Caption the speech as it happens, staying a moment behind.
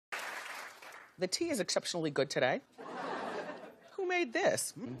The tea is exceptionally good today. Who made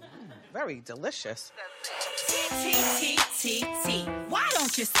this? Very delicious. T. Why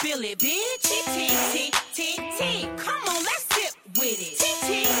don't you spill it, bitch? T. Come on, let's sip with it.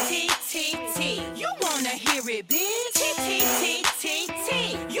 T. You wanna hear it, bitch?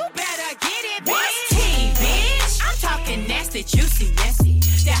 T. You better get it, bitch. What's tea, bitch? I'm talking nasty, juicy, messy.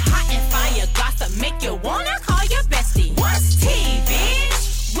 That hot and fire gossip make you wanna call your bestie. What's tea, bitch?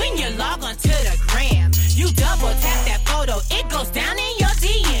 When you log on to the gram, you double tap that photo, it goes down in your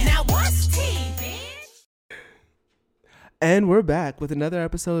DM. Now what's tea, bitch? And we're back with another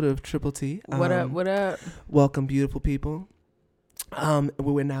episode of Triple T. What up? Welcome, beautiful people.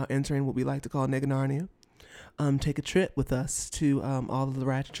 We're now entering what we like to call Nigga Narnia. Take a trip with us to all of the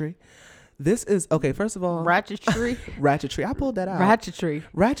ratchetry. This is, okay, first of all. Ratchetry? Ratchetry. I pulled that out.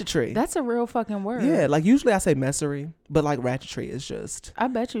 Ratchetry. That's a real fucking word. Yeah, like usually I say messery, but like ratchetry is just. I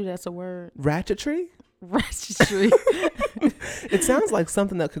bet you that's a word. Ratchetry? Ratchetry. It sounds like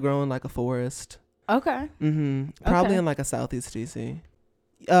something that could grow in like a forest. Okay. Probably Okay. in like a Southeast DC.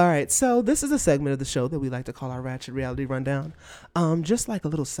 All right, so this is a segment of the show that we like to call our Ratchet Reality Rundown. Just like a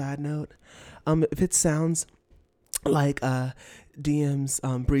little side note, if it sounds like DM's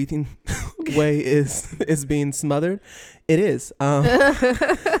breathing way is being smothered, it is.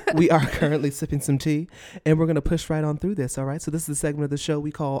 We are currently sipping some tea, and we're gonna push right on through this. All right, so this is the segment of the show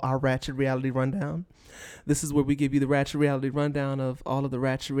we call our Ratchet Reality Rundown. This is where we give you the Ratchet Reality Rundown of all of the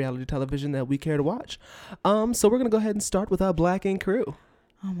Ratchet Reality television that we care to watch. So we're gonna go ahead and start with our Black Ink Crew.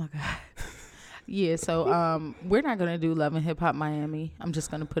 Oh my God. Yeah, so we're not gonna do Love and Hip Hop Miami. I'm just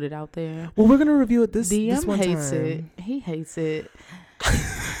gonna put it out there. Well, we're gonna review it this DM one hates time. it. He hates it.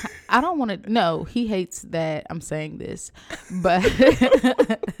 I don't want to. No, he hates that I'm saying this, but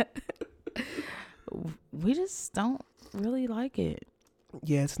we just don't really like it.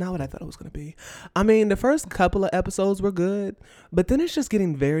 Yeah, it's not what I thought it was gonna be. I mean, the first couple of episodes were good, but then it's just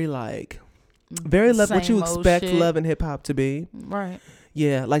getting very what you Same old expect shit. Love and Hip Hop to be. Right.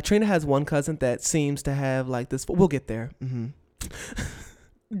 Yeah, like Trina has one cousin that seems to have like this. We'll get there.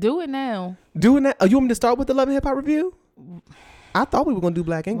 Do it now. Doing that. Oh, you want me to start with the Love and Hip Hop review? I thought we were gonna do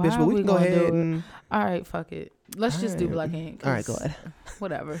Black Ink, Why bitch, but are we we can go gonna do ahead it? and All right, fuck it. Let's just do All right. Black Ink. All right, go ahead.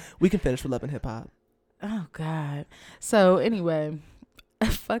 Whatever. We can finish with Love and Hip Hop. Oh God. So anyway,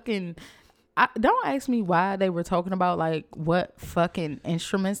 don't ask me why they were talking about like what fucking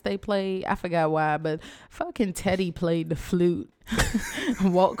instruments they played. I forgot why, but fucking Teddy played the flute.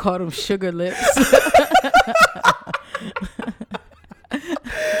 Walt called him Sugar Lips.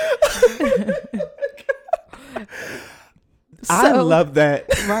 I love that.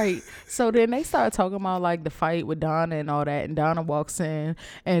 Right. So then they started talking about like the fight with Donna and all that. And Donna walks in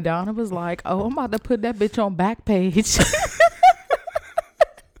and Donna was like, oh, I'm about to put that bitch on Backpage.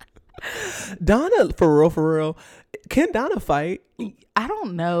 Donna, for real, can Donna fight? I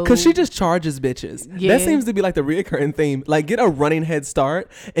don't know. Because she just charges bitches. Yeah. That seems to be like the reoccurring theme. Like, get a running head start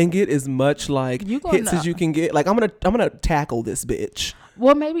and get as much like hits as you can get. Like, I'm gonna tackle this bitch.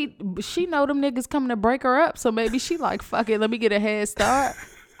 Well, maybe she know them niggas coming to break her up. So maybe she like, fuck it, let me get a head start.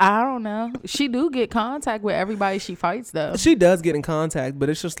 I don't know. She do get contact with everybody she fights though. She does get in contact, but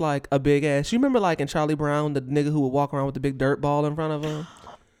it's just like a big ass. You remember like in Charlie Brown, the nigga who would walk around with the big dirt ball in front of him?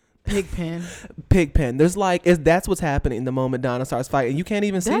 Pigpen. There's like, that's what's happening the moment Donna starts fighting. You can't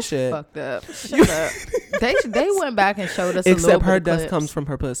even see That's shit. fucked up. Shut up. They went back and showed us Except a little her bit of dust clips. comes from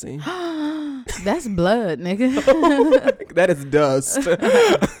her pussy. That's blood, nigga. That is dust.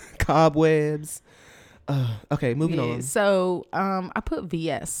 Cobwebs. Okay, moving on. So I put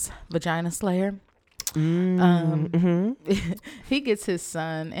VS, Vagina Slayer. He gets his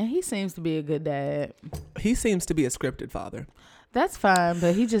son and he seems to be a good dad. He seems to be a scripted father. That's fine,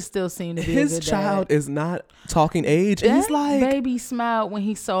 but he just still seemed to be a good His child dad. is not talking age, That and he's like, baby smiled when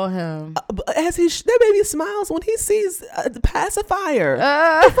he saw him. that baby smiles when he sees the pacifier.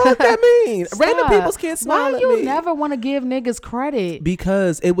 What the fuck that mean? Random people's can't smile Why at you me. never want to give niggas credit?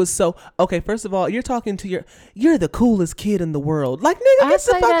 Because it was so okay. First of all, you're talking to you're the coolest kid in the world. Like, nigga, I get the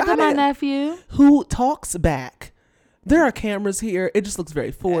say fuck that to out my of nephew. who talks back. There are cameras here. It just looks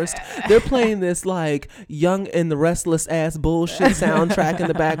very forced. They're playing this like Young and the Restless ass bullshit soundtrack in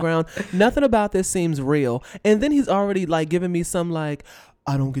the background. Nothing about this seems real. And then he's already like giving me some like,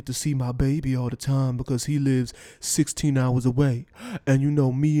 I don't get to see my baby all the time because he lives 16 hours away. And,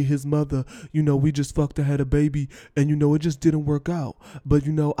 me and his mother, we just fucked and had a baby. And, it just didn't work out. But,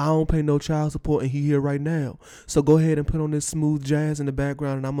 I don't pay no child support and he here right now. So go ahead and put on this smooth jazz in the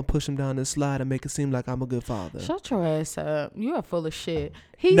background and I'm going to push him down this slide and make it seem like I'm a good father. Shut your ass up. You are full of shit.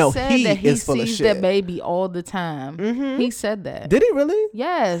 He said he that he is full of sees shit. that baby all the time. Mm-hmm. He said that. Did he really?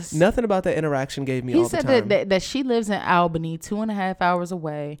 Yes. Nothing about that interaction gave me He all the said time. that she lives in Albany, 2.5 hours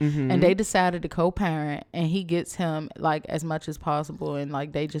away, and they decided to co-parent, and he gets him like as much as possible, and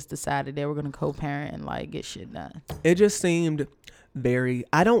like they just decided they were gonna co-parent and like get shit done. It just seemed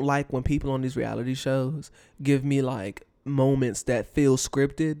I don't like when people on these reality shows give me like moments that feel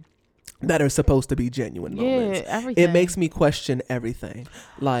scripted that are supposed to be genuine moments. Everything. It makes me question everything.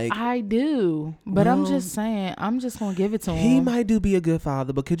 Like, I do, but I'm just saying, I'm just gonna give it to him. He might be a good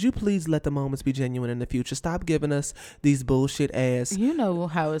father, but could you please let the moments be genuine in the future? Stop giving us these bullshit ass, You know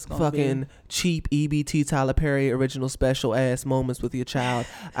how it's gonna fucking be. cheap EBT Tyler Perry original special ass moments with your child.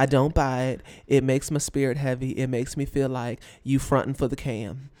 I don't buy it. It makes my spirit heavy. It makes me feel like you fronting for the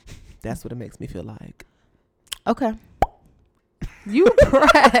cam. That's what it makes me feel like. Okay. You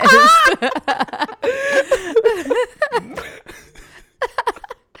pressed.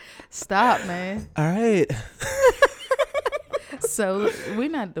 Stop, man. All right. So we're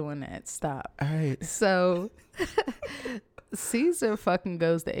not doing that. Stop. All right. So Caesar fucking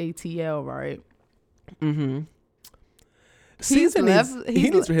goes to ATL, right? Mm-hmm. He's Caesar left- he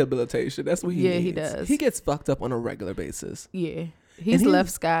he's needs rehabilitation. That's what he needs. Yeah, he does. He gets fucked up on a regular basis. Yeah. He's left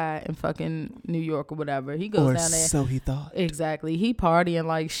Sky in fucking New York or whatever. He goes Or down there. so he thought. Exactly. He partying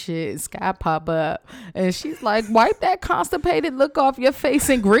like shit. Sky pop up. And she's like, wipe that constipated look off your face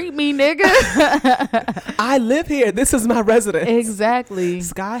and greet me, nigga. I live here. This is my residence. Exactly.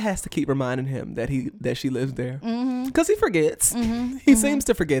 Sky has to keep reminding him that she lives there. Because he forgets. He seems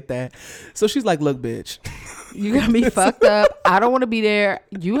to forget that. So she's like, look, bitch. You got me fucked up. I don't want to be there.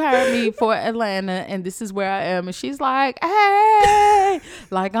 You hired me for Atlanta and this is where I am. And she's like, hey,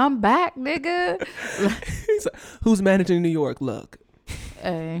 like I'm back, nigga. He's like, who's managing New York? Look,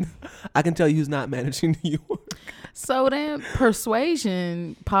 Hey. I can tell you who's not managing New York. So then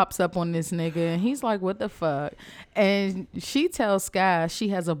Persuasion pops up on this nigga and he's like, what the fuck? And she tells Sky she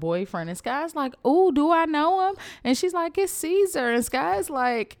has a boyfriend and Sky's like, oh, do I know him? And she's like, it's Caesar. And Sky's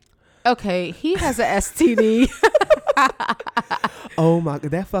like, okay, he has a STD. Oh my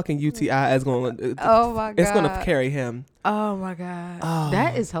god, that fucking UTI is going to Oh my god. it's going to carry him. Oh my god.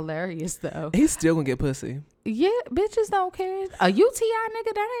 That is hilarious though. He's still going to get pussy. Yeah, bitches don't care. A UTI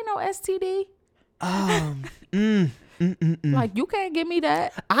nigga, that ain't no STD. Like you can't give me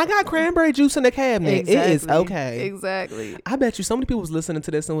that. I got cranberry juice in the cabinet. It is okay. Exactly. I bet you so many people was listening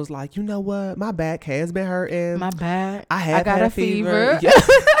to this and was like, you know what? My back has been hurting. My bad. I have got had a fever. Yeah.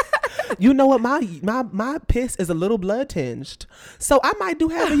 You know what? My piss is a little blood tinged. So I might do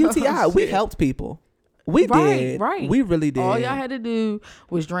have a UTI. We helped people. We did. Right. We really did. All y'all had to do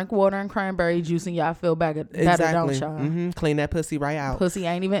was drink water and cranberry juice and y'all feel better, exactly. don't y'all? Clean that pussy right out. Pussy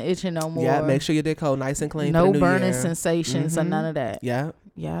ain't even itching no more. Yeah, make sure your dick hole nice and clean. No for the new burning year. sensations or none of that. Yeah.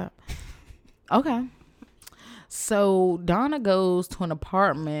 Yeah. Okay. So Donna goes to an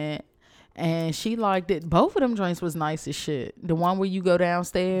apartment and she liked it. Both of them joints was nice as shit. The one where you go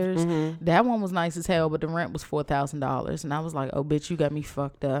downstairs, that one was nice as hell, but the rent was $4,000. And I was like, oh, bitch, you got me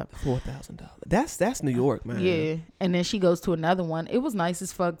fucked up. $4,000. That's New York, man. Yeah. And then she goes to another one. It was nice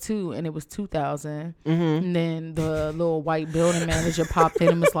as fuck too, and it was $2,000. And then the little white building manager popped in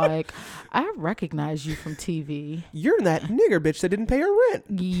and was like, I recognize you from TV. You're that nigger bitch that didn't pay her rent.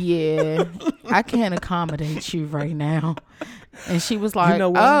 Yeah, I can't accommodate you right now. And she was like, You know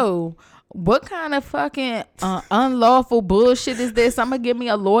what? oh, what kind of fucking unlawful bullshit is this? I'm going to give me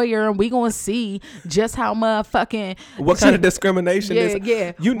a lawyer and we going to see just how motherfucking... What kind of discrimination is?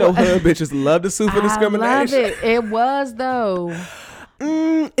 Yeah. You know hood bitches love to sue for discrimination. I love it. It was, though.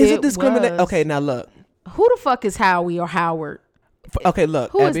 Is it discrimination? was. Okay, now look. Who the fuck is Howie or Howard? Okay,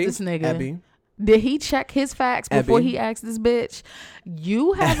 look. Who Abby, is this nigga? Abby. Did he check his facts before Abby. he asked this bitch?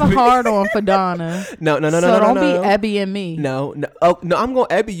 You have a hard on for Donna. No. So don't be Abby and me. No. Oh, no, I'm going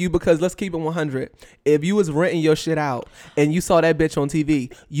to Abby you because let's keep it 100. If you was renting your shit out and you saw that bitch on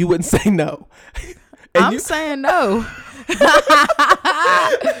TV, you wouldn't say no. I'm saying no.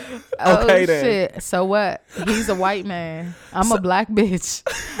 Okay, then. Shit. So what? He's a white man. I'm a black bitch.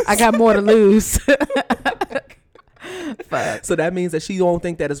 I got more to lose. Fuck. So that means that she don't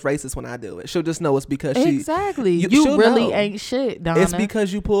think that it's racist when I do it. She'll just know it's because she... Exactly. You she'll really know. ain't shit, Donna. It's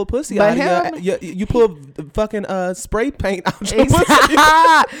because you pull pussy But out of you pull fucking spray paint out your pussy.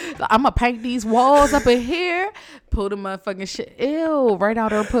 I'm gonna paint these walls up in here. Pull the motherfucking shit. Ew, right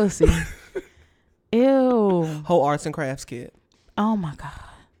out her pussy. Ew. Whole arts and crafts kit. Oh my God.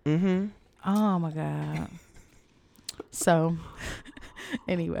 Mm-hmm. Oh my God. So,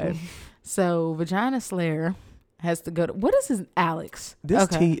 anyway, so Vagina Slayer has to go to, what is his, Alex? This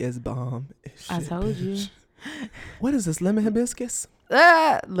tea is bomb. I told you. What is this, lemon hibiscus?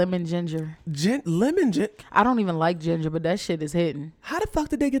 Lemon ginger. Lemon ginger? I don't even like ginger, but that shit is hitting. How the fuck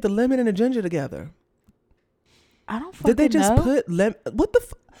did they get the lemon and the ginger together? I don't fucking know. Did they just put lemon? What the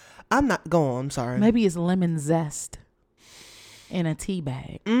I'm not going. I'm sorry. Maybe it's lemon zest in a tea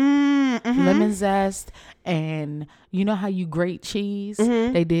bag. Mm-hmm. Lemon zest, and you know how you grate cheese?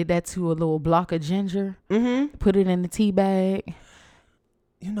 Mm-hmm. They did that to a little block of ginger. Mm-hmm. Put it in the tea bag.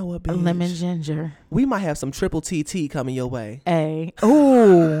 You know what, A bitch? lemon ginger. We might have some triple TT coming your way.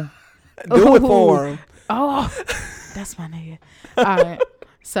 Ooh. Do it for him. Oh, that's my nigga. All right.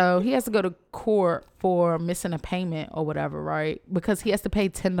 So he has to go to court for missing a payment or whatever, right? Because he has to pay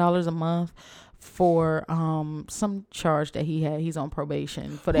 $10 a month for some charge that he had. He's on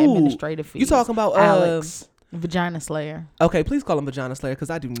probation for the administrative fees. You talking about Alex, Vagina Slayer? Okay, please call him Vagina Slayer because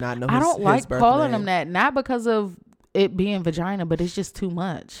I do not know. I don't like calling name. him that, not because of it being vagina, but it's just too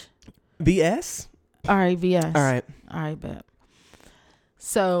much. VS. All right, VS. All right, bet.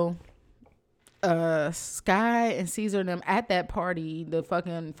 So, Sky and Caesar and them at that party, the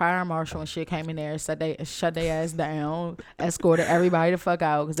fucking fire marshal and shit came in there, said they shut their ass down, escorted everybody the fuck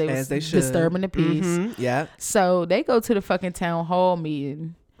out because they was disturbing the peace. Mm-hmm. Yeah. So they go to the fucking town hall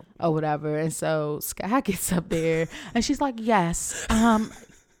meeting or whatever, and so Sky gets up there and she's like, "Yes,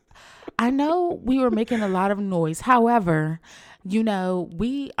 I know we were making a lot of noise. However, you know,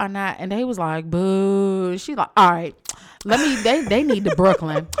 we are not," and they was like, "Boo." She like, "All right, they need to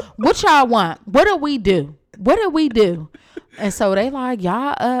Brooklyn. What y'all want? What do we do? What do we do?" And so they like,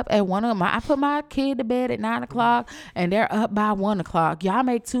 "Y'all up at 1 o'clock. I put my kid to bed at 9 o'clock and they're up by 1 o'clock. Y'all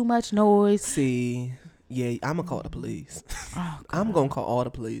make too much noise." See, yeah, I'm gonna call the police. Oh, I'm gonna call all the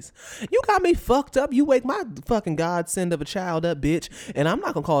police. You got me fucked up. You wake my fucking godsend of a child up, bitch. And I'm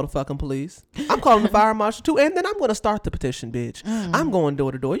not gonna call the fucking police. I'm calling the fire marshal too. And then I'm gonna start the petition, bitch. I'm going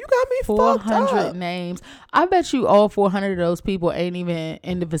door to door. You got me fucked 400 up. names. I bet you all 400 of those people ain't even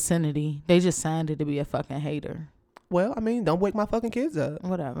in the vicinity. They just signed it to be a fucking hater. Well, I mean, don't wake my fucking kids up.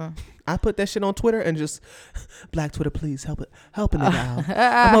 Whatever. I put that shit on Twitter and just, Black Twitter, please help a nigga out.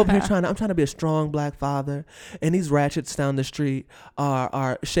 I'm over here I'm trying to be a strong black father, and these ratchets down the street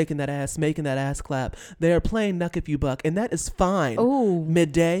are shaking that ass, making that ass clap. They are playing Knuck If You Buck, and that is fine. Ooh.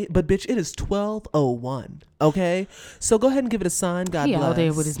 Midday, but bitch, it is 12:01. Okay, so go ahead and give it a sign. God He bless. out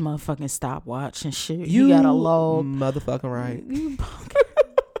there with his motherfucking stopwatch and shit. You He got a log. motherfucking right.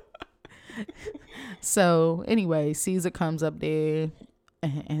 So anyway, Caesar comes up there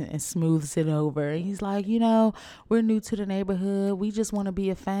and smooths it over. He's like, you know, we're new to the neighborhood. We just want to be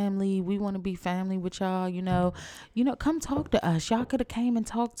a family. We want to be family with y'all. You know, come talk to us. Y'all could have came and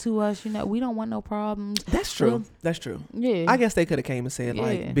talked to us. You know, we don't want no problems. That's true. That's true. Yeah. I guess they could have came and said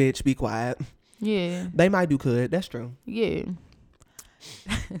like, Yeah. bitch, be quiet. Yeah. They might do could. That's true. Yeah.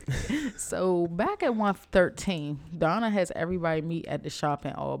 So back at 113, Donna has everybody meet at the shop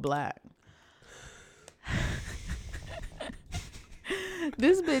in all black.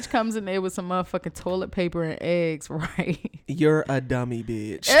 This bitch comes in there with some motherfucking toilet paper and eggs, right? You're a dummy,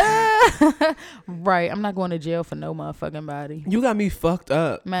 bitch. Right. I'm not going to jail for no motherfucking body. You got me fucked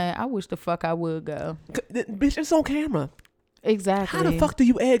up. Man, I wish the fuck I would go. Bitch, it's on camera. Exactly. How the fuck do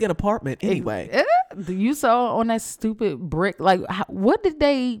you egg an apartment anyway? You saw on that stupid brick, like, what did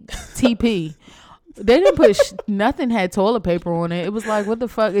they TP? They didn't put nothing had toilet paper on it. It was like, what the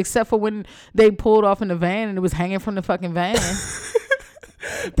fuck? Except for when they pulled off in the van and it was hanging from the fucking van.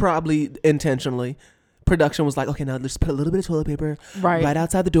 Probably intentionally. Production was like, okay, now let's put a little bit of toilet paper right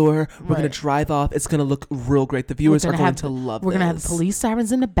outside the door. We're going to drive off. It's going to look real great. The viewers are going to love this. We're going to have the police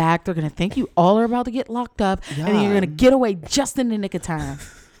sirens in the back. They're going to think you all are about to get locked up. And then you're going to get away just in the nick of time.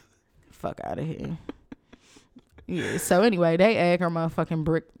 Fuck out of here. Yeah. So anyway, they egg her motherfucking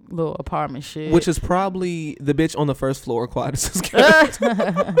brick little apartment shit. Which is probably the bitch on the first floor.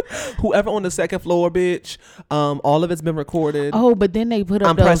 Whoever on the second floor, bitch. All of it's been recorded. Oh, but then they put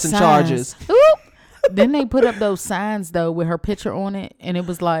up those pressing signs. charges. Then they put up those signs though with her picture on it, and it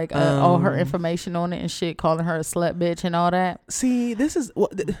was like all her information on it and shit, calling her a slut bitch and all that. See, this is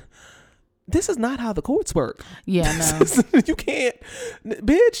what this is not how the courts work. Yeah, no. You can't,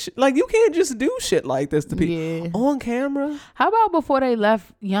 bitch. Like, you can't just do shit like this to people Yeah. on camera. How about before they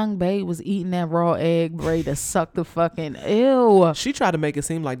left, Young Bae was eating that raw egg ready to suck the fucking ew. She tried to make it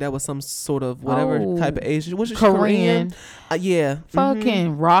seem like that was some sort of whatever Oh, type of Asian. Was she Korean. Korean? Yeah.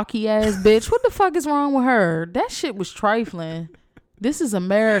 Fucking rocky ass bitch. What the fuck is wrong with her? That shit was trifling. This is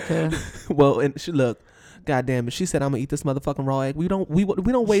America. Well, and she look, goddamn it. She said, "I'm gonna eat this motherfucking raw egg." We don't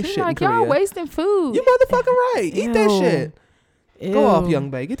waste She shit like, in Korea. y'all wasting food. You motherfucking right. Eat that Ew. shit. Go off, Ew. Young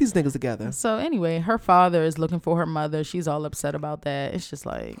Bae. Get these niggas together. So anyway, her father is looking for her mother. She's all upset about that. It's just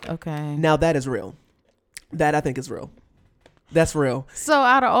like, okay. Now that is real. That I think is real. That's real. So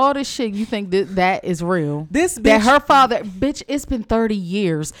out of all this shit, you think that is real? This bitch. That her father, bitch, it's been 30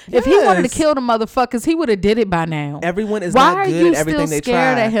 years. If he wanted to Yes. kill the motherfuckers, he would have did it by now. Everyone is Why not are good you at everything still they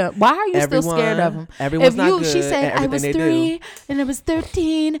scared try. of him? Why are you still scared of him? Everyone's If not you, good she said, at I everything was they 3 do. and I was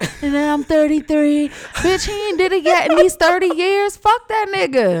 13 and then I'm 33. Bitch, he ain't did it yet in these 30 years. Fuck that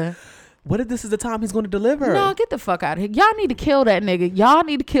nigga. What if this is the time he's going to deliver? No, get the fuck out of here. Y'all need to kill that nigga. Y'all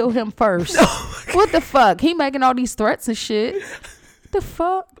need to kill him first. What the fuck? He making all these threats and shit. The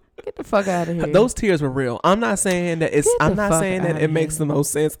fuck? Get the fuck out of here. Those tears were real. I'm not saying that it's. Get the I'm not fuck saying that outta it makes here. the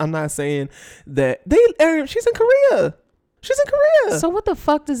most sense. I'm not saying that she's in Korea. She's in Korea. So what the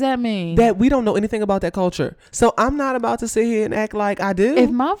fuck does that mean? That we don't know anything about that culture. So I'm not about to sit here and act like I do. If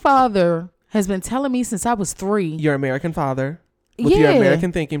my father has been telling me since I was 3. Your American father with your Yeah.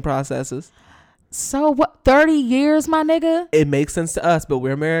 American thinking processes. So what? 30 years, my nigga. It makes sense to us, but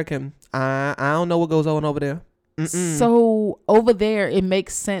we're American. I don't know what goes on over there. So over there, it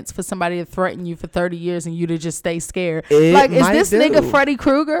makes sense for somebody to threaten you for 30 years and you to just stay scared. It Like, is might this do. nigga Freddy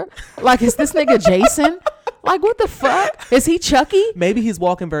Krueger? Like, is this nigga Jason? Like, what the fuck? Is he Chucky? Maybe he's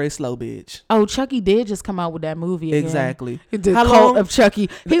walking very slow, bitch. Oh, Chucky did just come out with that movie again. Exactly. The How cult long- of Chucky.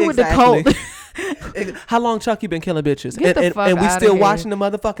 He with the Exactly. cult. How long Chucky been killing bitches? Get the and fuck we outta still here. watching the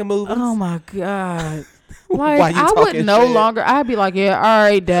motherfucking movies? Oh my God. Why Like, you I would talking no shit? longer, I'd be like, yeah, all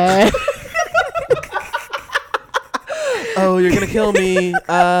right, dad. Oh, you're gonna kill me.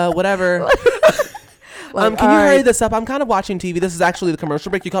 Whatever. Like, Can you all hurry right. this up? I'm kind of watching TV. This is actually the commercial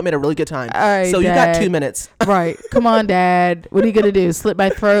break. You caught me at a really good time. All right, so you got Dad. 2 minutes. Right. Come on, dad. What are you going to do? Slit my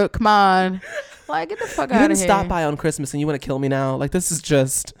throat? Come on. Like, get the fuck You out of didn't here. stop by on Christmas and you want to kill me now? Like, this is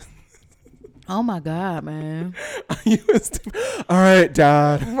just. Oh my God, man. All right,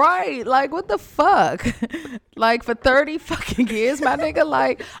 Dad. Right. Like, what the fuck? Like, for 30 fucking years, my nigga,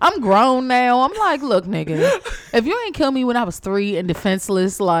 like, I'm grown now. I'm like, look, nigga, if you ain't kill me when I was 3 and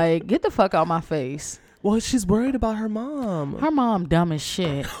defenseless, like, get the fuck out my face. Well, she's worried about her mom. Her mom dumb as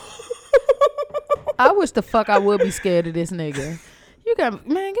shit. I wish the fuck I would be scared of this nigga. You got,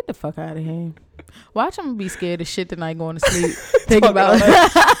 man, get the fuck out of here. Watch him be scared of shit tonight going to sleep. Think about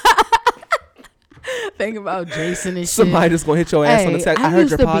think about Jason and shit. Somebody just gonna hit your ass on the Hey, text. I I heard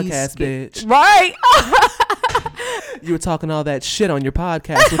used your to be podcast, scared. bitch. Right. You were talking all that shit on your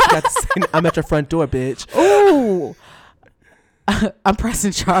podcast. What you got to say? I'm at your front door, bitch. Ooh. I'm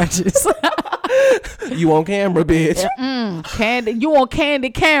pressing charges. You on camera, bitch. Candy, you on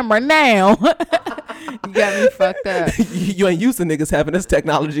candid camera now. You got me fucked up. You ain't used to niggas having this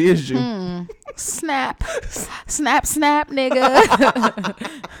technology, is you? Snap, snap, nigga.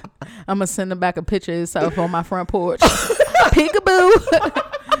 I'm gonna send him back a picture of himself on my front porch. Peekaboo.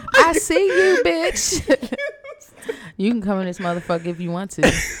 I see you, bitch. You can come in this motherfucker if you want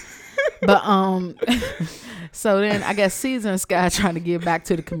to. But so then I guess Caesar and Sky trying to give back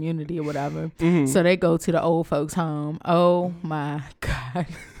to the community or whatever. So they go to the old folks' home. Oh my God.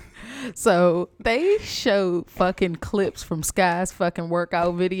 So they showed fucking clips from Sky's fucking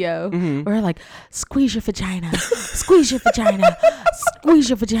workout video where like, squeeze your vagina, squeeze your vagina, squeeze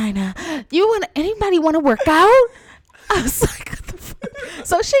your vagina. Anybody want to work out? I was like, what the fuck?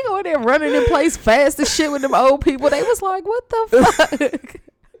 So she going there running in place fast as shit with them old people. They was like, what the fuck?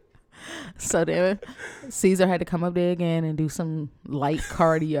 So then Caesar had to come up there again and do some light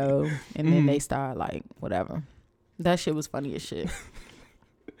cardio. And then they start like, whatever. That shit was funny as shit.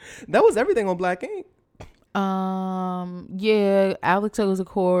 That was everything on Black Ink. Yeah, Alex goes to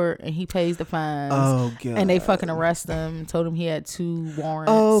court and he pays the fines. Oh, God. And they fucking arrest him. Told him he had 2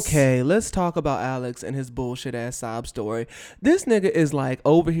 warrants. Okay, let's talk about Alex and his bullshit ass sob story. This nigga is like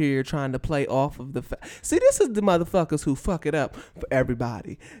over here trying to play off of the See, this is the motherfuckers who fuck it up for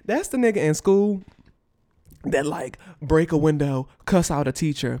everybody. That's the nigga in school that like break a window, cuss out a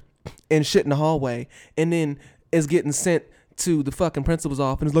teacher, and shit in the hallway, and then is getting sent to the fucking principal's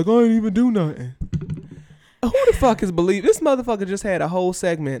office and is like, I didn't even do nothing. Who the fuck is believe this motherfucker just had a whole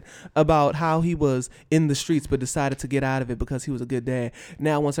segment about how he was in the streets but decided to get out of it because he was a good dad.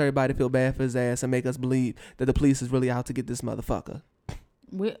 Now wants everybody to feel bad for his ass and make us believe that the police is really out to get this motherfucker.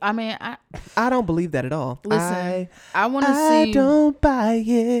 I don't believe that at all. Listen, I want to see. I don't buy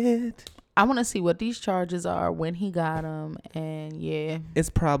it. I want to see what these charges are when he got them, and yeah, it's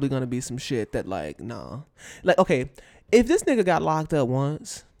probably gonna be some shit that like okay, if this nigga got locked up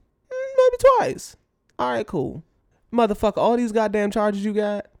once, maybe twice, all right, cool, motherfucker, all these goddamn charges you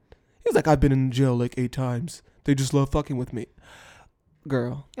got. He's like, I've been in jail like 8 times. They just love fucking with me.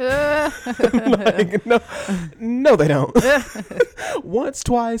 Girl. Like, no, they don't. Once,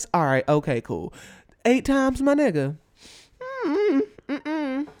 twice, all right, okay, cool. 8 times, my nigga. I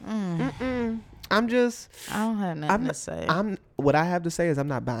don't have nothing to say. What I have to say is I'm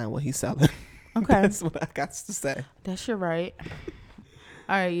not buying what he's selling. Okay. That's what I got to say. That's your right.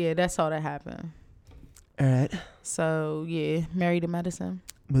 All right, yeah, that's all that happened. All right. So, yeah, Married to Medicine.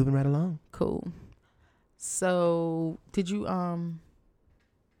 Moving right along. Cool. So, did you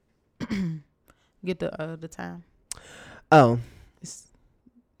get the time? Oh.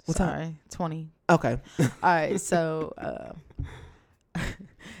 What time? 20. Okay. All right, so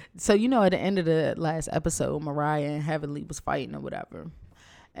so you know at the end of the last episode, Mariah and Heavenly was fighting or whatever.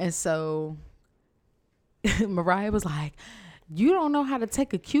 And so Mariah was like, you don't know how to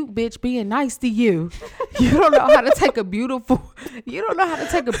take a cute bitch being nice to you. You don't know how to take a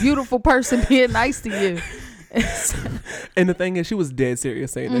beautiful person being nice to you. And the thing is, she was dead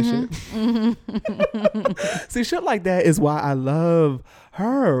serious saying that shit. Mm-hmm. See, shit like that is why I love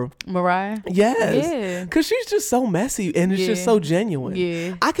her. Mariah? Yes. Yeah. Because she's just so messy and it's just so genuine.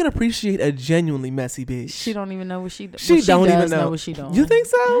 Yeah. I can appreciate a genuinely messy bitch. She don't even know what she does. She don't even know what she doing. You think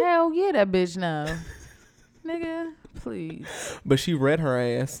so? Hell yeah, that bitch know. Nigga, please. But she read her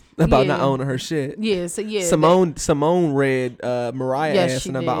ass about not owning her shit. Yeah, so yeah. Simone read Mariah ass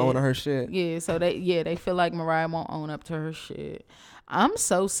and about did. owning her shit. Yeah, so they feel like Mariah won't own up to her shit. I'm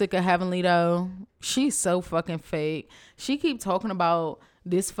so sick of Heavenly though. She's so fucking fake. She keep talking about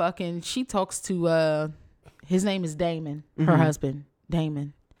this fucking. She talks to his name is Damon, her husband,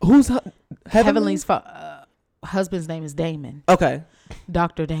 Damon. Who's Heavenly's husband's name is Damon. Okay,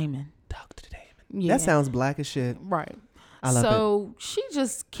 Dr. Damon. Dr. Damon. Yeah. That sounds black as shit. Right. I love so she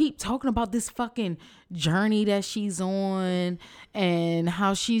just keep talking about this fucking journey that she's on and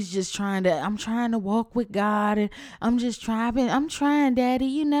how she's just I'm trying to walk with God and I'm trying, daddy.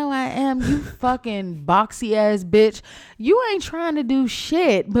 You know I am. You fucking boxy ass bitch. You ain't trying to do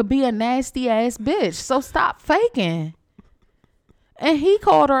shit but be a nasty ass bitch. So stop faking. And he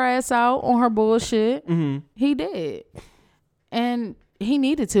called her ass out on her bullshit. Mm-hmm. He did. And he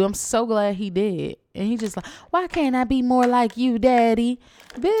needed to. I'm so glad he did. And he just like, why can't I be more like you, daddy?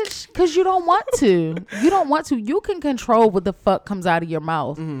 Bitch, because you don't want to. You don't want to. You can control what the fuck comes out of your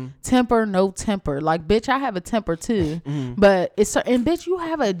mouth. Mm-hmm. Temper, no temper. Like, bitch, I have a temper too. Mm-hmm. But and bitch, you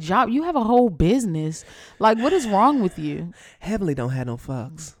have a job. You have a whole business. Like, what is wrong with you? Heavenly don't have no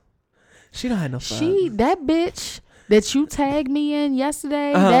fucks. She don't have no fucks. That bitch that you tagged me in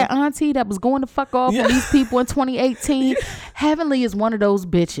yesterday, that auntie that was going to fuck off with these people in 2018, Heavenly is one of those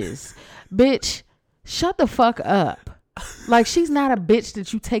bitches. Bitch, shut the fuck up. Like, she's not a bitch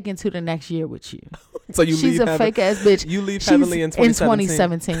that you take into the next year with you. So she's a fake ass bitch. You leave Heavenly in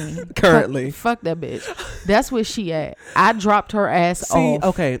 2017. Currently. Fuck that bitch. That's where she at. I dropped her ass off.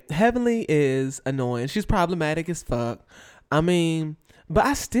 Okay, Heavenly is annoying. She's problematic as fuck. I mean, but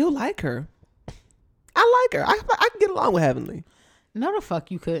I still like her. I like her. I can get along with Heavenly. No, the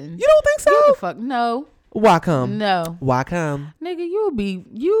fuck you couldn't. You don't think so? Get the fuck no. Why come? No. Why come? Nigga,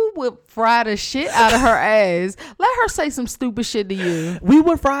 you would fry the shit out of her ass. Let her say some stupid shit to you. We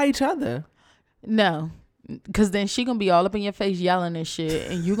would fry each other. No. Cause then she gonna be all up in your face yelling and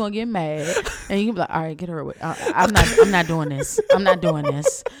shit, and you gonna get mad, and you gonna be like, "All right, get her away. I'm not doing this. I'm not doing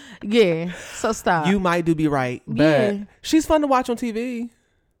this." Yeah, so stop. You might be right, but she's fun to watch on TV.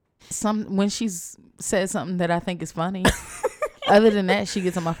 When she's said something that I think is funny. Other than that, she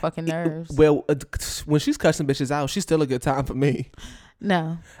gets on my fucking nerves. Well, when she's cussing bitches out, she's still a good time for me.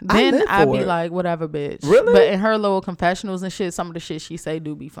 No, then I'd be like, whatever, bitch. Really? But in her little confessionals and shit, some of the shit she say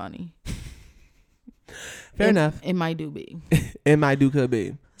do be funny. Fair enough. It might do be. It might do could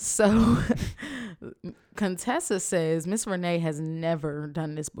be. So Contessa says Miss Renee has never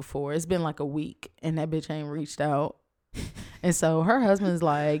done this before. It's been like a week and that bitch ain't reached out. And so her husband's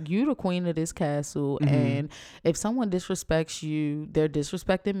like, you the queen of this castle, and if someone disrespects you, they're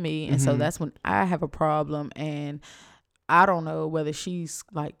disrespecting me, and so that's when I have a problem, and I don't know whether she's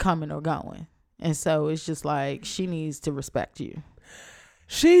like coming or going, and so it's just like she needs to respect you.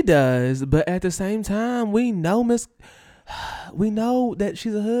 She does, but at the same time, we know that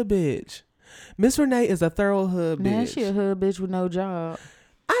she's a hood bitch. Miss Renee is a thorough hood bitch. Man, she a hood bitch with no job.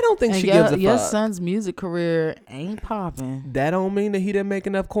 I don't think And she gives a your fuck. son's music career ain't popping. That don't mean that he didn't make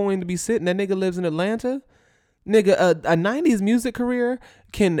enough coin to be sitting. That nigga lives in Atlanta. Nigga, a 90s music career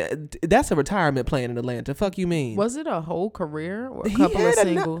that's a retirement plan in Atlanta. Fuck you mean? Was it a whole career or a He couple of had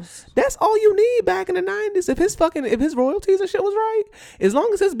singles? That's all you need back in the 90s. If his royalties and shit was right, as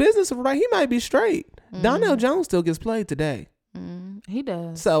long as his business was right, he might be straight. Donnell Jones still gets played today. He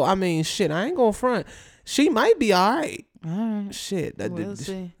does. So, I mean, shit, I ain't gonna front. She might be all right. All right. Shit. We'll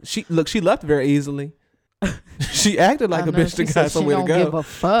see. She left very easily. She acted like I a know, bitch she that said got somewhere she to don't go. give a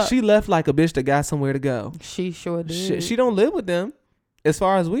fuck. She left like a bitch that got somewhere to go. She sure did. Shit, she don't live with them, as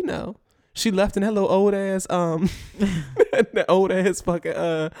far as we know. She left in that little old ass that old ass fucking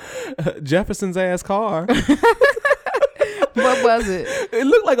Jefferson's ass car. What was it? It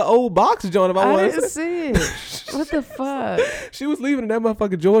looked like an old box joint. If I I was, didn't see it. What the fuck? she was leaving in that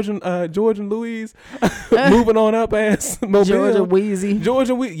motherfucker George and Louise, moving on up ass Mobile. Georgia Wheezy.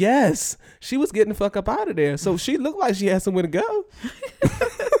 Yes, she was getting the fuck up out of there. So she looked like she had somewhere to go.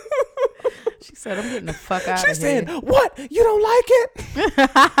 She said, "I'm getting the fuck out She of said, here." "What? You don't like it?"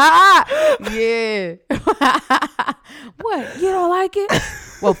 Yeah. What? You don't like it?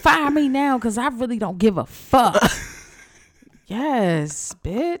 Well, fire me now because I really don't give a fuck. Yes,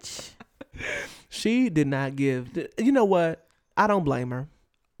 bitch. She did not give. You know what? I don't blame her.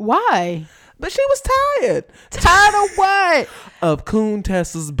 Why? But she was tired. Tired of what? Of Coon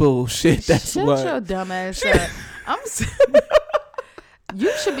Tessa's bullshit. That's Shut what. your dumb ass up. You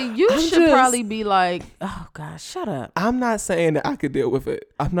should just- probably be like, oh gosh, shut up. I'm not saying that I could deal with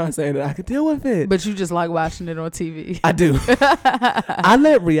it. But you just like watching it on TV. I do. I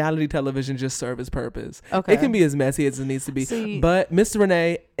let reality television just serve its purpose. Okay. It can be as messy as it needs to be. See- But Miss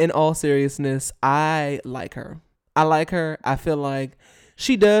Renee, in all seriousness, I like her. I feel like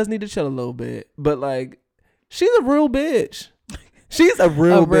she does need to chill a little bit. But like, she's a real bitch. She's a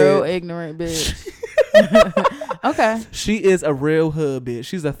real bitch. Ignorant bitch. Okay. She is a real hood bitch.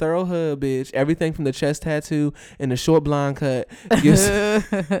 She's a thorough hood bitch. Everything from the chest tattoo and the short blonde cut gives,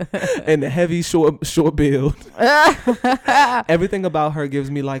 and the heavy short build. Everything about her gives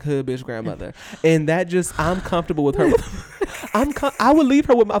me like hood bitch grandmother. And that just, I'm comfortable with her. I would leave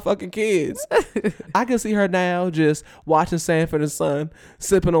her with my fucking kids. I can see her now just watching Sanford and Son,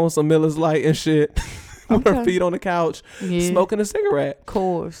 sipping on some Miller's Light and shit. With her feet on the couch, Yeah. smoking a cigarette.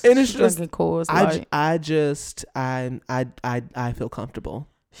 Coors. And it's She just, drinking Coors I Light. feel comfortable.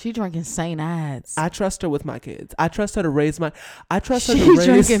 She drinking St. Ides. I trust her with my kids. I trust her to raise my. She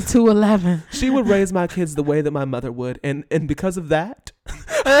drinking 211. She would raise my kids the way that my mother would, and because of that,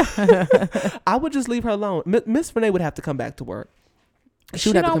 I would just leave her alone. Miss Renee would have to come back to work. She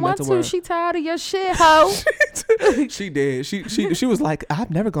would have don't come back want to work. She tired of your shit, hoe. She did. She was like,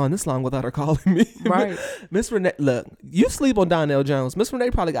 I've never gone this long without her calling me. Right. Miss Renee, look, you sleep on Donnell Jones. Miss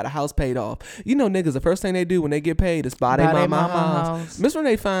Renee probably got a house paid off. You know, niggas, the first thing they do when they get paid is buy their mama house. Miss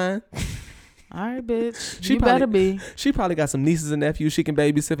Renee fine. All right, bitch. She You better probably- be. She probably got some nieces and nephews she can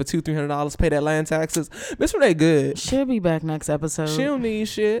babysit for $200-$300, pay that land taxes. Miss Renee good. She'll be back next episode. She don't need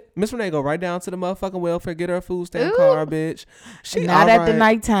shit. Miss Renee go right down to the motherfucking welfare, get her a food stamp Ooh. card, bitch. She Not at the alright.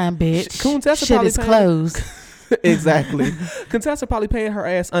 nighttime, bitch. Contessa Shit probably is paying- closed. Exactly. Contessa probably paying her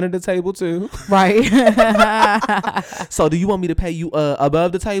ass under the table too. Right. So do you want me to pay you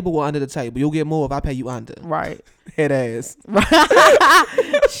above the table or under the table? You'll get more if I pay you under. Right. Head ass.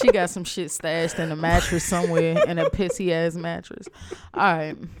 She got some shit stashed in a mattress somewhere, in a pissy ass mattress. All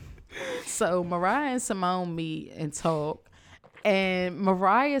right. So Mariah and Simone meet and talk, and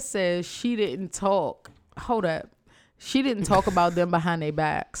Mariah says she didn't talk. Hold up. She didn't talk about them behind their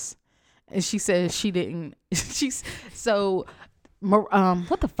backs, and she says she didn't. She's so.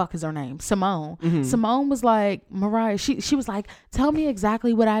 What the fuck is her name? Simone. Mm-hmm. Simone was like, Mariah, she was like, tell me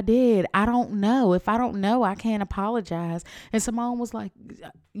exactly what I did. I don't know. If I don't know, I can't apologize. And Simone was like,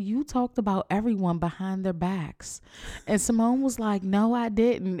 you talked about everyone behind their backs. And Simone was like, no, I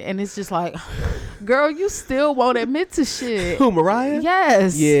didn't. And it's just like, girl, you still won't admit to shit. Who, Mariah?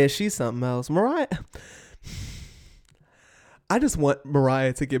 Yes. Yeah, she's something else. Mariah. I just want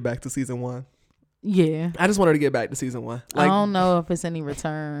Mariah to get back to season 1. Yeah. I just want her to get back to season 1. I don't know if it's any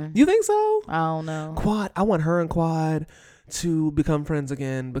return. You think so? I don't know. Quad. I want her and Quad to become friends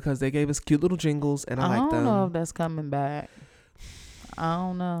again because they gave us cute little jingles and I like don't them. know if that's coming back. I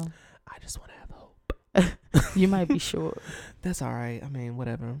don't know. I just want to have hope. You might be short. That's all right. I mean,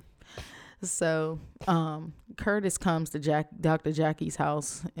 whatever. So, Curtis comes to Dr. Jackie's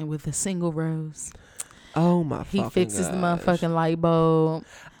house and with a single rose. Oh my He fucking fixes the gosh. motherfucking light bulb.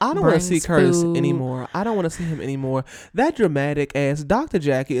 I don't want to see brings Curtis food. anymore. I don't want to see him anymore. That dramatic ass Dr.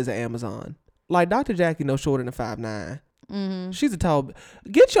 Jackie is an Amazon. Like Dr. Jackie no shorter than 5'9". She's a tall.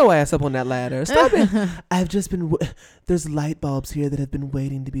 Get your ass up on that ladder. Stop it. I've just been. There's light bulbs here that have been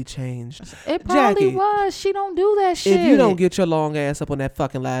waiting to be changed. It probably Jackie, was. She don't do that shit. If you don't get your long ass up on that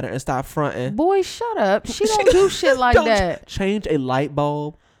fucking ladder and stop fronting, Boy, shut up. She don't do shit like don't that. change a light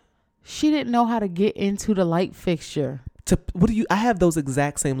bulb. She didn't know how to get into the light fixture. To what do you? I have those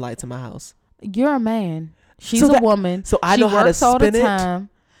exact same lights in my house. You're a man. She's So a that- woman. so I she know how to works all spin the it? time.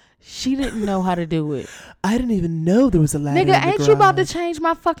 She didn't know how to do it. I didn't even know there was a ladder. Nigga, in the ain't you about to garage. change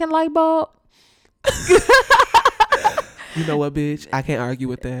my fucking light bulb? You know what, bitch? I can't argue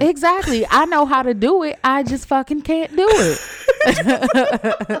with that. Exactly. I know how to do it. I just fucking can't do it.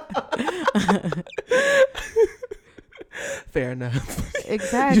 Fair enough.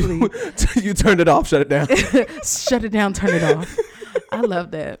 Exactly. You turned it off. Shut it down. Shut it down, turn it off. I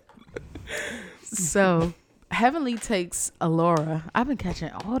love that. So, Heavenly takes Alora. I've been catching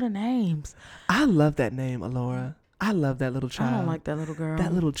all the names. I love that name, Alora. I love that little child. I don't like that little girl.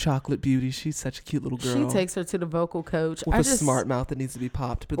 that little chocolate beauty. She's such a cute little girl. She takes her to the vocal coach. with I a just, smart mouth that needs to be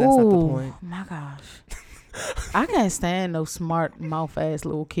popped, but that's not the point. My gosh. I can't stand no smart mouth ass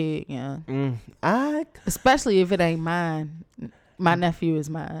little kid, yeah. I Especially if it ain't mine. My nephew is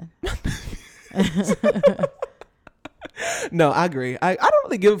mine. no, I agree. I don't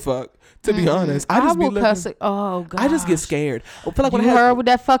really give a fuck. To be honest, I just be will looking. cuss it. Oh god. I just get scared. I feel like when You I have, heard what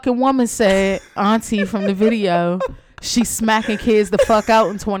that fucking woman said, Auntie from the video. She's smacking kids the fuck out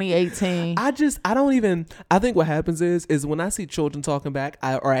in 2018. I think what happens is when I see children talking back,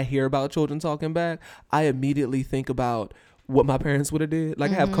 or I hear about children talking back, I immediately think about what my parents would have did.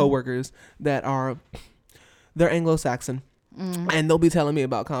 Like I have coworkers that they're Anglo-Saxon. And they'll be telling me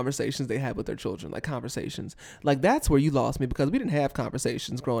about conversations they had with their children, like conversations. Like that's where you lost me because we didn't have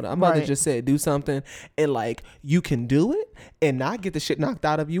conversations growing up. My mother just said do something and like you can do it and not get the shit knocked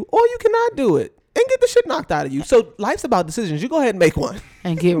out of you, or you cannot do it and get the shit knocked out of you. So life's about decisions. You go ahead and make one.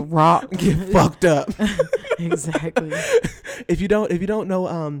 And get rocked. Get fucked up. Exactly. If you don't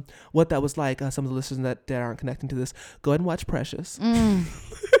know what that was like, some of the listeners that aren't connecting to this, go ahead and watch Precious.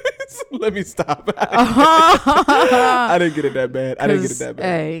 Let me stop. I didn't get it that bad.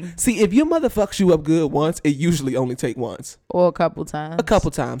 Hey, See, if your mother fucks you up good once, it usually only take once. or a couple times. A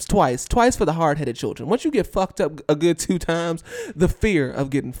couple times. Twice for the hard-headed children. Once you get fucked up a good 2 times, the fear of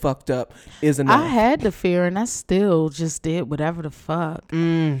getting fucked up is enough. I had the fear and I still just did whatever the fuck.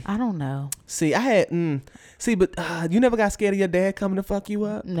 I don't know. See, but you never got scared of your dad coming to fuck you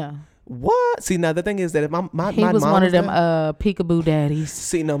up? No. What? See, now the thing is that if my He was mom one of them there- peekaboo daddies.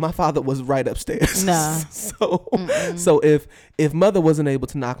 See, no, my father was right upstairs. Nah. So if mother wasn't able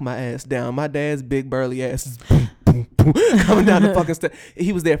to knock my ass down, my dad's big burly ass is boom, boom, boom, coming down the fucking stairs.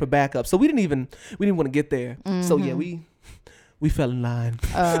 He was there for backup. So we didn't want to get there. So yeah, we fell in line.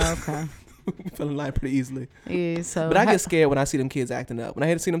 Okay. We fell in line pretty easily. Yeah, so But I get scared when I see them kids acting up. When I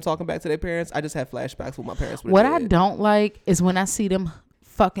had to see them talking back to their parents, I just have flashbacks with my parents. what I don't like is when I see them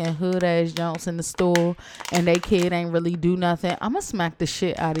fucking hood ass Jones in the store and they kid ain't really do nothing. I'ma smack the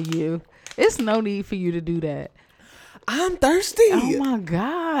shit out of you. It's no need for you to do that. I'm thirsty. Oh my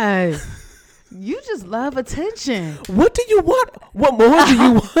god. You just love attention. What do you want? What more do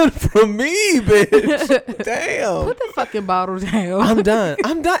you want from me, bitch? Damn. Put the fucking bottle down. I'm done.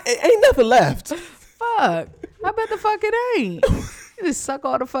 Ain't nothing left. Fuck. I bet the fuck it ain't. You just suck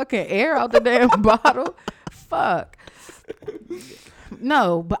all the fucking air out the damn bottle. Fuck.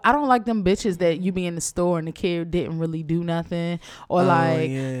 No, but I don't like them bitches that you be in the store and the kid didn't really do nothing, or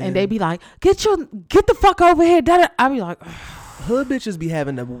and they be like, get the fuck over here. I be like, Hood bitches be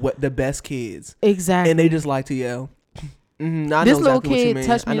having the best kids. exactly. And they just like to yell. I This know little exactly what you kid mean.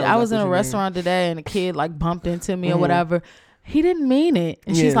 touched me. know I was exactly in a what you mean. restaurant today and a kid like bumped into me or whatever. He didn't mean it.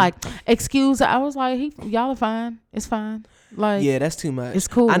 And she's Yeah. like, excuse. I was like, y'all are fine. It's fine. Like, Yeah, that's too much. It's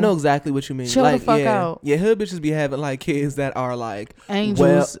cool. I know exactly what you mean. Chill the like, fuck yeah, out. Yeah, hood bitches be having like kids that are like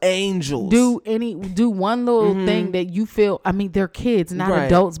Angels. angels. do one little thing that you feel. I mean, they're kids, not Right.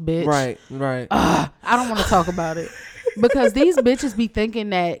 adults, bitch. Right. I don't want to talk about it because these bitches be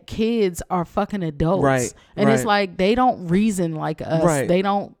thinking that kids are fucking adults, Right, and it's right. like they don't reason like us. Right. They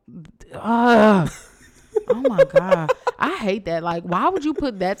don't. Oh my god, I hate that. Like, why would you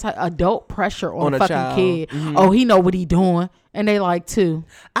put that type adult pressure on On a a fucking child. kid? Oh, he know what he doing, and they like too.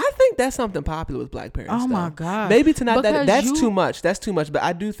 I think that's something popular with black parents. Oh my though. God. Maybe to not Because that's you- too much. That's too much. But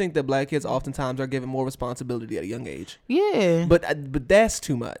I do think that black kids oftentimes are given more responsibility at a young age. Yeah, But that's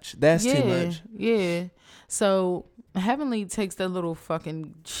too much. That's too much. Yeah. So Heavenly takes that little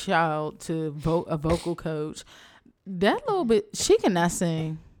fucking child to a vocal coach. That little bit, she cannot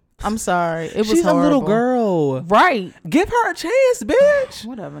sing. I'm sorry. It was She's horrible. a little girl. Right. Give her a chance, bitch.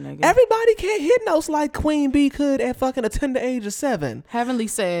 Whatever, nigga. Everybody can't hit notes like Queen Bee could at fucking a tender age of 7. Heavenly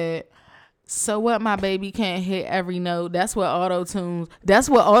said, so what, my baby can't hit every note. That's what auto-tunes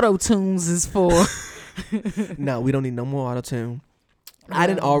is for. No, we don't need no more auto-tune. I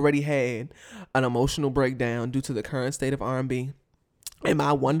didn't already had an emotional breakdown due to the current state of R&B. And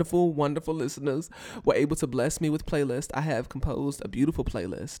my wonderful, wonderful listeners were able to bless me with playlists. I have composed a beautiful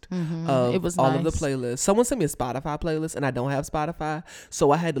playlist of It was all nice. of the playlists. Someone sent me a Spotify playlist, and I don't have Spotify,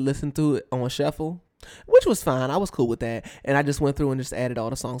 so I had to listen to it on shuffle, which was fine. I was cool with that. And I just went through and just added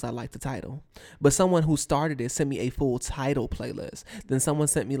all the songs I liked the title. But someone who started it sent me a full title playlist. Then someone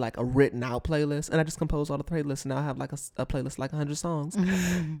sent me like a written out playlist, and I just composed all the playlists. And now I have like a playlist like 100 songs.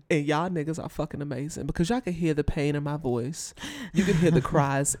 And y'all niggas are fucking amazing because y'all can hear the pain in my voice. You can hear the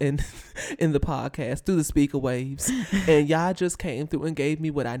cries in the podcast through the speaker waves. And y'all just came through and gave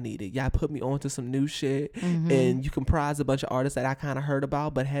me what I needed. Y'all put me on to some new shit. And you comprised a bunch of artists that I kind of heard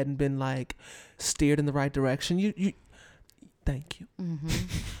about but hadn't been like steered in the right direction. You thank you.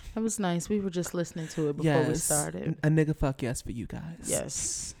 That was nice. We were just listening to it before we started. A nigga fuck yes for you guys.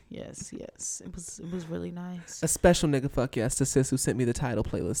 Yes. It was really nice. A special nigga fuck yes to sis who sent me the title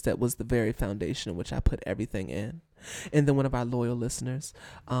playlist that was the very foundation in which I put everything in. And then one of our loyal listeners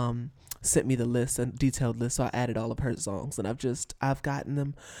sent me the list, a detailed list, so I added all of her songs, and I've gotten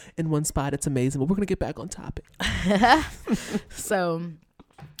them in one spot. It's amazing, but we're gonna get back on topic. So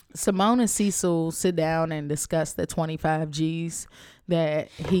Simone and Cecil sit down and discuss the 25 G's that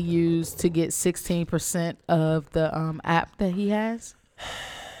he used to get 16% of the app that he has.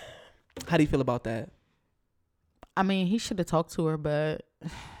 How do you feel about that? I mean, he should have talked to her, but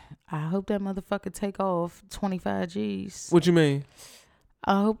I hope that motherfucker take off 25 G's. What you mean?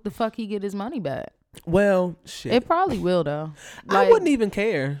 I hope the fuck he get his money back. Well, shit. It probably will, though. I wouldn't even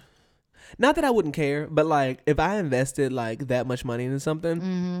care. Not that I wouldn't care, but like if I invested like that much money into something,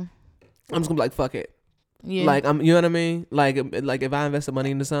 I'm just gonna be like, fuck it. Yeah. Like you know what I mean? Like if I invested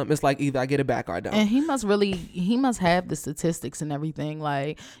money into something, it's like either I get it back or I don't. And he must have the statistics and everything.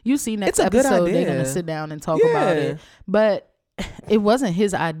 Like you see next It's a good episode, they're idea. gonna sit down and talk about it. But it wasn't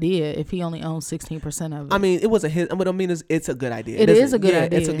his idea if he only owns 16% of it. I mean, it wasn't his. What I mean is, it's a good idea. It is a good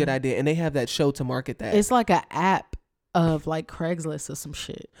idea. It's a good idea, and they have that show to market that. It's like an app of like Craigslist or some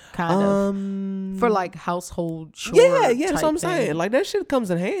shit, kind of for like household chore. Yeah, that's type what I'm thing. saying. Like that shit comes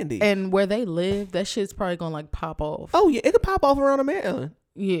in handy. And where they live, that shit's probably gonna like pop off. Oh yeah, it could pop off around a man.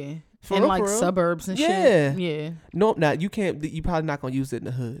 Yeah, For in real, like for real. suburbs and Yeah. shit. Yeah, Nope, not you can't. You probably not gonna use it in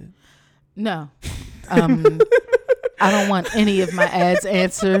the hood. no. I don't want any of my ads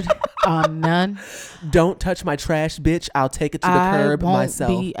answered. None. Don't touch my trash, bitch. I'll take it to the curb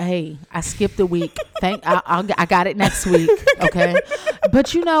myself. Hey, I skipped a week. I got it next week. Okay.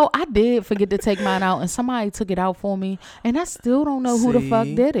 But you know, I did forget to take mine out and somebody took it out for me. And I still don't know who the fuck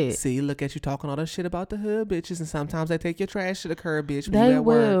did it. See, look at you talking all that shit about the hood bitches. And sometimes they take your trash to the curb, bitch. When They you at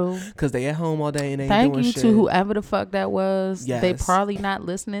will. work. Because they at home all day and they ain't Thank doing you shit. to whoever the fuck that was. They Yes. probably not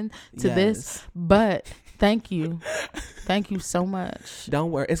listening to this. Yes. But thank you. Thank you so much.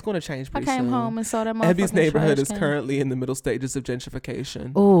 Don't worry. It's going to change I pretty came soon. home and saw that motherfucking Abby's neighborhood trash is can. currently in the middle stages of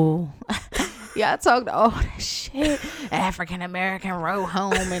gentrification. Ooh. Yeah, I talked all that shit. African American row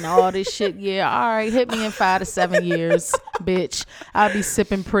home and all this shit. Yeah, all right. Hit me in 5 to 7 years, bitch. I'll be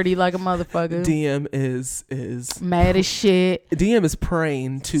sipping pretty like a motherfucker. DM is Mad as shit. DM is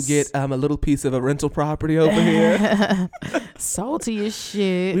praying to get a little piece of a rental property over here. Salty as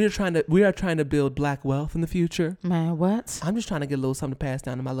shit. We are trying to build black wealth in the future. Man, what? I'm just trying to get a little something to pass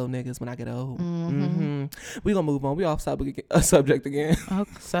down to my little niggas when I get old. We gonna move on. We off subject again. Oh,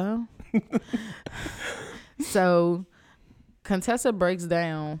 so Contessa breaks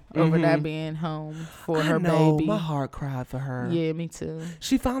down over that being home for her baby. My heart cried for her. Yeah, me too.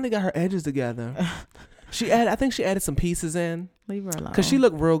 She finally got her edges together. I think she added some pieces in Leave her alone. because she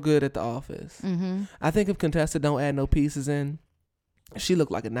looked real good at the office. I think if Contessa don't add no pieces in, she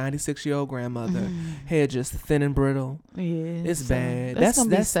looked like a 96-year-old grandmother. Hair just thin and brittle. Yeah, It's so bad. That's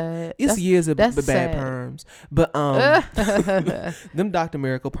gonna be sad. It's years of bad sad. perms. But them Dr.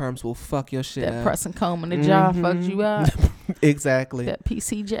 Miracle perms will fuck your shit That up. press and comb in the jaw fucked you up. Exactly. That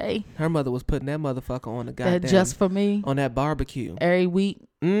PCJ. Her mother was putting that motherfucker on the goddamn That just for me. on that barbecue. Every week.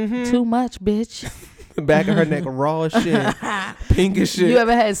 Too much, bitch. The back of her neck raw as shit. Pink as shit. You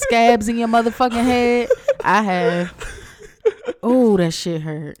ever had scabs in your motherfucking head? I have. Oh, that shit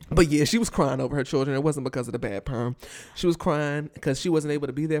hurt. But yeah, she was crying over her children. It wasn't because of the bad perm. She was crying because she wasn't able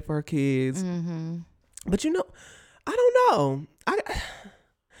to be there for her kids. But you know, I don't know.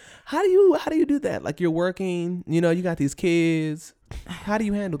 How do you do that? Like, you're working, you got these kids. How do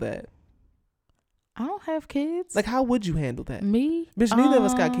you handle that? I don't have kids. Like, how would you handle that? Me? Bitch, neither of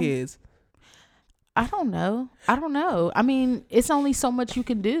us got kids. I don't know. I mean, it's only so much you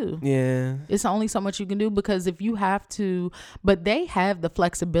can do. Yeah. It's only so much you can do, because if you have to, but they have the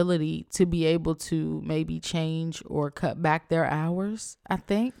flexibility to be able to maybe change or cut back their hours, I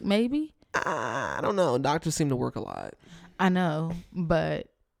think, maybe. I don't know. Doctors seem to work a lot. I know, but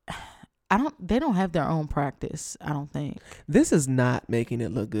they don't have their own practice, I don't think. This is not making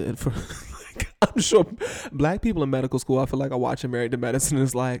it look good for, I'm sure black people in medical school, I feel like I watch Married to Medicine,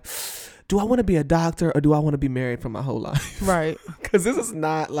 is like, do I want to be a doctor or do I want to be married for my whole life? Right. Because this is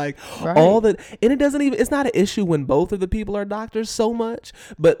not like Right. and it doesn't even, it's not an issue when both of the people are doctors so much,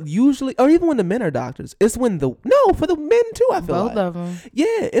 but usually, or even when the men are doctors, it's when for the men too, I feel Both of them.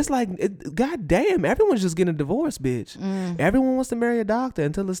 Yeah, it's like, god damn, everyone's just getting a divorce, bitch. Everyone wants to marry a doctor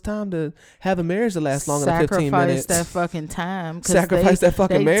until it's time to have a marriage that lasts longer than 15 minutes. Sacrifice that fucking time. Sacrifice that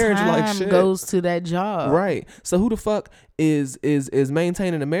fucking marriage like time shit. goes to that job. Right. So who the fuck is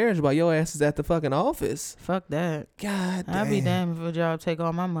maintaining a marriage while your ass is at the fucking office? Fuck that. God damn. I'd be damned if a job take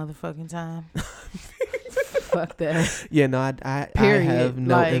all my motherfucking time. Fuck that. Yeah, no, I Period. have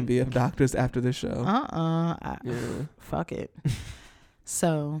no Like, envy of doctors after this show. Yeah. Fuck it.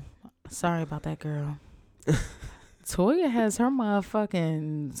 So, sorry about that, girl. Toya has her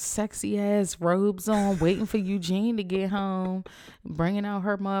motherfucking sexy ass robes on, waiting for Eugene to get home, bringing out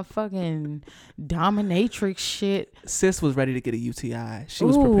her motherfucking dominatrix shit. Sis was ready to get a UTI. She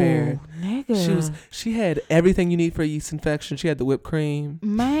was prepared. Nigga. She had everything you need for a yeast infection. She had the whipped cream.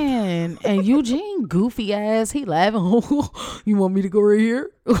 Man, and Eugene goofy ass, he laughing. You want me to go right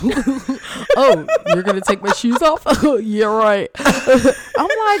here? Oh, you're gonna take my shoes off? Yeah, right. I'm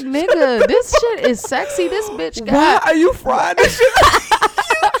like, nigga, this shit is sexy. This bitch got. Why are you frying this shit?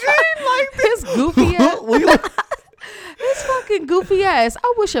 Eugene, like His goofy ass. His fucking goofy ass.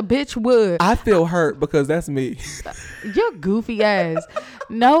 I wish a bitch would. I feel hurt because that's me. Your goofy ass.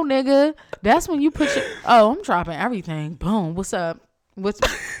 No, nigga. That's when you put your. Oh, I'm dropping everything. Boom. What's up?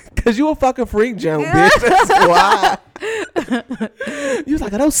 Cause you a fucking freak junk, bitch. That's why. You was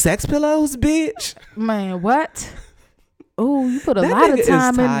like, are those sex pillows, bitch? Man, what? Oh, you put a That lot nigga of is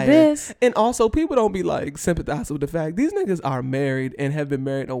time in tired. this. And also, people don't be like sympathizing with the fact these niggas are married and have been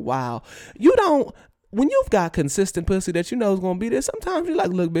married a while. You don't. When you've got consistent pussy that you know is gonna be there, sometimes you're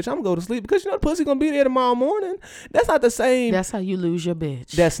like, look, bitch, I'm gonna go to sleep because you know the pussy gonna be there tomorrow morning. That's not the same. That's how you lose your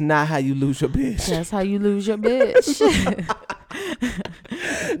bitch. That's not how you lose your bitch. That's how you lose your bitch.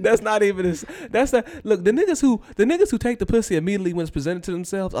 That's not even this. That's not. Look, the niggas who take the pussy immediately when it's presented to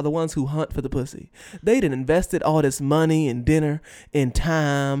themselves are the ones who hunt for the pussy. They done invested all this money in dinner, in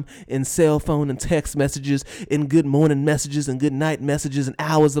time, in cell phone and text messages, in good morning messages and good night messages and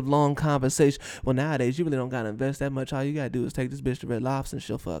hours of long conversation. Well, nowadays you really don't gotta invest that much. All you gotta do is take this bitch to Red Lobster and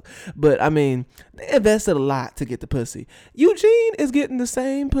she'll fuck. But I mean, they invested a lot to get the pussy. Eugene is getting the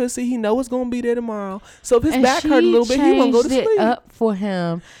same pussy. He know it's gonna be there tomorrow. So if his back hurt a little bit, he won't go to sleep. It up for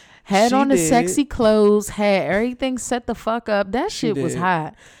him. Had She on the did. sexy clothes, had everything set the fuck up. That She shit was did.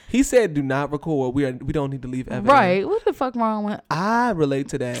 hot. He said, "Do not record. We don't need to leave evidence." Right. What the fuck wrong with I relate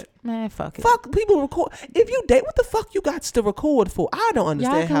to that. man, fuck it. Fuck, people record. If you date, what the fuck you got to record for? I don't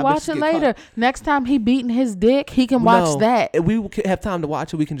understand Y'all can how watch bitches it get later. caught. Next time he beating his dick, he can watch No, that. If we have time to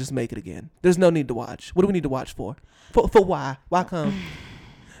watch it, we can just make it again. There's no need to watch. What do we need to watch for? For why? Why come?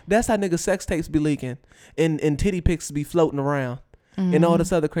 That's how niggas sex tapes be leaking and titty pics be floating around and all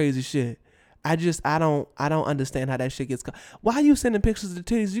this other crazy shit. I don't understand how that shit gets caught. Why are you sending pictures of the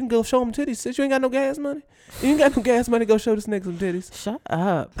titties? You can go show them titties. Since you ain't got no gas money, you ain't got no gas money. Go show this nigga some titties. Shut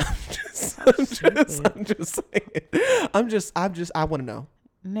up. I'm just saying. I want to know.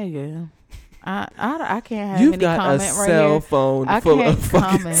 Nigga. I can't have You've any got a comment right cell here. phone I full can't of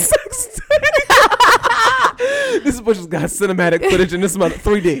fucking comment. sex tapes. This bitch has got cinematic footage in this mother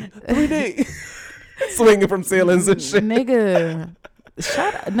 3D. Swinging from ceilings and shit. Nigga.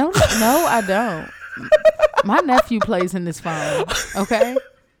 Shut up. No, I don't. My nephew plays in this phone. Okay?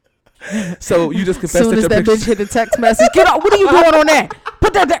 So you just confessed Soon that as your that pictures. bitch hit the text message, get out. What are you doing on that?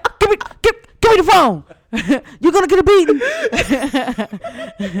 Put that there. Give me the phone. You're gonna get a beating.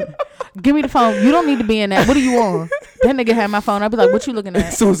 Give me the phone. You don't need to be in that. What are you on? That nigga had my phone. I'd be like, what you looking As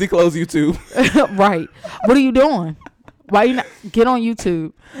at? soon as he closed YouTube. Right. What are you doing? Why you not get on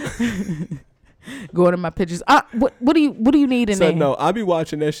YouTube? Go to my pictures. What do you need in So there? no, I be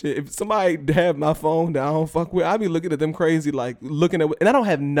watching that shit. If somebody have my phone that I don't fuck with, I be looking at them crazy, like looking at, and I don't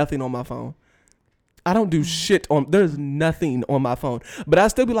have nothing on my phone. I don't do shit on. There's nothing on my phone, but I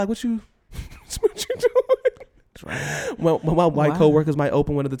still be like, what you doing? That's right. Well, my white Wow. coworkers might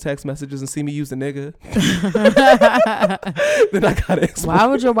open one of the text messages and see me use the nigga. Then I gotta explain. Why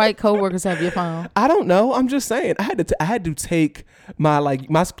would your white coworkers have your phone? I don't know. I'm just saying. I had to take my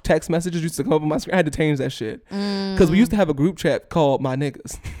text messages used to come up on my screen. I had to change that shit because we used to have a group chat called my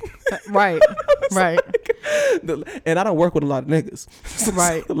niggas. Right. Right. And I don't work with a lot of niggas.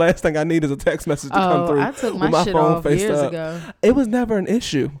 Right. The last thing I need is a text message to come through. I took with my shit phone off faced years up. ago. It was never an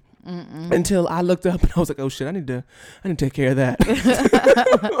issue until I looked up and I was like, oh shit, I need to take care of that.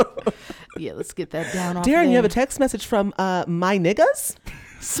 Yeah, let's get that down off. Darren, you have a there. text message from my niggas?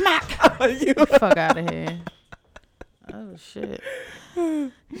 Smack. You- Fuck out of here. Oh shit.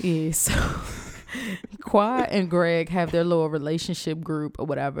 Yeah, so Quad and Greg have their little relationship group or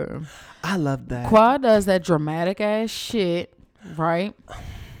whatever. I love that. Quad does that dramatic ass shit, right?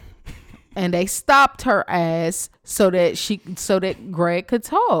 And they stopped her ass so that Greg could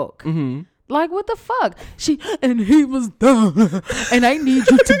talk. Mm-hmm. Like, what the fuck? And he was done. And I need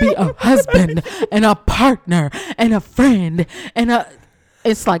you to be a husband and a partner and a friend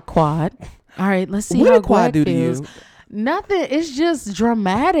it's like, Quad. All right, let's see What how did Quad Greg do to feels. you? Nothing. It's just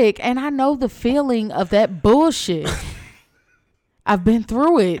dramatic. And I know the feeling of that bullshit. I've been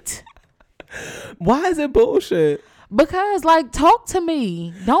through it. Why is it bullshit? Because, like, talk to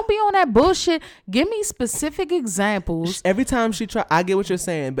me. Don't be on that bullshit. Give me specific examples. Every time I get what you're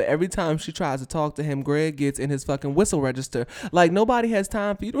saying, but every time she tries to talk to him, Greg gets in his fucking whistle register. Like, nobody has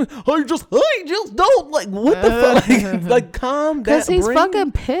time for you to, just don't, like, what the fuck? Like, calm down. Because he's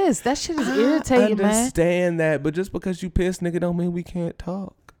fucking pissed. That shit is irritating, I man. understand that, but just because you pissed, nigga, don't mean we can't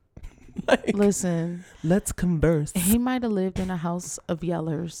talk. Like, Listen, let's converse. he might have lived in a house of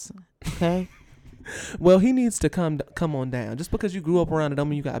yellers, okay? Well, he needs to come on down. Just because you grew up around it, don't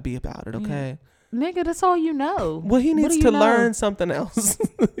mean you gotta be about it, okay? Nigga, that's all you know. Well, he What needs do you to know? learn something else.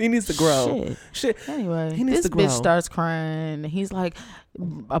 He needs to grow. Shit. Anyway, He needs this to grow. bitch starts crying. He's like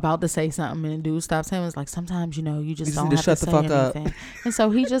about to say something, and dude stops him. It's like, sometimes you just don't need to have shut to the say fuck up. anything. And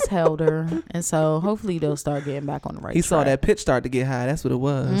so he just held her, and so hopefully they'll start getting back on the right He track. saw that pitch start to get high. That's what it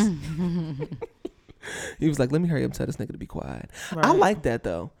was. He was like, let me hurry up and tell this nigga to be quiet. I Right. like that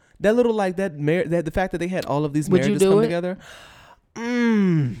though. That little like that the fact that they had all of these Would you marriages do come it? together.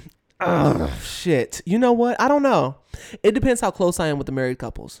 Shit. You know what? I don't know. It depends how close I am with the married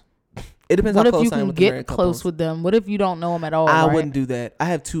couples. It depends What how if close you I am can with the married get couples. close with them? What if you don't know them at all? I right? wouldn't do that. I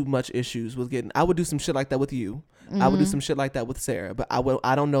have too much issues with getting. I would do some shit like that with you. I would do some shit like that with Sarah. But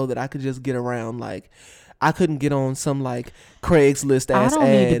I don't know that I could just get around. Like, I couldn't get on some like Craigslist I ass don't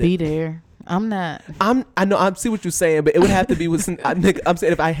ad. need to be there. I'm not. I know. I see what you're saying, but it would have to be with some. I'm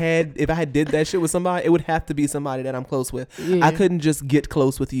saying if I had did that shit with somebody, it would have to be somebody that I'm close with. Yeah. I couldn't just get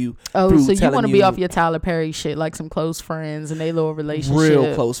close with you. Oh, through so you telling want to be off your Tyler Perry shit, like some close friends and they little relationship,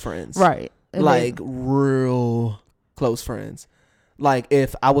 real close friends, right? And like real close friends. Like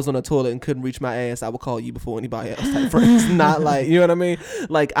if I was on a toilet and couldn't reach my ass, I would call you before anybody else type friends. Not like, you know what I mean?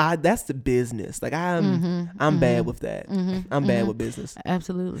 Like that's the business. Like I'm bad with that. I'm bad with business.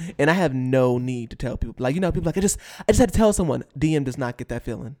 absolutely. And I have no need to tell people. Like, people like I just had to tell someone. DM does not get that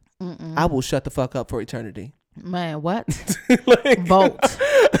feeling. I will shut the fuck up for eternity. Man, what? Like, Bolt.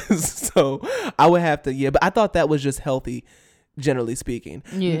 So I would have to, but I thought that was just healthy, generally speaking.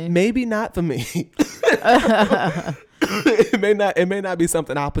 Yeah. Maybe not for me. It may not be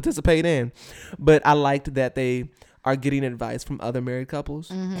something I'll participate in, but I liked that they are getting advice from other married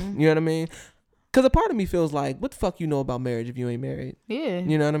couples. You know what I mean? Because a part of me feels like, what the fuck you know about marriage if you ain't married? Yeah.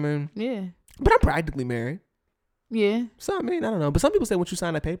 You know what I mean? Yeah. But I'm practically married. Yeah. So I mean, I don't know. But some people say once you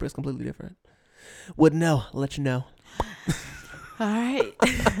sign that paper, it's completely different. Wouldn't know. I'll let you know. All right.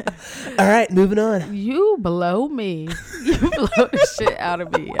 All right, moving on. You blow me. You blow the shit out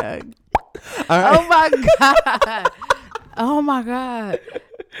of me. Young. All right. Oh my God. Oh my God.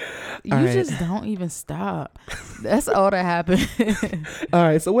 You All right. just don't even stop. That's all that happened. All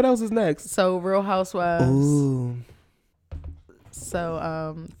right. So what else is next? So Real Housewives. Ooh.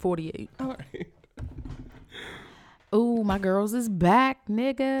 So 48. All right. Ooh, my girls is back,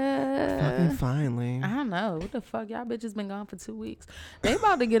 nigga. Fucking finally. I don't know. What the fuck? Y'all bitches been gone for 2 weeks. They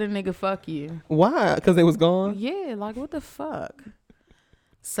about to get a nigga fuck you. Why? Because they was gone? Yeah, like what the fuck?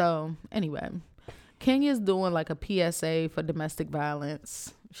 So anyway, Kenya's doing like a PSA for domestic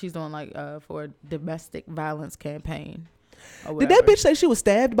violence. She's doing like for a domestic violence campaign. Or Did that whatever. bitch say she was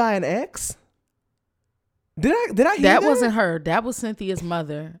stabbed by an ex? Did I hear that? That wasn't her. That was Cynthia's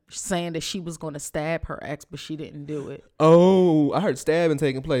mother saying that she was going to stab her ex, but she didn't do it. Oh, I heard stabbing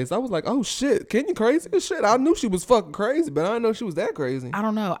taking place. I was like, oh shit, Kenya crazy as shit. I knew she was fucking crazy, but I didn't know she was that crazy. I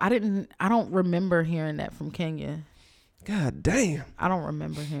don't know. I don't remember hearing that from Kenya. God damn. I don't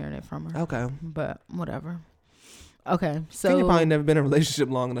remember hearing it from her. Okay. But whatever. Okay, so Kenya probably never been in a relationship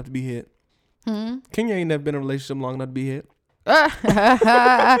long enough to be hit. Kenya ain't never been in a relationship long enough to be hit.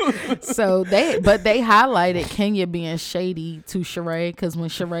 so they highlighted Kenya being shady to Sheree, because when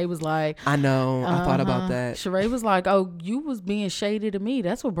Sheree was like, I know, I thought about that. Sheree was like, oh, you was being shady to me,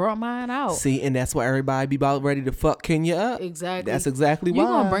 that's what brought mine out. See, and that's why everybody be about ready to fuck Kenya up. Exactly. That's exactly why. You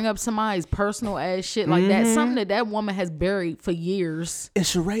gonna bring up somebody's personal ass shit like that, something that woman has buried for years. And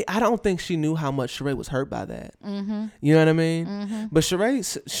Sheree, I don't think she knew how much Sheree was hurt by that. You know what I mean? But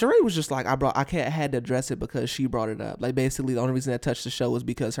Sheree was just like, I had to address it because she brought it up. Like, basically the only reason that touched the show was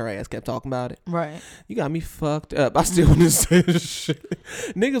because her ass kept talking about it. Right. You got me fucked up. I still didn't say this shit.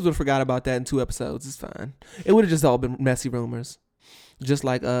 Niggas would have forgot about that in 2 episodes. It's fine. It would have just all been messy rumors. Just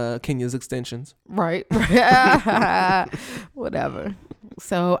like Kenya's extensions. Right. Whatever.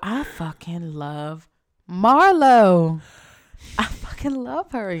 So I fucking love Marlo. I fucking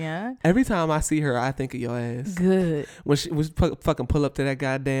love her, yeah. Every time I see her, I think of your ass. Good. When she was fucking pull up to that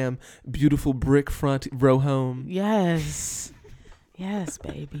goddamn beautiful brick front row home. Yes. Yes,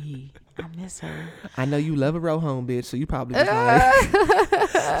 baby. I miss her. I know you love a row home, bitch, so you probably was like,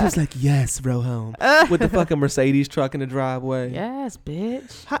 just like, yes, row home. With the fucking Mercedes truck in the driveway. Yes,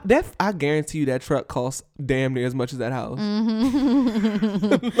 bitch. I guarantee you that truck costs damn near as much as that house.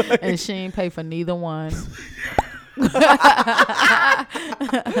 And she ain't pay for neither one.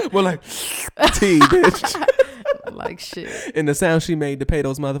 Well, like, T, bitch. Like shit. And the sound she made to pay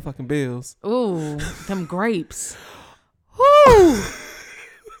those motherfucking bills. Ooh, them grapes. Woo.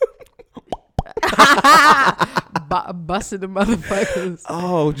 Busted the motherfuckers.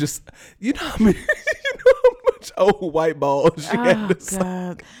 Oh, just, you know how much old white balls she had to slurp.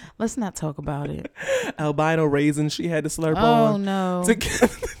 God. Let's not talk about it. Albino raisins she had to slurp on. Oh no.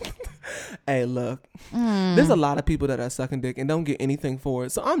 Hey, look, there's a lot of people that are sucking dick and don't get anything for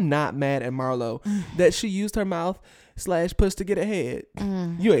it. So I'm not mad at Marlo that she used her mouth / puss to get ahead.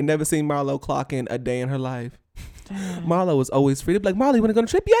 You ain't never seen Marlo clock in a day in her life. Marlo was always free. They'd be like, Marlo, you want to go on a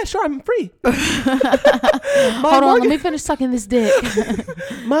trip? Yeah, sure, I'm free. Hold on, let me finish sucking this dick.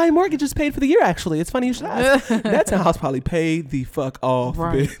 My mortgage is paid for the year, actually. It's funny you should ask. That house probably paid the fuck off,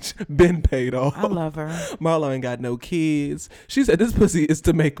 Right. bitch. Been paid off. I love her. Marlo ain't got no kids. She said this pussy is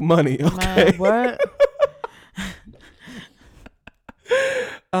to make money, okay? Man, what?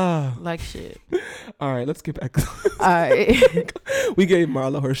 Ah, Like shit. all right, let's get back. All right. We gave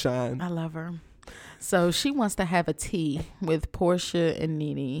Marlo her shine. I love her. So she wants to have a tea with Portia and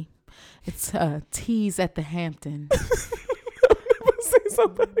Nene. It's teas at the Hampton. Say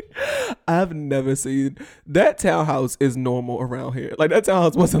something. I've never seen that townhouse is normal around here. Like, that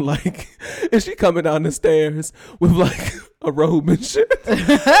townhouse wasn't like, is she coming down the stairs with like a robe and shit?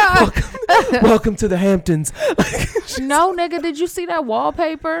 welcome to the Hamptons. No, nigga, did you see that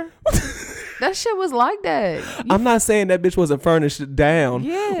wallpaper? That shit was like that. I'm not saying that bitch wasn't furnished down.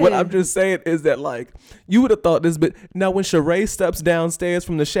 Yeah. What I'm just saying is that, like, you would have thought this bitch. Now, when Sheree steps downstairs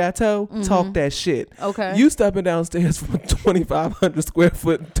from the chateau, talk that shit. Okay. You stepping downstairs from a 2,500 square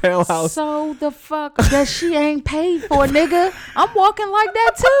foot townhouse. So the fuck that she ain't paid for, nigga. I'm walking like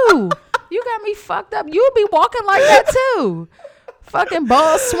that too. You got me fucked up. You be walking like that too. Fucking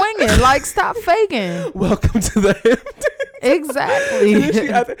balls swinging. Like, stop faking. Welcome to the Hamptons. Exactly. And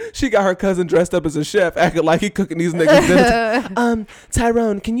then she got her cousin dressed up as a chef, acting like he cooking these niggas dinner.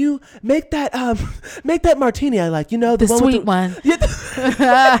 Tyrone, can you make that martini I like? You know, The one sweet with one. Yeah, this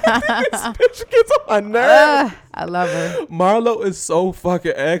bitch gets on my nerves. I love her. Marlo is so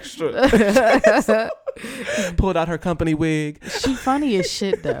fucking extra. Pulled out her company wig. She funny as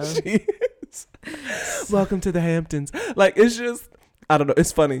shit though. She is. Welcome to the Hamptons. Like, it's just, I don't know.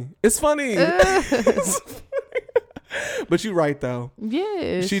 It's funny. It's funny. It's funny. But you're right though.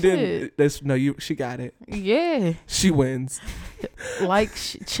 Yeah. She shit. didn't. She got it. Yeah. She wins. Like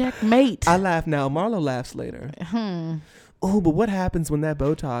checkmate. I laugh now. Marlo laughs later. Oh, but what happens when that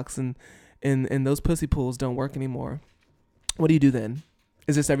Botox and those pussy pulls don't work anymore? What do you do then?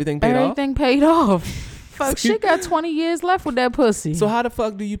 Is this everything paid off? Everything paid off. Fuck, she got 20 years left with that pussy. So how the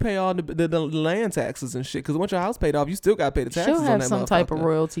fuck do you pay all the land taxes and shit? Because once your house paid off, you still got to pay the taxes she'll on have that some type of motherfucker.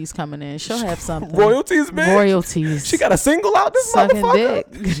 royalties coming in. She'll have something. Royalties, man. Royalties. She got a single out this Sucking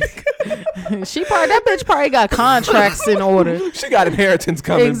motherfucker. dick. That bitch probably got contracts in order. She got inheritance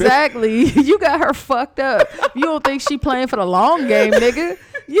coming. Exactly. You got her fucked up. You don't think she playing for the long game, nigga?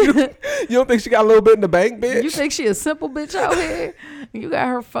 You don't think she got a little bit in the bank, bitch? You think she a simple bitch out here? You got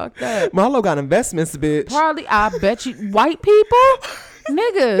her fucked up. Marlo got investments, bitch. Probably, I bet you, white people,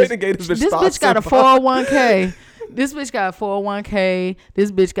 niggas. They done gave this bitch This bitch got a stocks and 401k. This bitch got a 401k.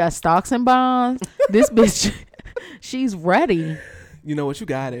 This bitch got stocks and bonds. This bitch, she's ready. You know what? You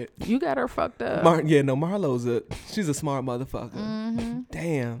got it. You got her fucked up. Marlo's she's a smart motherfucker.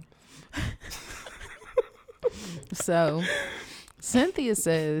 Damn. So, Cynthia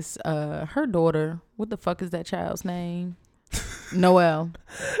says her daughter, what the fuck is that child's name? Noelle.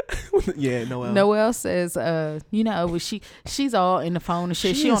 Yeah, Noelle. Noelle says, she's all in the phone and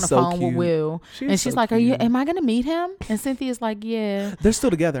shit. She She is on the so phone cute. with Will. She And is she's so like, cute. am I going to meet him? And Cynthia's like, yeah, They're still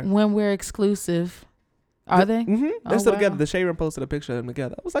together. when we're exclusive. Are they? Mm-hmm. They're Oh, still wow. together. The Sharon posted a picture of them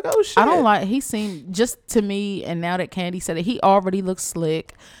together. I was like, oh shit. I don't like, he seemed, just to me, and now that Candy said it, he already looks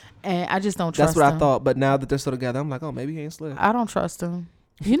slick. And I just don't trust That's what him. I thought. But now that they're still together, I'm like, oh, maybe he ain't slick. I don't trust him.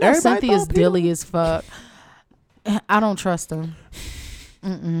 You know, Everybody Cynthia's thought Peter- dilly as fuck. I don't trust him.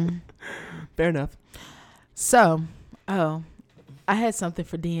 Fair enough. So, I had something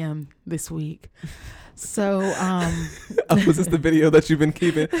for DM this week. So, Was this the video that you've been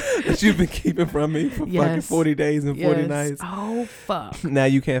keeping from me for fucking Yes. 40 days and 40 yes. nights? Oh fuck. Now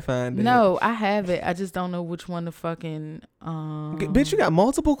you can't find it. No, I have it. I just don't know which one to fucking Bitch, you got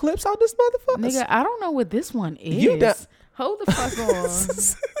multiple clips out this motherfucker? nigga, I don't know what this one is. You da- Hold the fuck on.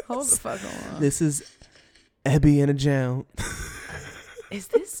 Hold the fuck on. This is Abby and a Joan. Is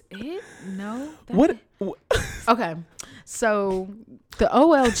this it? No. that- What? Okay. So the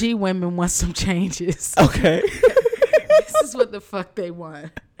OLG women want some changes. Okay. This is what the fuck they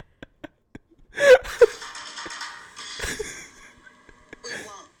want. We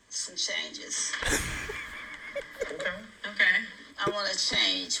want some changes. Okay. I want to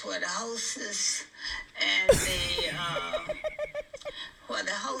change where the hostess and the people where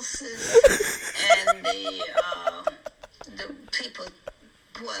the hostess and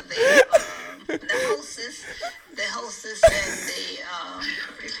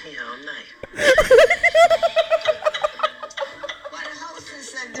where the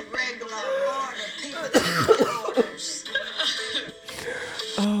hostess and the regular order people that get orders.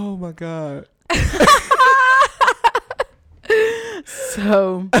 Oh my God.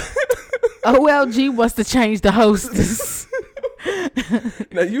 So OLG wants to change the hostess.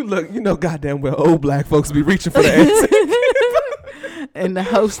 Now you goddamn well old black folks be reaching for the answer. And the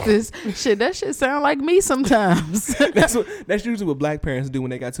hostess, that shit sound like me sometimes. That's usually what black parents do when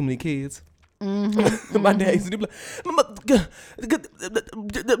they got too many kids. My dad used to be like,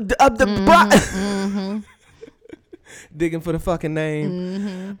 digging for the fucking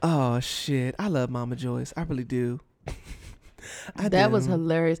name. Oh shit, I love Mama Joyce. I really do. That was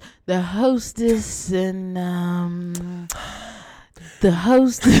hilarious. The hostess and the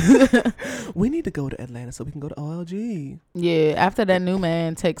host. We need to go to Atlanta so we can go to OLG. Yeah, after that new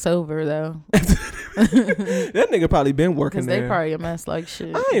man takes over though, That nigga probably been working because there. they probably a mess like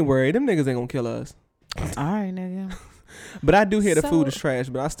shit. I ain't worried. Them niggas ain't gonna kill us. All right, nigga. But I do hear the So- food is trash,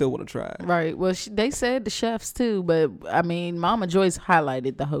 but I still want to try it. Right. Well, they said the chefs too, but I mean, Mama Joyce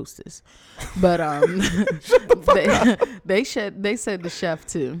highlighted the hostess, but they said the chef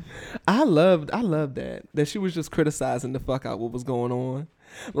too. I loved that she was just criticizing the fuck out what was going on.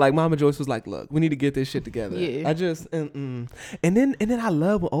 Like Mama Joyce was like, "Look, we need to get this shit together." Yeah. I just and then I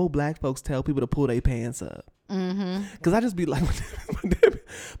love when old black folks tell people to pull their pants up. Cause I just be like,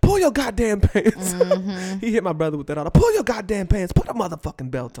 pull your goddamn pants. He hit my brother with that all. Pull your goddamn pants. Put a motherfucking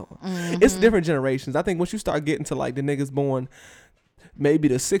belt on. It's different generations. I think once you start getting to like the niggas born maybe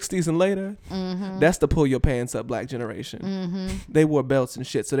the 60s and later, that's the pull your pants up black generation. They wore belts and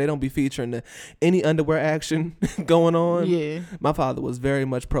shit, so they don't be featuring any underwear action going on. Yeah. My father was very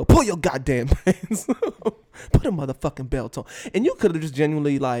much pro pull your goddamn pants. Put a motherfucking belt on. And you could have just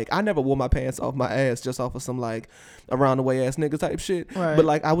genuinely like, I never wore my pants off my ass just off of some like around the way ass nigga type shit. Right. But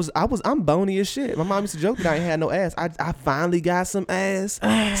like I'm bony as shit. My mom used to joke that I ain't had no ass. I finally got some ass.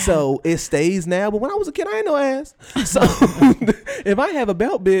 So it stays now. But when I was a kid, I ain't no ass. So if I have a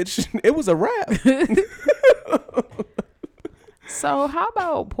belt, bitch, it was a wrap. So how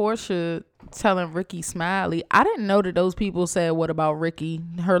about Portia telling Ricky Smiley? I didn't know that those people said what about Ricky,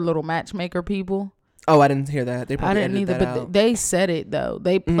 her little matchmaker people. Oh, I didn't hear that. They I probably didn't edited either, that but out. they said it though.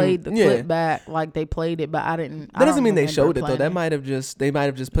 They played the Yeah. clip back like they played it, but I didn't. That doesn't mean they showed it though. They might have just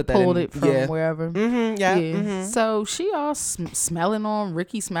put that pulled in. it from Yeah. wherever. Yeah. Yeah. So she all smelling on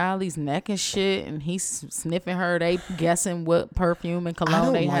Ricky Smiley's neck and shit, and he's sniffing her. They guessing what perfume and I cologne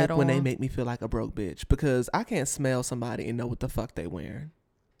don't they like had on. when they make me feel like a broke bitch because I can't smell somebody and know what the fuck they wearing.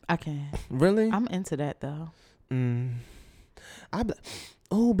 I can. Really? I'm into that though.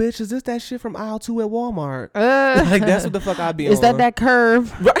 Oh, bitch, is this that shit from aisle 2 at Walmart? Like that's what the fuck I be on. Is that curve?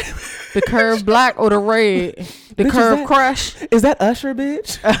 Right. The curve black or the red? The Bitch, is curve that- crush? Is that Usher,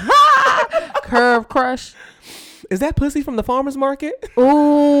 bitch? Curve crush? Is that pussy from the farmer's market?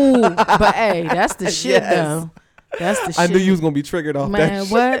 Ooh, but hey, that's the shit Yes. though. That's the shit. I knew you was gonna be triggered off Man,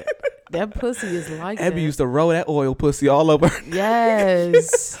 that. what? That pussy is like Abby that. used to roll that oil pussy all over.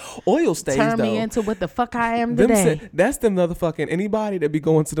 Yes. Oil stays Turn though. me into what the fuck I am Them today. that's them motherfucking anybody that be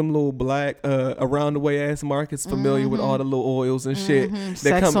going to them little black around the way ass markets familiar with all the little oils and shit. That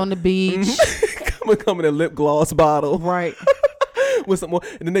Sex on the beach. come in a lip gloss bottle Right. with some more,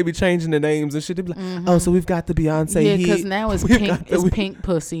 and then they be changing the names and shit. They be like, oh, so we've got the Beyonce Yeah, heat. because now it's We've pink. got the- It's pink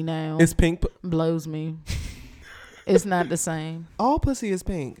pussy now. It's pink. Blows me. It's not the same. All pussy is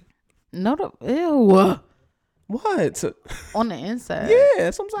pink. No, ew. What? On the inside. Yeah,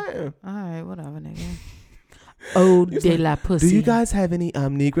 that's what I'm saying. All right, whatever, nigga. Oh, de la pussy. Do you guys have any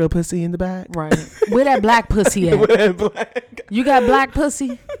Negro pussy in the back? Right. Where that black pussy at? Black. You got black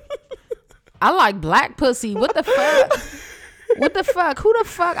pussy? I like black pussy. What the fuck? What the fuck? Who the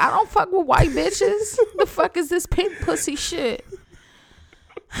fuck? I don't fuck with white bitches. The fuck is this pink pussy shit?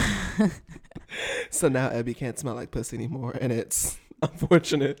 So now Abby can't smell like pussy anymore, and it's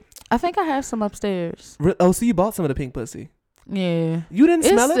unfortunate. I think I have some upstairs. Oh, so you bought some of the pink pussy? Yeah. You didn't It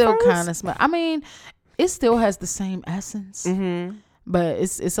smell it still first? kind of smell. I mean, it still has the same essence, Mm-hmm. but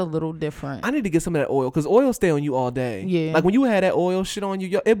it's a little different. I need to get some of that oil because oil stay on you all day. Yeah. Like when you had that oil shit on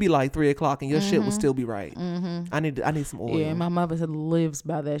you, it'd be like 3:00 and your shit would still be right. Mm-hmm. I need some oil. Yeah, my mother lives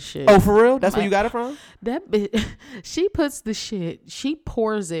by that shit. Oh, for real? That's where you got it from? That bitch, she puts the shit, she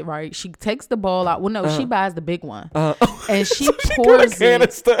pours it, right? She takes the ball out. Well, no, she buys the big one. And she pours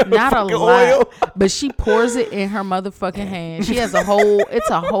it, not a lot, oil. but she pours it in her motherfucking hand. She has it's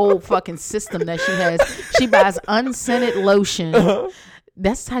a whole fucking system that she has. She buys unscented lotion.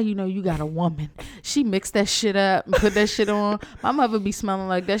 That's how you know you got a woman. She mixed that shit up and put that shit on. My mother be smelling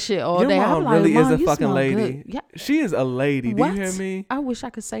like that shit all Your day. mom I'm like, really Mom, is a you fucking smell lady. good. Yeah. She is a lady. What? Do you hear me? I wish I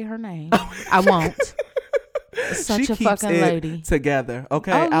could say her name. I won't. Such She a keeps fucking it lady. together.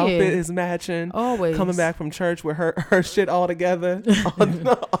 Okay, Oh, yeah. outfit is matching. Always. Coming back from church with her shit all together,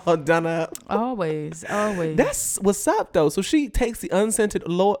 all done up. Always. That's what's up though. So she takes the unscented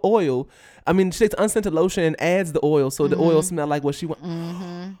oil. I mean, she takes the unscented lotion and adds the oil, so the oil smell like what she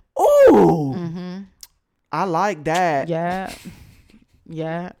wants. Ooh, I like that.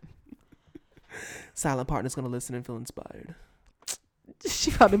 Yeah. Silent partner's gonna listen and feel inspired.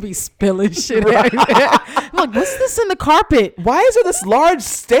 She about to be spilling shit everywhere. I'm like, what's this in the carpet? Why is there this large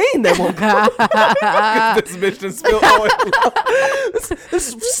stain that won't come? This bitch done spilled oil.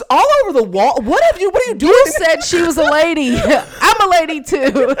 this is all over the wall. What are you doing? You said she was a lady. I'm a lady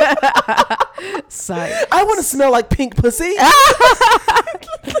too. Psych. I want to smell like pink pussy.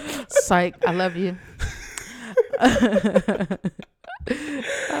 Psych. I love you.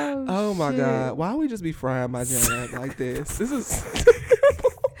 Oh my God. Why we just be frying my jam like this? This is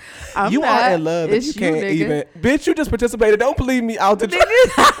I'm you not. are in love and It's you can't nigga. even. Bitch, you just participated. Don't believe me out the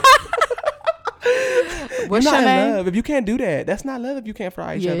What's You're your not in name? love if you can't do that. That's not love if you can't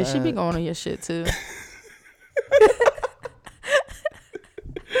fry each other. Yeah, she be up. going on your shit too.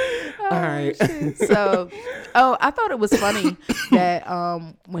 All right. So, I thought it was funny that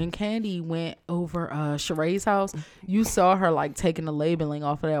when Candy went over Sheree's house, you saw her like taking the labeling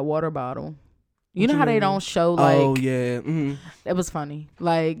off of that water bottle. You know how they don't show like. Oh yeah. Mm-hmm. It was funny.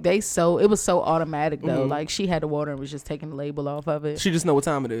 Like it was so automatic though. Like she had the water and was just taking the label off of it. She just know what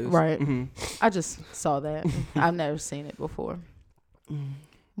time it is. Right. Mm-hmm. I just saw that. I've never seen it before.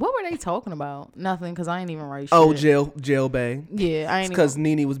 What were they talking about? Nothing, because I ain't even write shit. Oh, jail bay. Yeah, I ain't Because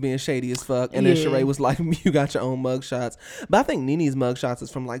Nene was being shady as fuck, and then Yeah. Sheree was like, "You got your own mug shots." But I think Nene's mug shots is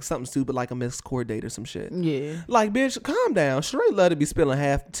from like something stupid, like a missed court date or some shit. Yeah. Like, bitch, calm down. Sheree love to be spilling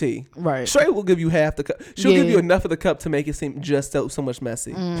half the tea. Right. Sheree will give you half the cup. She'll give Yeah. you enough of the cup to make it seem just so much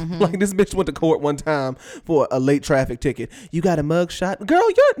messy. Like this bitch went to court one time for a late traffic ticket. You got a mug shot, girl.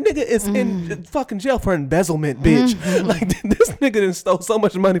 Your nigga is in fucking jail for embezzlement, bitch. Like this nigga done stole so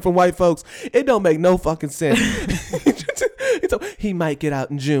much money from white folks. It don't make no fucking sense. He might get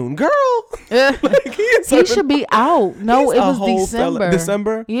out in June, girl. Like, He should be out. No, He's it a was whole December. fella.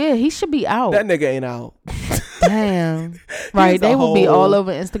 December? Yeah, he should be out. That nigga ain't out. Damn. Right. is a They will be whole- all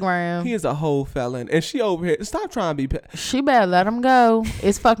over Instagram. He is a whole felon, and she over here. Stop trying to be. She better let him go.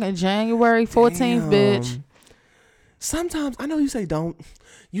 It's fucking January 14th, bitch. Sometimes I know you say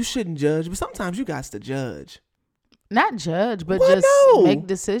you shouldn't judge, but sometimes you got to judge. Not judge, but Well, just no. make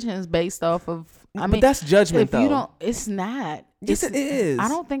decisions based off of. I mean, but that's judgment, if though. you don't, it's not. Yes, it is. I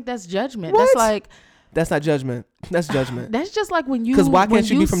don't think that's judgment. What? That's like That's not judgment. That's judgment. that's just like when you. Because why when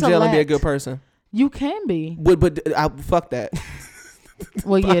can't you be from jail and be a good select- person? You can be. But I fuck that.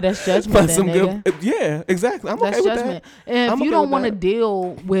 Well, yeah, that's judgment. But Then, some nigga. good. Yeah, exactly. I'm That's okay with judgment. that. And if I'm you okay don't with want to that.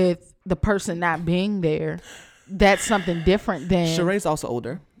 deal with the person not being there, that's something different than Sheree's also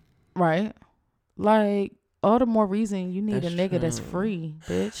older. right. Like all the more reason you need That's a nigga that's true. free,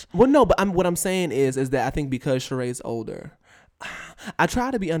 bitch. Well, no, but what I'm saying is that I think because Sheree's older, I try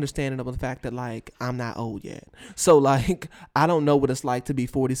to be understanding of the fact that like I'm not old yet. So like I don't know what it's like to be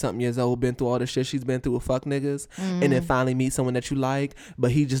 40 something years old, been through all the shit she's been through with fuck niggas, and then finally meet someone that you like,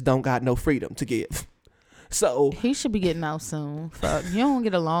 but he just don't got no freedom to give. So He should be getting out soon. Fuck, you don't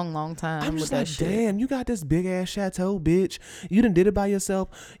get a long time I'm with just that like, shit. damn, you got this big ass chateau, bitch. You done did it by yourself.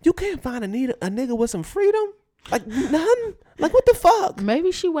 You can't find a nigga with some freedom? Like nothing? Like what the fuck?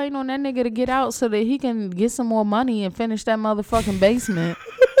 Maybe she waiting on that nigga to get out so that he can get some more money and finish that motherfucking basement.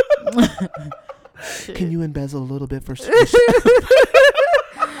 Can you embezzle a little bit for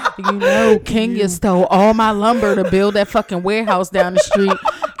You know, Kenya stole all my lumber to build that fucking warehouse down the street.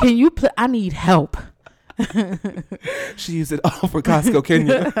 Can you I need help. She used it all for Costco,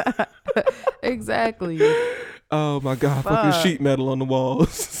 Kenya. Exactly. Oh my god, fucking Fuck. sheet metal on the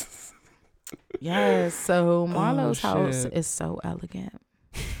walls. Yes. So Marlo's house shit. is so elegant.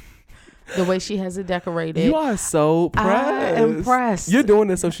 The way she has it decorated. You are so I pressed. am impressed. You're doing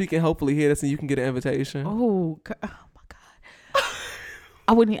this so she can hopefully hear this and you can get an invitation. Oh my god.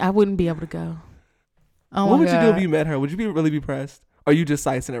 I wouldn't be able to go. Oh What my would you do God. if you met her? Would you really be pressed? Or are you just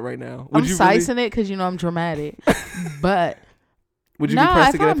sizing it right now? I'm Would you sizing it because you know I'm dramatic. But Would you nah, be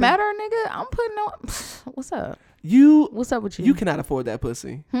pressed to if get I up met her, nigga, I'm putting on. What's up? You What's up with you? you cannot afford that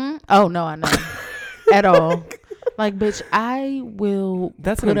pussy. Oh no, I know at all. Like, bitch, I will.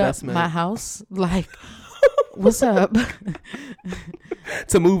 That's an put up investment. my house. Like, what's up?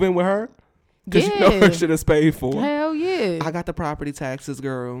 To move in with her? Because you know Yeah. her shit is paid for. Hell yeah. I got the property taxes,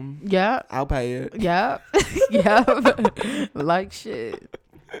 girl. Yeah. I'll pay it. Yeah. Yeah. Like shit.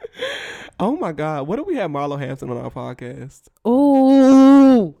 Oh my God. What if we had Marlo Hampton on our podcast?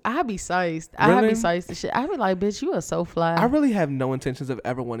 Ooh, I'd be sized. I'd Really? be sized to shit. I'd be like, bitch, you are so fly. I really have no intentions of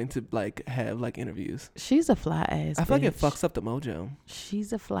ever wanting to like have like interviews. She's a fly ass. I feel like it bitch. fucks up the mojo.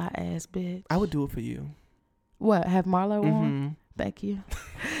 She's a fly ass bitch. I would do it for you. What? Have Marlo on? hmm Thank you.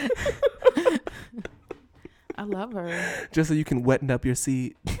 I love her. Just so you can wetten up your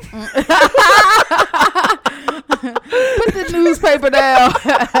seat. Put the newspaper down.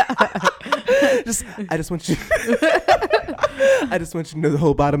 I just want you. I just want you to know the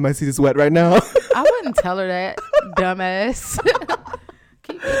whole bottom of my seat is wet right now. I wouldn't tell her that, dumbass.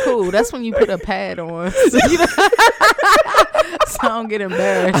 Keep it cool. That's when you put a pad on. So, you know, so I don't get I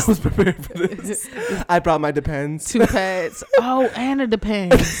embarrassed. was prepared for this. I brought my Depends. 2 pads. Oh, and it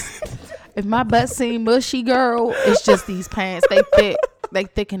depends. If my butt seem mushy, girl, it's just these pants. They thick. They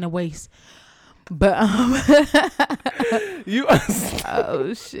thick in the waist. But You are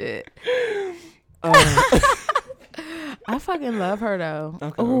oh shit. I fucking love her though.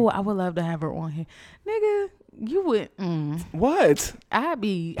 Okay. Oh, I would love to have her on here, nigga. You would. what? I'd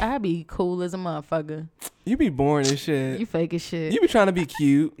be cool as a motherfucker. You be boring as shit. You fake as shit. You be trying to be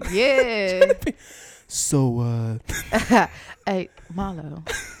cute. Yeah. So Hey, Marlo.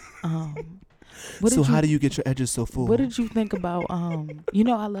 What so did you, how do you get your edges so full? What did you think about you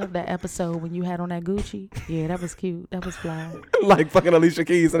know I love that episode when you had on that Gucci? Yeah, that was cute. That was fly. Like fucking Alicia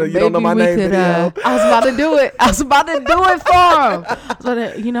Keys and you don't know my Maybe we name could, video. I was about to do it. I was about to do it for him. So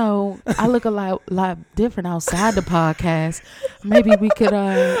that, you know, I look a lot different outside the podcast. Maybe we could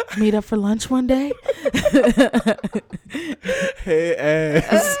meet up for lunch one day. Hey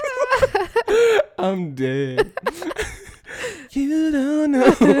ass. I'm dead. You don't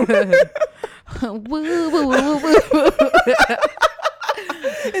know. Woo, woo, woo, woo, woo.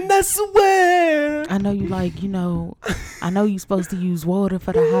 And I swear. I know you like, you know, I know you supposed to use water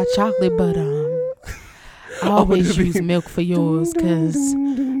for the hot chocolate, but I always use milk for yours because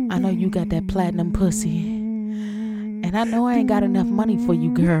I know you got that platinum pussy. And I know I ain't got enough money for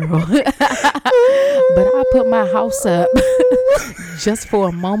you, girl. But I put my house up just for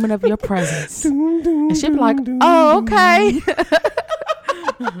a moment of your presence. And she'd be like, oh, okay.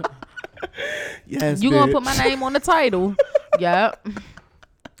 Yes, You bitch. gonna put my name on the title. Yep.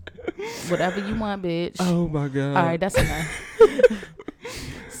 Whatever you want, bitch. Oh my God. All right, that's enough.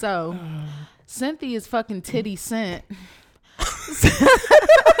 So, Cynthia's fucking titty scent.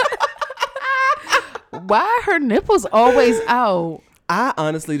 Why her nipples always out? I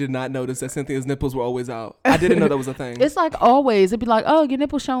honestly did not notice that Cynthia's nipples were always out. I didn't know that was a thing. It's like always. It'd be like, oh, your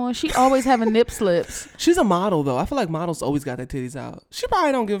nipples showing. She always having nip slips. She's a model though. I feel like models always got their titties out. She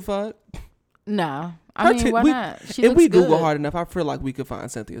probably don't give a fuck. Nah. I Her mean, tit- why we- not? She if looks we good. Google hard enough, I feel like we could find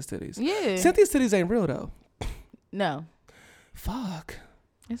Cynthia's titties. Yeah. Cynthia's titties ain't real though. No. Fuck.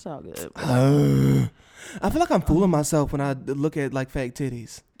 It's all good. I feel like I'm fooling myself when I look at like fake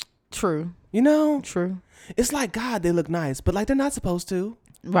titties. True. You know, True. it's like, God, they look nice, but like they're not supposed to.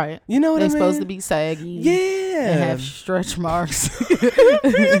 Right. You know what I They're mean? supposed to be saggy. Yeah. And have stretch marks.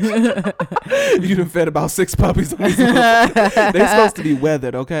 You done fed about 6 puppies on these They're supposed to be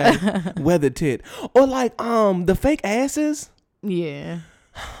weathered, okay? Weathered tit. Or like the fake asses. Yeah.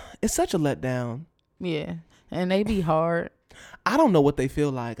 It's such a letdown. Yeah. And they be hard. I don't know what they feel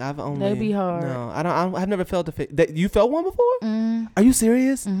like. They be hard. No, I've never felt a fake. That you felt one before? Are you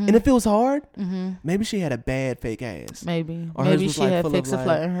serious? And it feels hard. Maybe she had a bad fake ass. Maybe. Or hers Maybe was, she like, had full of, fix a like,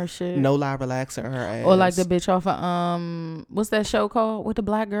 flat in her shit. No lie relaxer in her ass. Or like the bitch off of what's that show called with the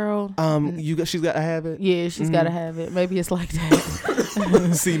black girl? She's got to have it. Yeah, she's gotta have it. Maybe it's like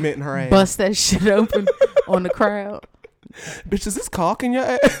that. Cement in her ass. Bust that shit open on the crowd. Bitch, is this caulk in your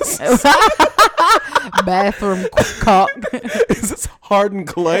ass? Bathroom caulk. Is this hardened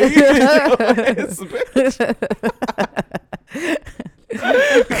clay in your ass, bitch?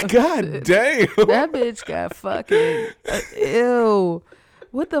 God damn. That bitch got fucking ew.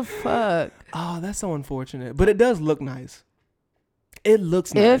 What the fuck? Oh, that's so unfortunate. But it does look nice. It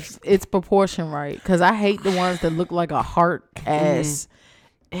looks nice. If it's proportion right, because I hate the ones that look like a heart ass.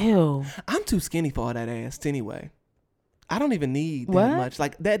 Ew. I'm too skinny for all that ass anyway. I don't even need What? that much.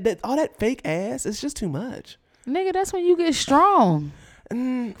 Like that all that fake ass is just too much. Nigga, that's when you get strong. I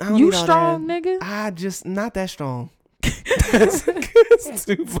don't You need all strong, that. nigga? I just not that strong. That's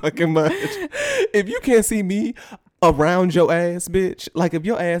too fucking much. If you can't see me around your ass, bitch, like if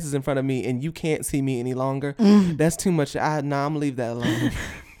your ass is in front of me and you can't see me any longer, that's too much. I'm gonna leave that alone.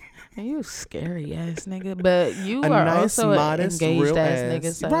 You scary ass nigga, but you A are nice, also modest, an engaged real ass ass.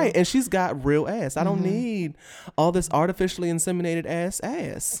 nigga. So. Right, and she's got real ass. I don't need all this artificially inseminated ass.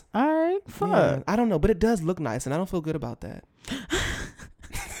 All right, fuck. Yeah, I don't know, but it does look nice, and I don't feel good about that.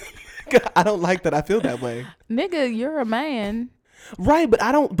 I don't like that I feel that way. Nigga, you're a man. Right, but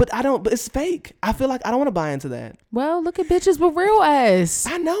it's fake. I feel like I don't want to buy into that. Well, look at bitches with real ass.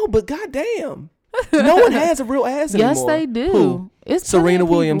 I know, but goddamn. No one has a real ass anymore. Yes, they do. Who? It's plenty Serena of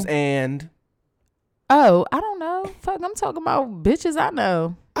Williams people. and Oh, I don't know. Fuck, I'm talking about bitches I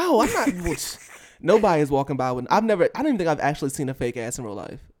know. I'm not. Nobody is walking by with. I don't even think I've actually seen a fake ass in real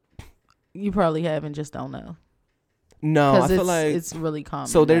life. You probably haven't, just don't know. No, I Because feel like it's really common.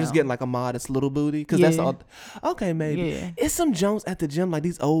 so they're just now. getting like a modest little booty because that's Yeah. all. Okay, maybe Yeah. it's some Jones at the gym like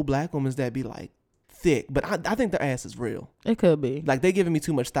these old black women that be like thick, but I think their ass is real. It could be. Like they giving me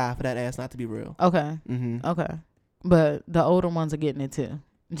too much thigh for that ass not to be real. Okay. Mm-hmm. Okay. But the older ones are getting it too.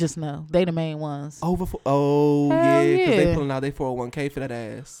 Just know. They the main ones. Oh Hell yeah, because they yeah. pulling out their 401k for that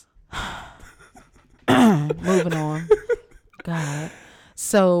ass. Moving on. God.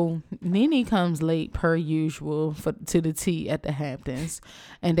 So Nene comes late per usual to the tea at the Hamptons,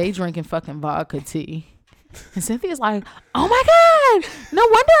 and they drinking fucking vodka tea. And Cynthia's like, "Oh my god, no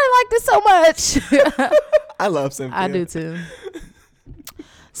wonder I like this so much." I love Cynthia. I do too.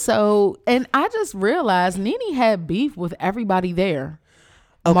 So, and I just realized Nene had beef with everybody there.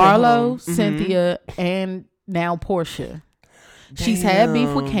 Okay, Marlo, hold on. Cynthia, and now Portia. She's had beef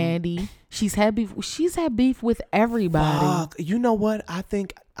with Candy. She's had beef with everybody. Fuck. You know what? I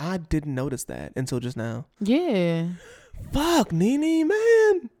think I didn't notice that until just now. Yeah. Fuck, Nene,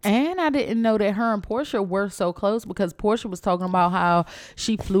 man. And I didn't know that her and Portia were so close because Portia was talking about how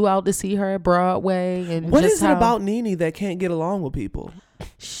she flew out to see her at Broadway. And What just is it how about Nene that can't get along with people?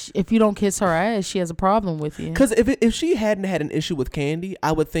 if you don't kiss her ass, she has a problem with you. Because if she hadn't had an issue with Candy,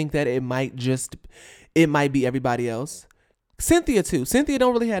 I would think that it might be everybody else. Cynthia too. Cynthia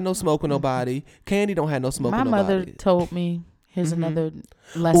don't really have no smoke with nobody. Candy don't have no smoke My with nobody. mother told me, here's another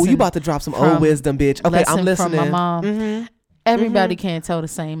lesson. Oh, you about to drop some from- old wisdom, bitch. Okay, lesson I'm listening. from my mom. Mhm. Everybody can't tell the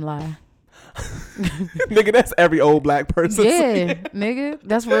same lie. Nigga, that's every old black person. Yeah, nigga,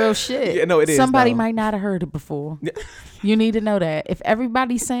 that's real shit. Yeah, no, it is, Somebody though. might not have heard it before. You need to know that if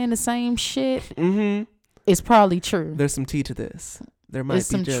everybody's saying the same shit, it's probably true. There's some tea to this. There might There's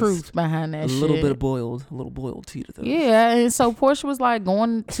be some just truth behind that a shit. little bit of boiled tea to this. Yeah, and so Portia was like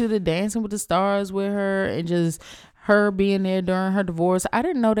going to the Dancing with the Stars with her and just her being there during her divorce. I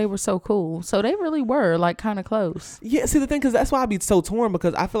didn't know they were so cool. So they really were like kind of close. Yeah, see the thing, because that's why I be so torn,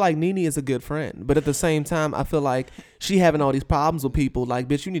 because I feel like Nene is a good friend, but at the same time I feel like she having all these problems with people. Like,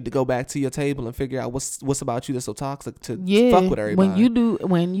 bitch, you need to go back to your table and figure out what's about you that's so toxic to fuck with everybody.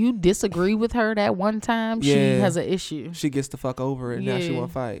 When you disagree with her that one time, she Yeah. has an issue. She gets the fuck over it. And now she Yeah. want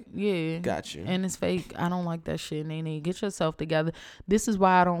to fight. Yeah. Got you. And it's fake. I don't like that shit, Nene. Get yourself together. This is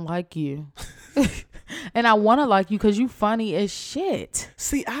why I don't like you. And I want to like you because you funny as shit.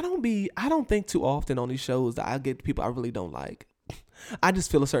 See, I don't think too often on these shows that I get people I really don't like. I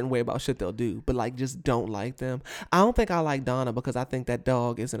just feel a certain way about shit they'll do, but like just don't like them. I don't think I like Donna because I think that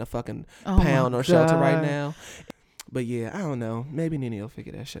dog is in a fucking pound or shelter right now. But yeah, I don't know. Maybe Nene will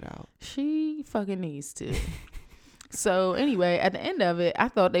figure that shit out. She fucking needs to. So anyway, at the end of it, I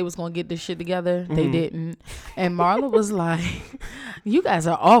thought they was gonna get this shit together. They didn't. And Marla was like, "You guys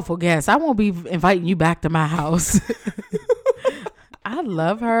are awful guests. I won't be inviting you back to my house." I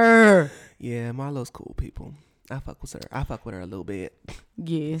love her. Yeah, Marlo's cool, people. I fuck with her. I fuck with her a little bit.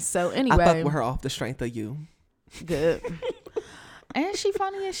 Yeah. So anyway, I fuck with her off the strength of you. Good. And she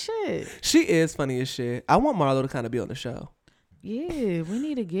funny as shit. She is funny as shit. I want Marlo to kind of be on the show. Yeah, we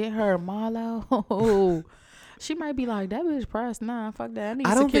need to get her, Marlo. She might be like, that bitch pressed. Nah, fuck that. I need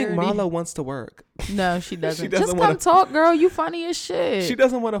I don't security. think Marlo wants to work. No, she doesn't. She doesn't Just wanna- come talk, girl. You funny as shit. She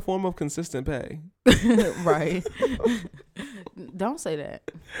doesn't want a form of consistent pay. Right. Don't say that.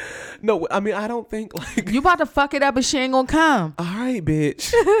 No, I mean, I don't think like. You about to fuck it up and she ain't gonna come. All right,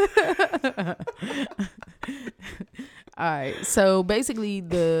 bitch. All right. So basically,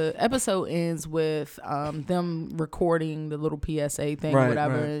 the episode ends with them recording the little PSA thing, Right, or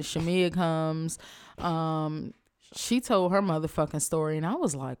whatever. right. And Shamia comes. She told her motherfucking story, and I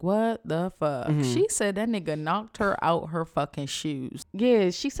was like, "What the fuck?" She said that nigga knocked her out her fucking shoes.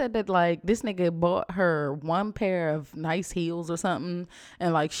 Yeah, she said that like this nigga bought her one pair of nice heels or something,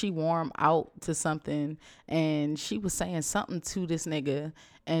 and like she wore 'em out to something, and she was saying something to this nigga,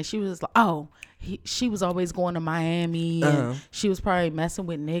 and she was like, "Oh." She was always going to Miami and she was probably messing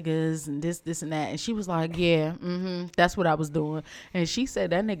with niggas and this and that. And she was like, yeah, that's what I was doing. And she said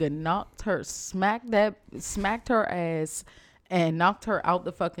that nigga knocked her, smacked her ass and knocked her out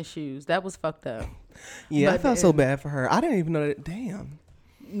the fucking shoes. That was fucked up. Yeah, But I felt so bad for her. I didn't even know that. Damn.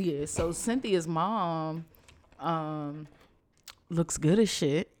 Yeah, so Cynthia's mom looks good as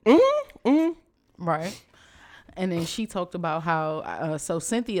shit. Right. And then she talked about how so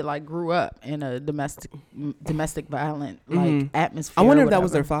Cynthia like grew up in a domestic violent like atmosphere. I wonder or if that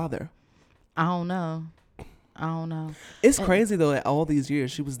was their whatever. father. I don't know. It's crazy though that all these years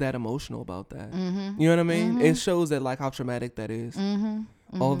she was that emotional about that. You know what I mean? It shows that like how traumatic that is.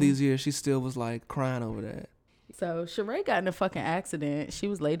 All these years she still was like crying over that. So Sheree got in a fucking accident. She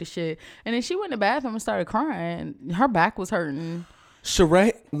was late as shit. And then she went in the bathroom and started crying. Her back was hurting.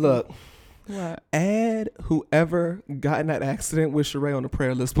 Sheree, look. What? Add whoever got in that accident with Sheree on the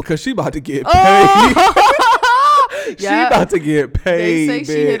prayer list because she about to get paid. She Yeah. about to get paid. They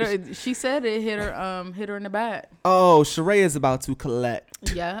say bitch. she hit her. She said it hit her in the back. Oh, Sheree is about to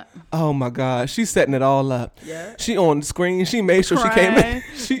collect. Yeah. Oh my God, she's setting it all up. Yeah. She on the screen. She made sure she came in.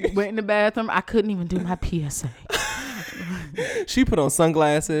 Crying. Went in the bathroom. I couldn't even do my PSA. She put on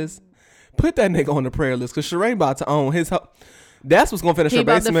sunglasses. Put that nigga on the prayer list because Sheree about to own his. That's what's gonna finish He her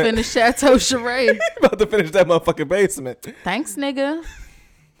about basement. to finish Chateau Sheree. About to finish that motherfucking basement. Thanks, nigga.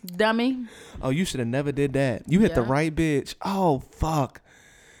 Dummy. Oh, you should have never did that. You hit the Yeah. right bitch. Oh fuck.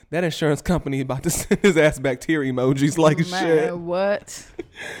 That insurance company about to send his ass bacteria emojis like Man, shit. what?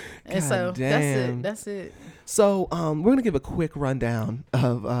 And so God damn. that's it. So we're gonna give a quick rundown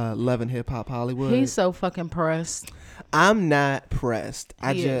of Love and Hip Hop Hollywood. He's so fucking pressed. I'm not pressed.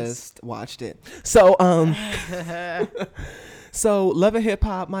 I He is. just watched it. So so Love and Hip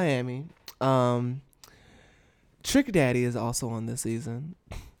Hop Miami. Trick Daddy is also on this season.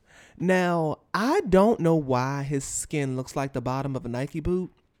 Now, I don't know why his skin looks like the bottom of a Nike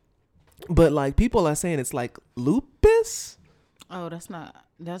boot, but like people are saying it's like lupus. Oh, that's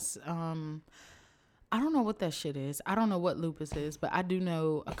I don't know what that shit is. I don't know what lupus is, but I do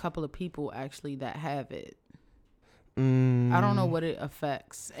know a couple of people actually that have it. I don't know what it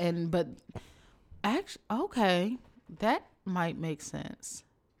affects. But actually, okay, that might make sense.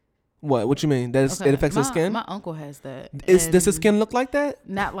 What you mean? That Okay, it affects his skin? My uncle has that. Does his and skin look like that?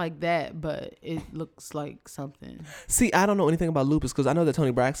 Not like that, but it looks like something. See, I don't know anything about lupus because I know that Toni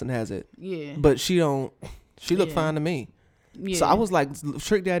Braxton has it, Yeah. but she don't. She looked Yeah. fine to me. Yeah. So I was like,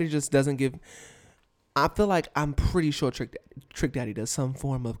 Trick Daddy just doesn't give. I feel like I'm pretty sure Trick Daddy does some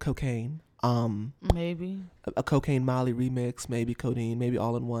form of cocaine. Maybe. A cocaine Molly remix, maybe codeine, maybe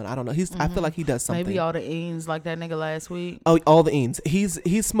all in one. I don't know. I feel like he does something. Maybe all the eens like that nigga last week. Oh, all the eens. He's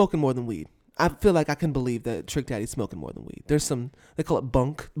smoking more than weed. I feel like I can believe that Trick Daddy's smoking more than weed. There's some, they call it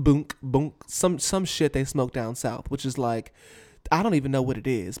bunk, some shit they smoke down south, which is like, I don't even know what it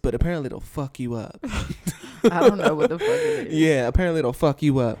is, but apparently it'll fuck you up. I don't know what the fuck it is. Yeah, apparently it'll fuck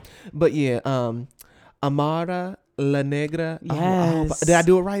you up. But yeah, Amara La Negra. Yes. Did I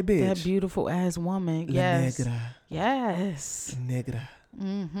do it right, bitch? That beautiful ass woman. La Yes. Negra. Yes. Negra.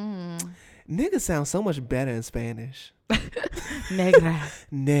 Mm-hmm. Nigga sounds so much better in Spanish. Negra.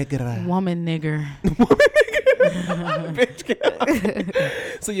 Negra. Woman nigger. Bitch, get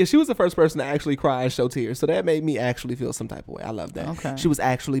out. So yeah, she was the first person to actually cry and show tears. So that made me actually feel some type of way. I love that. Okay. She was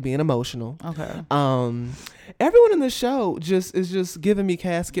actually being emotional. Okay. Everyone in the show is just giving me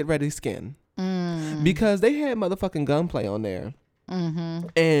casket ready skin. Because they had motherfucking Gunplay on there. Mm-hmm.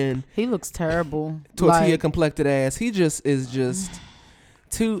 And he looks terrible. Tortilla complected ass. He just is just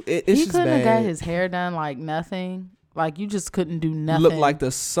too. It's he just couldn't have bad. got his hair done like nothing. Like you just couldn't do nothing. Looked like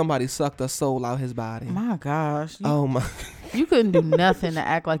somebody sucked the soul out his body. My gosh. Oh my. You couldn't do nothing to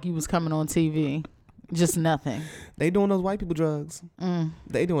act like you was coming on TV. Just nothing. They doing those white people drugs.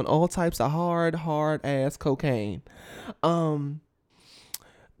 They doing all types of hard ass cocaine.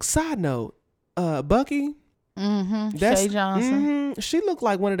 Side note, Bucky. Shay Johnson. She looked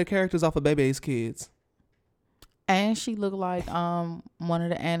like one of the characters off of Bebe's Kids. And she looked like one of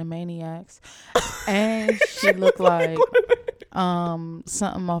the Animaniacs. And she looked like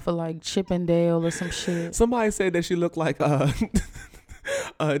something off of like Chippendale or some shit. Somebody said that she looked like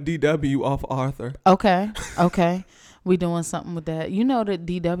DW off Arthur. Okay. We doing something with that. You know that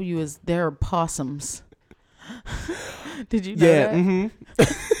DW they're possums. Did you know that? Yeah.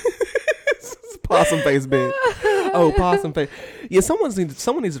 Possum face, bitch. Oh, possum face. Yeah, someone needs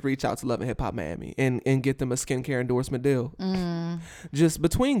to reach out to Love and Hip Hop Miami and get them a skincare endorsement deal. Just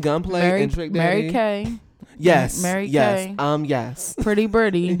between Gunplay and Trick Daddy. Mary Kay. Yes. Mary yes. Kay. Yes. Pretty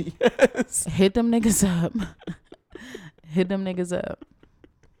Birdie. Yes. Hit them niggas up. Hit them niggas up.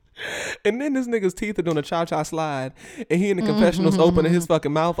 And then this nigga's teeth are doing a cha-cha slide, and he in the confessionals opening his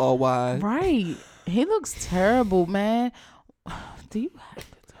fucking mouth all wide. Right. He looks terrible, man. Do you have to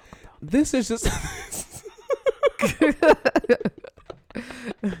talk about this? Is just.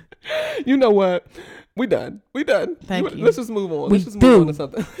 You know what? We done. Thank you. Let's just move on. Let's just move on to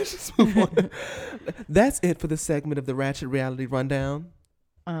something. Let's just move on. That's it for this segment of the Ratchet Reality Rundown.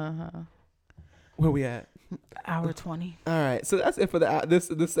 Where we at? Hour 20. All right, so that's it for this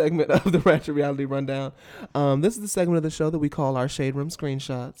segment of the Ratchet Reality Rundown. This is the segment of the show that we call our Shade Room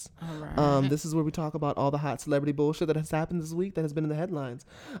Screenshots. All right. This is where we talk about all the hot celebrity bullshit that has happened this week that has been in the headlines.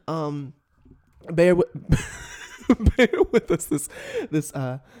 Bear with us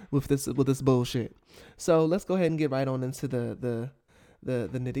with this bullshit. So let's go ahead and get right on into the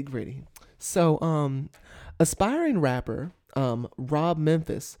nitty gritty. So aspiring rapper Rob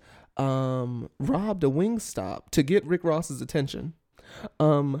Memphis robbed a Wingstop to get Rick Ross's attention.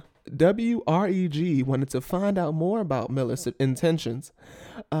 WREG wanted to find out more about Miller's intentions.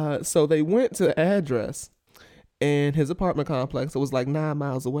 So they went to the address in his apartment complex. It was like 9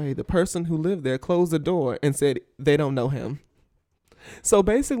 miles away. The person who lived there closed the door and said they don't know him. So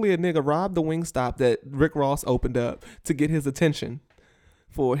basically a nigga robbed the Wingstop that Rick Ross opened up to get his attention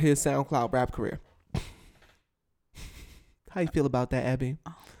for his SoundCloud rap career. How you feel about that, Abby?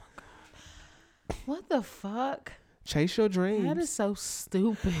 Oh my God. What the fuck? Chase your dreams. That is so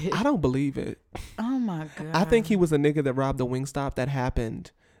stupid. I don't believe it. Oh my God. I think he was a nigga that robbed a Wingstop that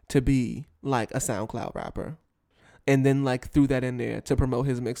happened to be like a SoundCloud rapper. And then like threw that in there to promote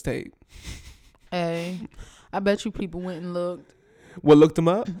his mixtape. Hey, I bet you people went and looked. Well, looked him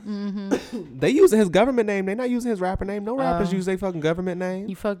up? They using his government name. They not using his rapper name. No rappers use their fucking government name.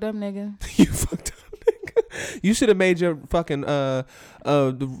 You fucked up, nigga. You fucked up, nigga. You should have made your fucking the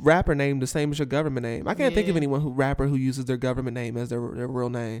rapper name the same as your government name. I can't think of anyone who uses their government name as their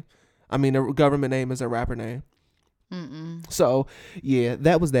real name. I mean, their government name as their rapper name. So yeah,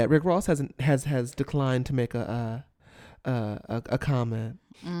 that was that. Rick Ross has declined to make a comment.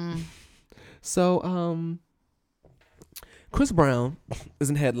 So Chris Brown is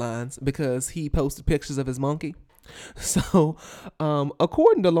in headlines because he posted pictures of his monkey. So,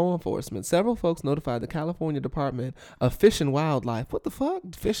 according to law enforcement, several folks notified the California Department of Fish and Wildlife. What the fuck?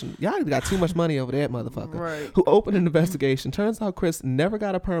 Fishing? Y'all got too much money over there, motherfucker. Right. Who opened an investigation. Turns out Chris never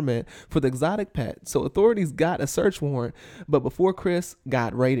got a permit for the exotic pet. So authorities got a search warrant, but before Chris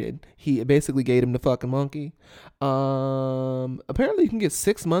got raided, he basically gave him the fucking monkey. Apparently you can get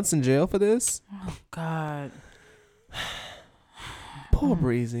 6 months in jail for this. Oh God. Poor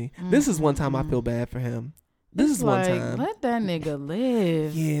Breezy. This is one time I feel bad for him. This is like, one time. Let that nigga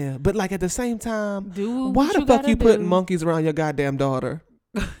live. Yeah, but like at the same time, Do why what the you fuck gotta you putting do. monkeys around your goddamn daughter?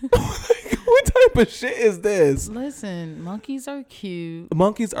 What type of shit is this? Listen, monkeys are cute.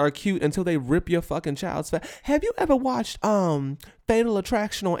 Monkeys are cute until they rip your fucking child's face. Have you ever watched Fatal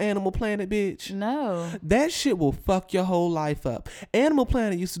Attraction on Animal Planet, bitch? No. That shit will fuck your whole life up. Animal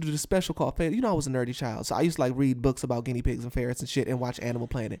Planet used to do this special called Fatal. You know, I was a nerdy child, so I used to like read books about guinea pigs and ferrets and shit and watch Animal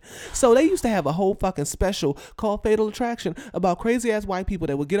Planet. So they used to have a whole fucking special called Fatal Attraction about crazy ass white people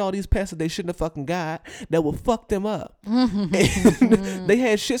that would get all these pests that they shouldn't have fucking got that would fuck them up. And they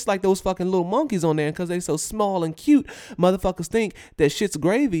had shits like those fucking little monkeys monkeys on there, and because they so small and cute, motherfuckers think that shit's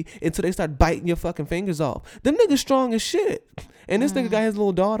gravy until they start biting your fucking fingers off. Them niggas strong as shit. And this nigga got his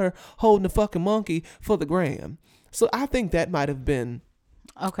little daughter holding the fucking monkey for the gram. So I think that might have been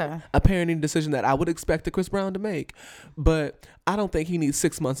Okay. a parenting decision that I would expect a Chris Brown to make. But I don't think he needs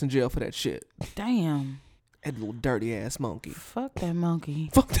 6 months in jail for that shit. Damn. That little dirty ass monkey. Fuck that monkey.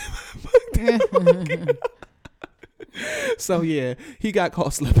 Fuck that monkey. So yeah, he got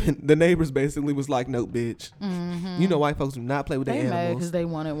caught slipping. The neighbors basically was like, "No, bitch. You know white folks do not play with They their mad animals." because they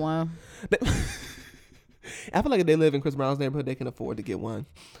wanted one. I feel like if they live in Chris Brown's neighborhood, they can afford to get one.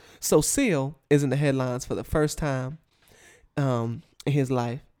 So Seal is in the headlines for the first time in his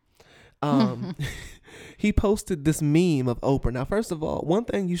life. He posted this meme of Oprah. Now, first of all, one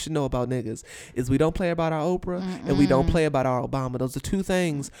thing you should know about niggas is we don't play about our Oprah and we don't play about our Obama. Those are two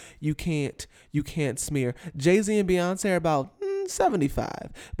things you can't smear. Jay-Z and Beyonce are about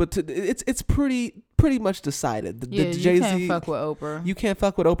 75, but it's pretty much decided. You can't fuck with Oprah. You can't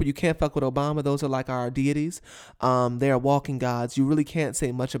fuck with Oprah. You can't fuck with Obama. Those are like our deities. They are walking gods. You really can't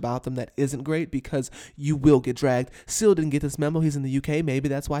say much about them that isn't great because you will get dragged. Seal didn't get this memo. He's in the UK. Maybe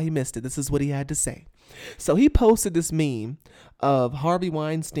that's why he missed it. This is what he had to say. So he posted this meme of Harvey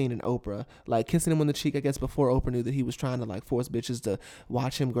Weinstein and Oprah, like kissing him on the cheek, I guess before Oprah knew that he was trying to like force bitches to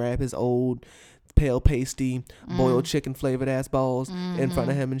watch him grab his old pale pasty boiled chicken flavored ass balls in front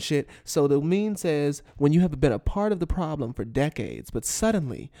of him and shit. So the meme says, when you have been a part of the problem for decades, but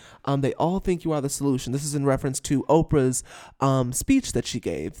suddenly they all think you are the solution. This is in reference to Oprah's speech that she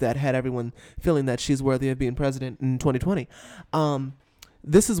gave that had everyone feeling that she's worthy of being president in 2020.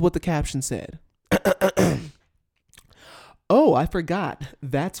 This is what the caption said. Oh, I forgot.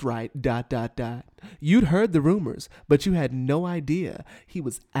 That's right. ... You'd heard the rumors, but you had no idea he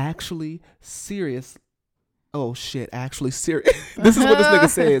was actually serious. Oh shit, actually serious. This is what this nigga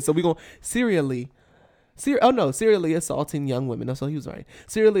said. So we gonna serially assaulting young women. No, so he was right.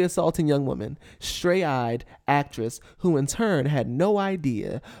 Serially assaulting young women, stray-eyed actress who in turn had no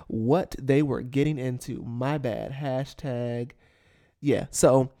idea what they were getting into. My bad. Hashtag. Yeah.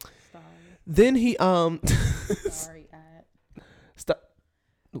 So then he Sorry,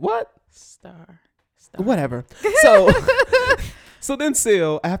 what? Star. Whatever. So then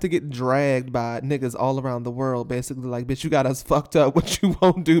Seal, after getting dragged by niggas all around the world, basically like, bitch, you got us fucked up. What you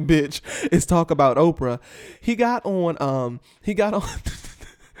won't do, bitch, is talk about Oprah. He got on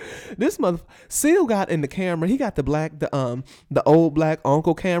this month. Seal got in the camera. He got the old black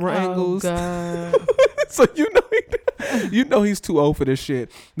uncle camera angles. God. So you know he's too old for this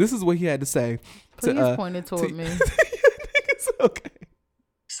shit. This is what he had to say. Please point it toward me. It's okay.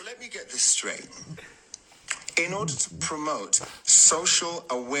 So let me get this straight. In order to promote social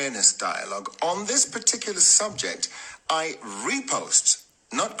awareness dialogue on this particular subject, I repost,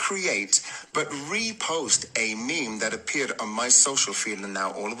 not create, but repost a meme that appeared on my social feed, and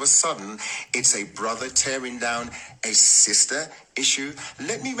now all of a sudden it's a brother tearing down a sister issue.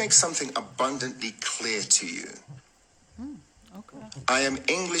 Let me make something abundantly clear to you. Okay. I am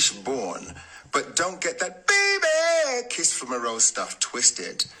English born, but don't get that baby kiss from a rose stuff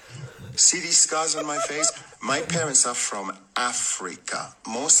twisted. See these scars on my face? My parents are from Africa,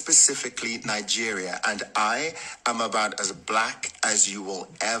 more specifically Nigeria, and I am about as black as you will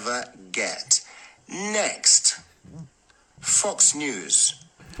ever get. Next, Fox News.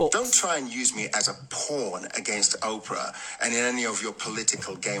 Don't try and use me as a pawn against Oprah and in any of your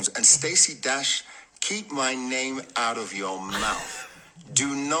political games. And Stacey Dash, keep my name out of your mouth.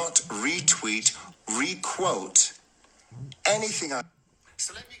 Do not retweet, requote anything.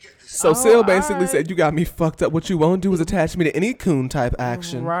 So let me get this. So Seal basically said, you got me fucked up. What you won't do is attach me to any coon type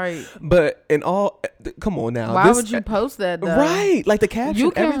action. Right. But in all, come on now. Why would you post that though? Right. Like the caption,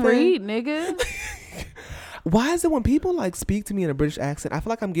 You can everything. read, nigga. Why is it when people like speak to me in a British accent, I feel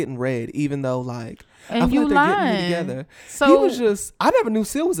like I'm getting read, even though like And I feel you like they're lying. getting me together. So he was just, I never knew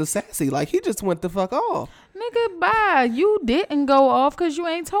Seal was a sassy. Like he just went the fuck off. nigga, bye. You didn't go off because you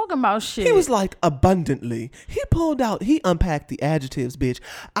ain't talking about shit. He was like abundantly. He pulled out, he unpacked the adjectives, bitch.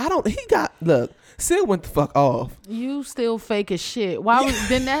 Look, Seal went the fuck off. You still fake as shit. Why would,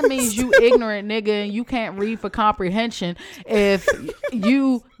 then that means you ignorant nigga and you can't read for comprehension if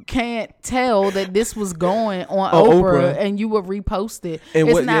you can't tell that this was going on Oprah and you would repost it. And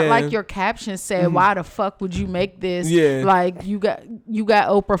it's what- not yeah. like your caption said, why the fuck would you make this? Yeah. Like you got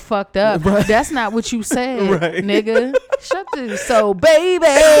Oprah fucked up. Right. That's not what you said, Right. nigga. Shut the so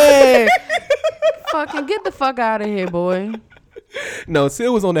baby. Fucking get the fuck out of here, boy. No,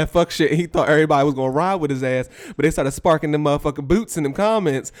 Seal was on that fuck shit and he thought everybody was gonna ride with his ass, but they started sparking them motherfucking boots in them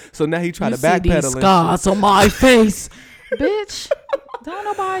comments. So now he tried You to see backpedal. these scars on my face, bitch. Don't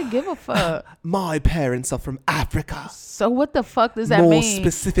nobody give a fuck. My parents are from Africa. So what the fuck does that More mean?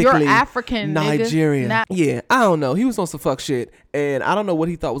 specifically, You're African, Nigeria. nigga. Yeah, I don't know. He was on some fuck shit, and I don't know what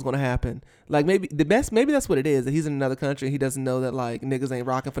he thought was gonna happen. Like maybe that's what it is. That he's in another country and he doesn't know that like niggas ain't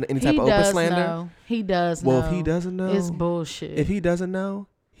rocking for any type of open slander. Know. He does know. Well, if he doesn't know, it's bullshit. If he doesn't know,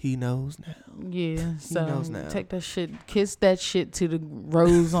 he knows now. Yeah, so knows now. take that shit, kiss that shit to the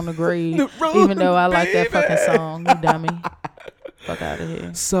rose on the grave. The rose, even though I like that baby. fucking song, you dummy. Fuck out of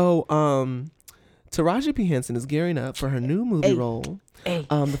here. So, Taraji P. Henson is gearing up for her new movie role. The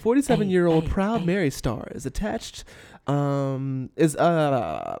 47-year-old Proud Mary star is attached. Is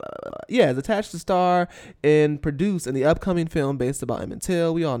attached to star and produce in the upcoming film based about Emmett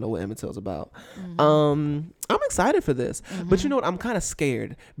Till. We all know what Emmett Till's about. I'm excited for this, but you know what? I'm kind of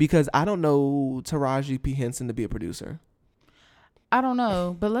scared because I don't know Taraji P. Henson to be a producer. I don't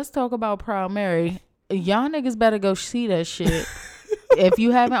know, but let's talk about Proud Mary. Y'all niggas better go see that shit. If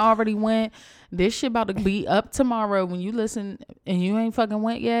you haven't already went, this shit about to be up tomorrow. When you listen and you ain't fucking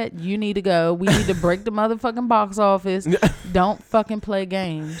went yet, you need to go. We need to break the motherfucking box office. Don't fucking play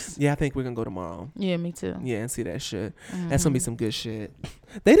games. Yeah, I think we're gonna go tomorrow. Yeah, me too. Yeah, and see that shit. That's gonna be some good shit.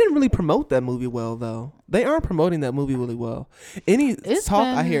 They didn't really promote that movie well, though. They aren't promoting that movie really well.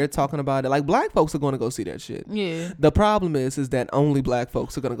 I hear talking about it, like black folks are going to go see that shit. Yeah. The problem is that only black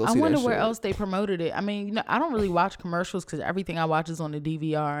folks are going to go see that shit. I wonder where else they promoted it. I mean, I don't really watch commercials because everything I watch is on the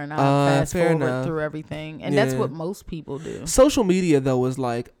DVR and I fast forward through everything. And that's what most people do. Social media, though, is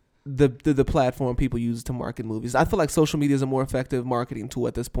like the platform people use to market movies. I feel like social media is a more effective marketing tool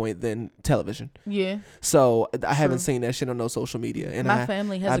at this point than television. Yeah. So I haven't seen that shit on no social media. And my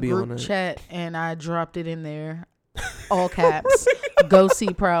family has a group chat and I dropped it in there, all caps. Go see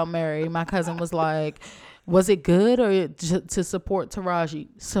Proud Mary. My cousin was like, was it good or to support Taraji?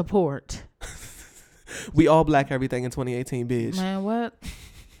 Support. We all black everything in 2018, bitch. Man, what?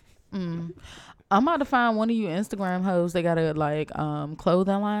 I'm about to find one of you Instagram hoes. They got a like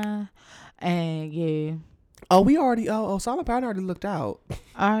clothing line, and yeah. Oh, we already. Solid Power already looked out.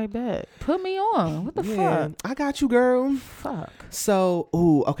 I bet. Put me on. What the fuck? I got you, girl. Fuck. So,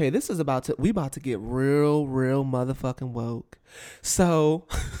 okay. This is we about to get real motherfucking woke. So,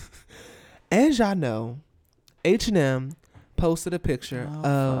 as y'all know, H&M posted a picture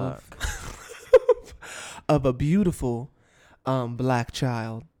of a beautiful black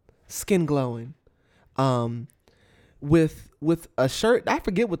child, skin glowing. With a shirt, I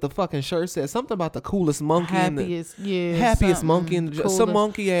forget what the fucking shirt said. Something about the coolest monkey, happiest monkey, and some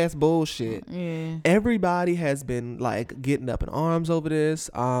monkey ass bullshit. Yeah. Everybody has been like getting up in arms over this.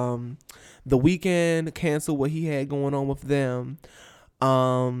 The Weeknd canceled what he had going on with them.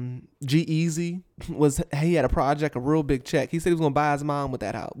 G-Eazy he had a project, a real big check. He said he was gonna buy his mom with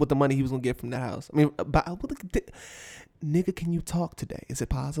that house, with the money he was gonna get from that house. I mean, nigga, can you talk today? Is it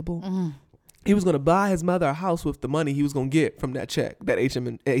possible? He was going to buy his mother a house with the money he was going to get from that check, that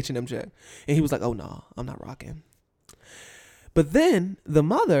H&M check. And he was like, oh, no, I'm not rocking. But then the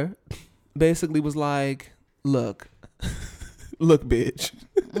mother basically was like, look, bitch.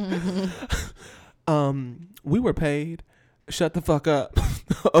 We were paid. Shut the fuck up.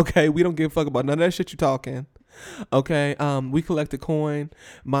 Okay, we don't give a fuck about none of that shit you talking. Okay, we collected coin.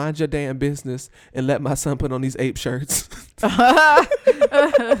 Mind your damn business and let my son put on these ape shirts.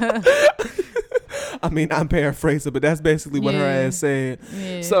 I mean, I'm paraphrasing, but that's basically what her ass said.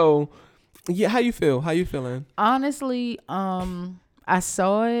 Yeah. So, yeah, how you feel? How you feeling? Honestly, I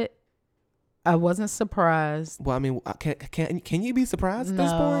saw it. I wasn't surprised. Well, I mean, can you be surprised at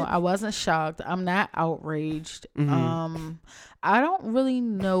this point? No, I wasn't shocked. I'm not outraged. I don't really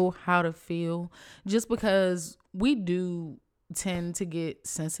know how to feel just because we do tend to get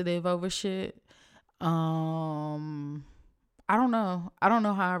sensitive over shit. I don't know. I don't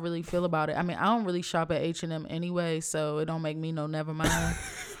know how I really feel about it. I mean, I don't really shop at H&M anyway, so it don't make me no never mind.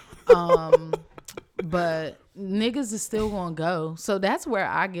 But niggas is still gonna go, so that's where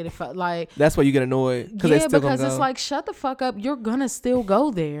I get it. Like that's why you get annoyed because it's like shut the fuck up. You're gonna still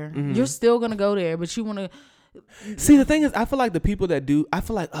go there. You're still gonna go there, but you want to see. The thing is, I feel like the people that do, I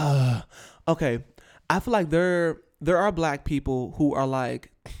feel like, okay, I feel like there are black people who are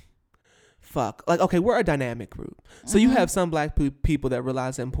like, fuck, like, okay, we're a dynamic group. So you have some black people that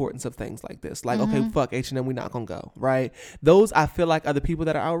realize the importance of things like this. Like, okay, fuck H&M, we're not gonna go, right? Those, I feel like, are the people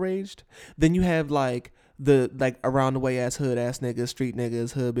that are outraged. Then you have like the around the way ass hood ass niggas, street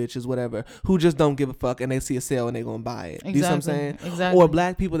niggas, hood bitches, whatever, who just don't give a fuck and they see a sale and they gonna buy it. Exactly. You see what I'm saying? Exactly. Or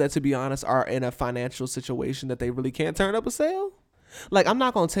black people that, to be honest, are in a financial situation that they really can't turn up a sale. Like, I'm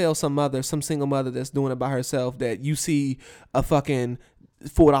not gonna tell some single mother that's doing it by herself that you see a fucking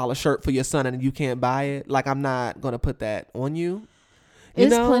 $4 shirt for your son and you can't buy it. Like, I'm not gonna put that on you.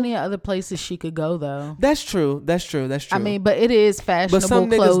 There's plenty of other places she could go though. That's true. I mean, but it is fashionable. But some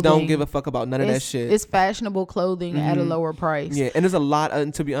clothing. niggas don't give a fuck about none of that shit. It's fashionable clothing at a lower price. Yeah, and there's a lot.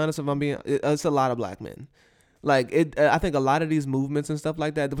 And to be honest, if I'm being, it's a lot of black men. Like it, I think a lot of these movements and stuff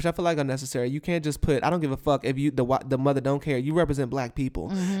like that, which I feel like are necessary. You can't just put. I don't give a fuck if the mother don't care. You represent black people,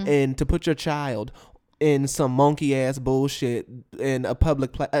 and to put your child in some monkey ass bullshit in a public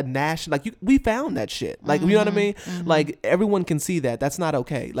a national, like we found that shit, like you know what I mean, like everyone can see that that's not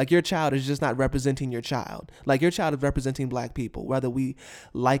okay. Like your child is just not representing your child. Like your child is representing black people, whether we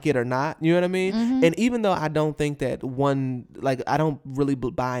like it or not. You know what I mean? And even though I don't think that I don't really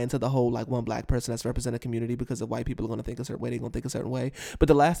buy into the whole like one black person that's represent a community, because if white people are going to think a certain way, they're going to think a certain way. But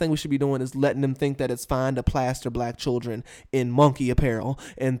the last thing we should be doing is letting them think that it's fine to plaster black children in monkey apparel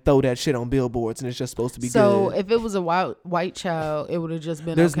and throw that shit on billboards, and it's just supposed to be so good. if it was a white child, it would have just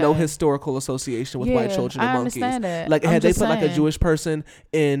been. There's okay. no historical association with white children and monkeys. Understand that. Like I'm had they just put like a saying. Jewish person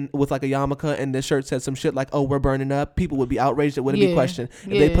in with like a yarmulke and the shirt said some shit like, "Oh, we're burning up," people would be outraged. It wouldn't be questioned. If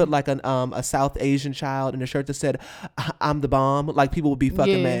they put like a South Asian child in a shirt that said, "I'm the bomb," like people would be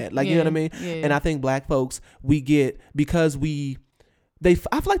fucking mad. Like you know what I mean? Yeah. And I think black folks, we get, because I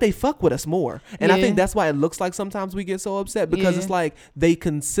feel like they fuck with us more. And I think that's why it looks like sometimes we get so upset, because it's like they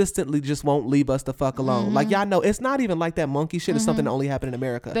consistently just won't leave us the fuck alone. Like y'all know, it's not even like that monkey shit is something that only happened in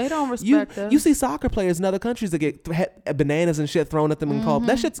America. They don't respect us. You see soccer players in other countries that get bananas and shit thrown at them and called,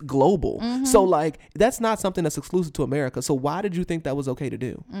 that shit's global. So like that's not something that's exclusive to America. So why did you think that was okay to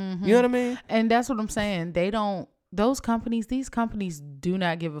do? You know what I mean? And that's what I'm saying. They don't. These companies do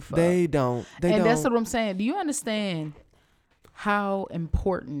not give a fuck. They don't. That's what I'm saying. Do you understand how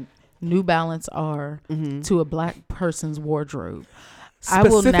important New Balance are to a black person's wardrobe?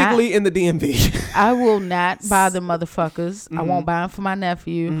 Specifically in the DMV. I will not buy the motherfuckers. I won't buy them for my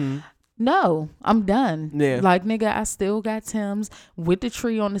nephew. No, I'm done. Yeah. Like, nigga, I still got Tim's with the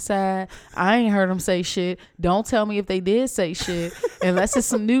tree on the side. I ain't heard them say shit. Don't tell me if they did say shit. Unless it's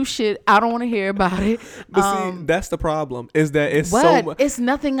some new shit, I don't want to hear about it. But see, that's the problem, is that it's what? so much. It's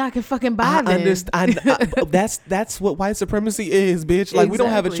nothing I can fucking buy I then. understand. That's what white supremacy is, bitch. Like we don't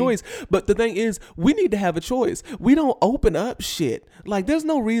have a Exactly. choice. But the thing is, we need to have a choice. We don't open up shit. Like there's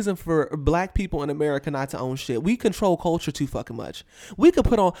no reason for black people in America not to own shit. We control culture too fucking much. We could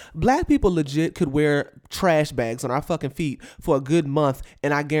put on, black people legit could wear trash bags on our fucking feet for a good month,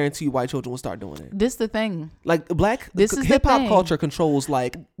 and I guarantee you white children will start doing it. This the thing. Like This is the hip hop thing. culture controls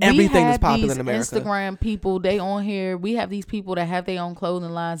like everything that's popular in America. Instagram people, they on here. We have these people that have their own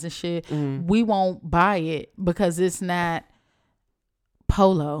clothing lines and shit. We won't buy it because it's not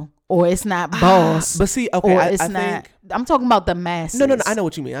Polo or it's not Boss. But see, okay, or I it's think not. I'm talking about the masses. No, I know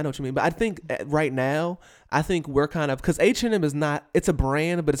what you mean. But I think right now, I think we're kind of, because H&M is not, it's a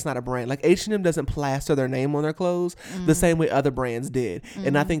brand, but it's not a brand. Like H&M doesn't plaster their name on their clothes the same way other brands did.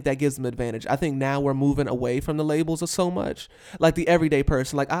 And I think that gives them advantage. I think now we're moving away from the labels so much. Like the everyday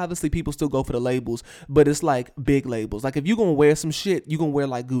person, like obviously people still go for the labels, but it's like big labels. Like if you're going to wear some shit, you're going to wear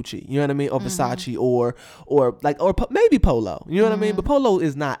like Gucci, you know what I mean? Or Versace or maybe Polo, you know what I mean? But Polo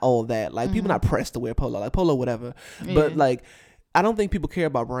is not all that. Like people not pressed to wear Polo, like Polo, whatever. But like, I don't think people care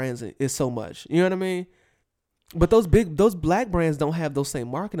about brands is so much. You know what I mean? But those black brands don't have those same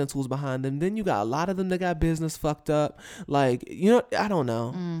marketing tools behind them. Then you got a lot of them that got business fucked up. Like, you know, I don't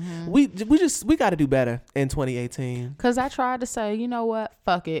know. We got to do better in 2018. Cause I tried to say, you know what?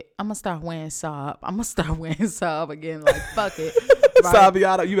 Fuck it. I'm gonna start wearing Saab. I'm gonna start wearing Saab again. Like, fuck it. Right?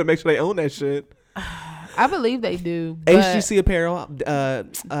 Sabiato, you better make sure they own that shit. I believe they do. But HGC apparel,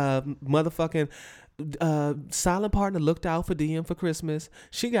 motherfucking. Silent Partner looked out for DM for Christmas.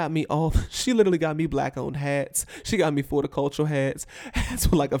 She literally got me black owned hats. She got me horticultural hats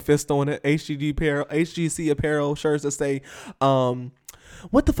with like a fist on it. HGC apparel shirts that say,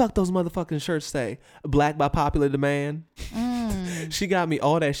 what the fuck those motherfucking shirts say? Black by popular demand. She got me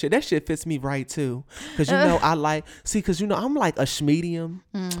all that shit. That shit fits me right too. Cause you know I'm like a schmedium.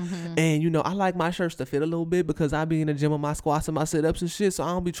 And you know I like my shirts to fit a little bit because I be in the gym with my squats and my sit-ups and shit. So I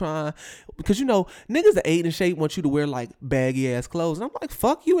don't be trying, because you know niggas that ain't in shape want you to wear like baggy ass clothes. And I'm like,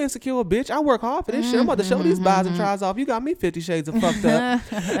 fuck you, insecure bitch. I work hard for this shit. I'm about to show these buys and tries off. You got me 50 shades of fucked up.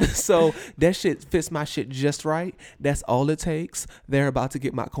 So that shit fits my shit just right. That's all it takes. They're about to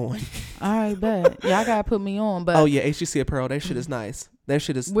get my coin. all right, bet. Y'all gotta put me on. But Oh yeah, HGC apparel. That shit is nice. That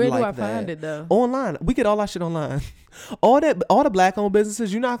shit is where like do I that. find it though? Online. We get all our shit online. All the black owned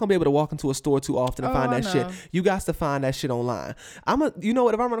businesses, you're not gonna be able to walk into a store too often to find I that shit. know. You got to find that shit online. You know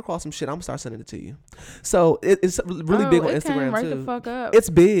what? If I run across some shit, I'm gonna start sending it to you. So it's really big on it came Instagram right too. the fuck up. It's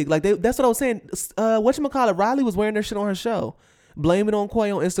big. Like that's what I was saying. Whatchamacallit, Riley was wearing their shit on her show. Blame it on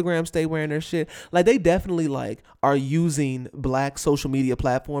Quay on Instagram. Stay wearing their shit. Like they definitely like are using black social media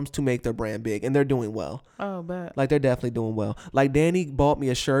platforms to make their brand big, and they're doing well. Oh, but Like they're definitely doing well. Like Danny bought me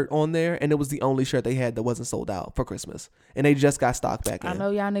a shirt on there, and it was the only shirt they had that wasn't sold out for Christmas, and they just got stock back in. I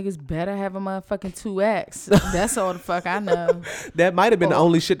know y'all niggas better have a motherfucking 2X. That's all the fuck I know. That might have been the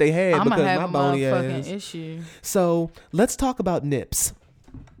only shit they had I'm because gonna have my a bony motherfucking ass. issue. So let's talk about Nips.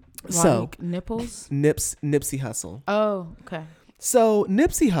 Like nipples. Nipsey Hussle. Oh, okay. So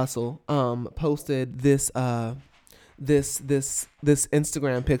Nipsey Hussle posted this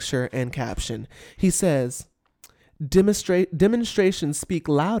Instagram picture and caption. He says, demonstrations speak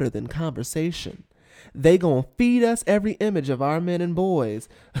louder than conversation. They gonna feed us every image of our men and boys,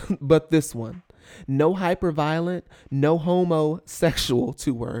 but this one. No hyper violent, no homosexual,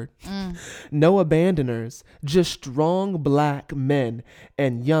 2-word. No abandoners, just strong black men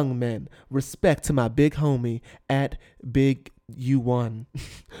and young men. Respect to my big homie at Big U1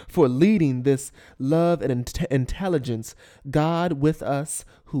 for leading this love and intelligence. God with us,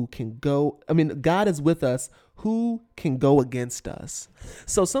 God is with us. Who can go against us?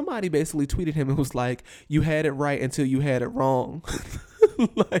 So somebody basically tweeted him and was like, you had it right until you had it wrong.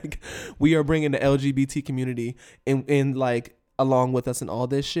 Like, we are bringing the LGBT community in like along with us and all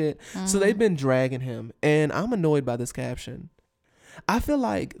this shit. So they've been dragging him, and I'm annoyed by this caption. I feel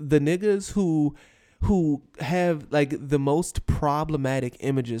like the niggas who have like the most problematic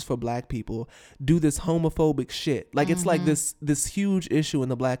images for black people do this homophobic shit. Like it's like this huge issue in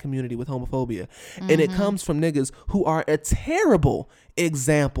the black community with homophobia. And it comes from niggas who are a terrible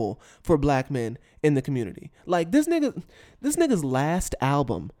example for black men in the community. Like this nigga's last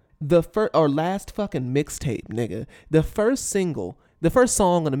album, last fucking mixtape, nigga. The first song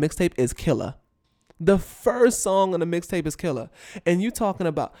on the mixtape is Killer. The first song on the mixtape is Killer. And you talking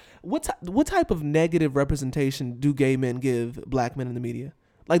about what type of negative representation do gay men give black men in the media?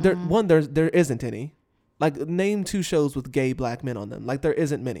 Like there isn't any. Like name 2 shows with gay black men on them. Like there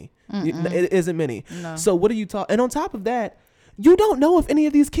isn't many. It isn't many. No. So what are you talking? And on top of that, you don't know if any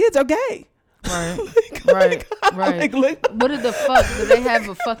of these kids are gay. Right. Right. What did the fuck? Do they have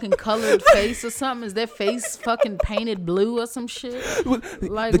a fucking colored face or something? Is their face fucking painted blue or some shit?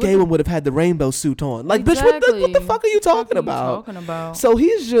 Like the gay one would have had the rainbow suit on. Like, exactly. Bitch, what the fuck are you talking about? So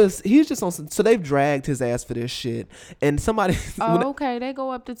he's just on. So they've dragged his ass for this shit. And somebody. Okay, they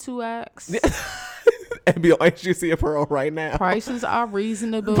go up to 2X. And be on HGC Apparel right now. Prices are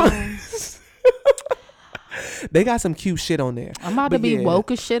reasonable. They got some cute shit on there. I'm about to be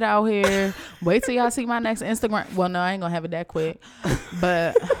woke as shit out here. Wait till y'all see my next Instagram. Well, no, I ain't gonna have it that quick.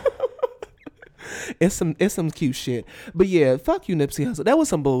 But it's some cute shit. But yeah, fuck you, Nipsey Hussle. That was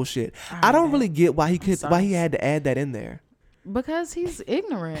some bullshit. I don't really get why he had to add that in there. Because he's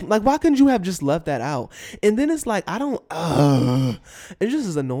ignorant. Like, why couldn't you have just left that out? And then it's like, it just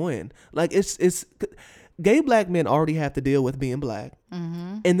is annoying. Like, it's gay black men already have to deal with being black.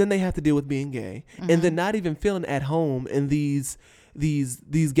 And then they have to deal with being gay. And then not even feeling at home in these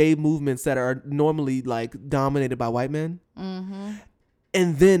gay movements that are normally like dominated by white men.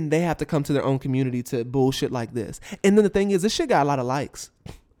 And then they have to come to their own community to bullshit like this. And then the thing is, this shit got a lot of likes.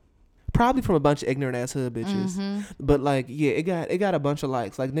 Probably from a bunch of ignorant ass hood bitches. But like, yeah, it got a bunch of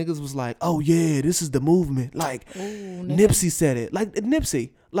likes. Like niggas was like, oh yeah, this is the movement. Like Nipsey said it. Like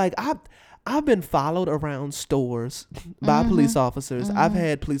Nipsey. Like I've been followed around stores by police officers. I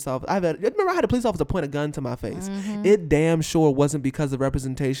had a police officer point a gun to my face. It damn sure wasn't because of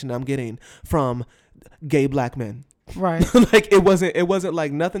representation I'm getting from gay black men. Right. Like it wasn't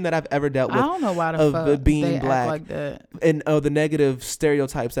like nothing that I've ever dealt with. I don't know why the fuck being they black act like that. And the negative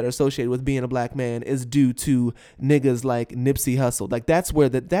stereotypes that are associated with being a black man is due to niggas like Nipsey Hussle. Like that's where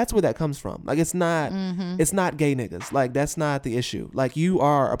that comes from. Like it's not gay niggas. Like that's not the issue. Like you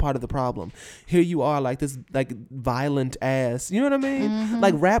are a part of the problem. Here you are like this like violent ass. You know what I mean?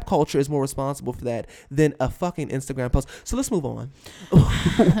 Like rap culture is more responsible for that than a fucking Instagram post. So let's move on.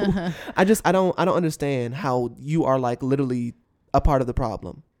 I don't understand how you are like literally a part of the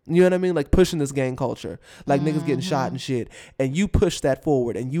problem. You know what I mean? Like pushing this gang culture, like niggas getting shot and shit, and you push that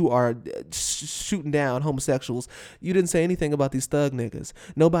forward, and you are shooting down homosexuals. You didn't say anything about these thug niggas.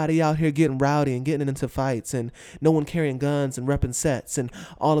 Nobody out here getting rowdy and getting into fights, and no one carrying guns and repping sets and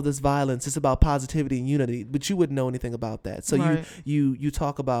all of this violence. It's about positivity and unity, but you wouldn't know anything about that. So right. you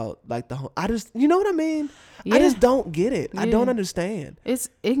talk about like you know what I mean? Yeah. I just don't get it. Yeah. I don't understand. It's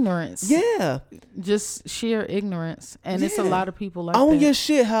ignorance. Yeah. Just sheer ignorance. And it's a Yeah. lot of people like Own that. your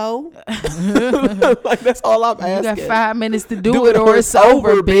shit, ho. Like that's all I'm asking. You got 5 minutes to do it or it's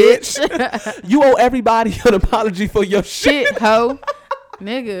over, bitch. You owe everybody an apology for your shit. Shit, ho.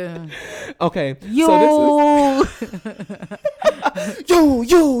 Nigga. Okay. Yo. So this is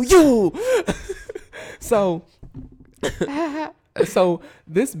You. So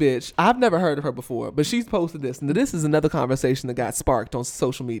this bitch, I've never heard of her before, but she's posted this, and this is another conversation that got sparked on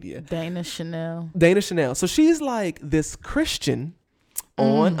social media. Dana Chanel. So she's like this Christian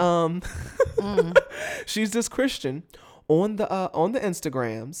on she's this Christian on the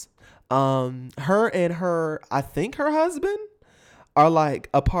Instagrams. Her and her, I think her husband, are like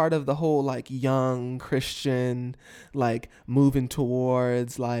a part of the whole like young Christian, like moving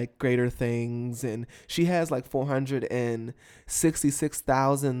towards like greater things, and she has like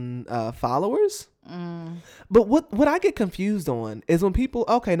 466,000 followers. But what I get confused on is when people,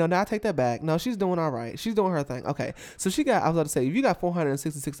 okay, no, now I take that back. No, she's doing all right. She's doing her thing. Okay, so I was about to say, if you got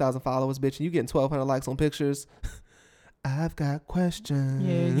 466,000 followers, bitch, and you getting 1,200 likes on pictures, I've got questions.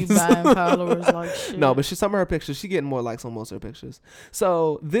 Yeah, you buying followers like shit. No, but some of her pictures, she getting more likes on most of her pictures.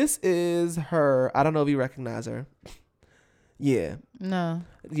 So this is her. I don't know if you recognize her. Yeah. No.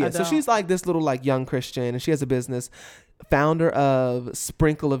 Yeah. So she's like this little like young Christian, and she has a business. Founder of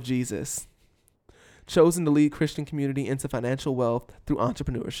Sprinkle of Jesus. Chosen to lead Christian community into financial wealth through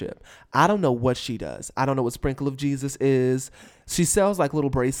entrepreneurship. I don't know what she does. I don't know what Sprinkle of Jesus is. She sells like little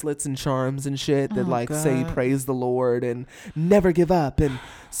bracelets and charms and shit that say praise the Lord and never give up. And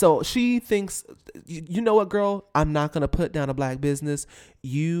so she thinks, you know what, girl? I'm not going to put down a black business.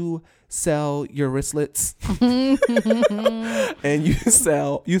 You sell your wristlets and you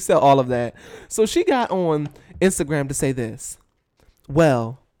sell all of that. So she got on Instagram to say this.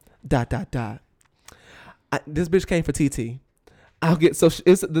 Well, ... This bitch came for TT. It's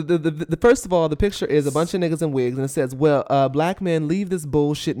the first of all, the picture is a bunch of niggas in wigs, and it says, well, black men leave this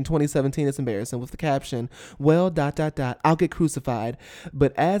bullshit in 2017. It's embarrassing, with the caption, well, ... I'll get crucified.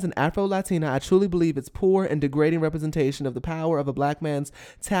 But as an Afro-Latina, I truly believe it's poor and degrading representation of the power of a black man's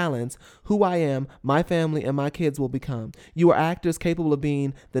talents, who I am, my family, and my kids will become. You are actors capable of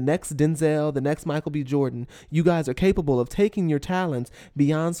being the next Denzel, the next Michael B. Jordan. You guys are capable of taking your talents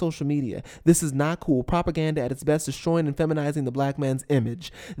beyond social media. This is not cool. Propaganda at its best, destroying and feminizing the black man's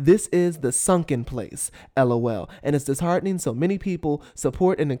image. This is the sunken place, LOL. And it's disheartening so many people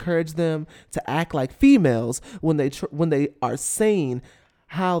support and encourage them to act like females when they are saying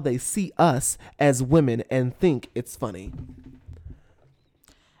how they see us as women and think it's funny.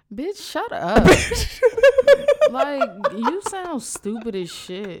 Bitch, shut up. Like, you sound stupid as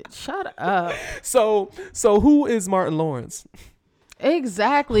shit. Shut up. So who is Martin Lawrence?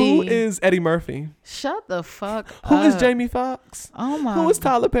 Exactly. Who is Eddie Murphy? Shut the fuck up. Who is Jamie Foxx? Oh my. Who is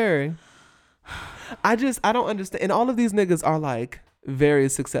Tyler Perry? I don't understand. And all of these niggas are like very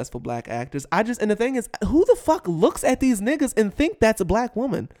successful black actors. And the thing is, who the fuck looks at these niggas and think that's a black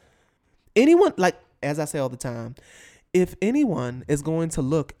woman? Anyone, like, as I say all the time, if anyone is going to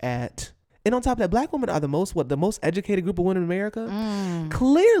look at, and on top of that, black women are the most educated group of women in America.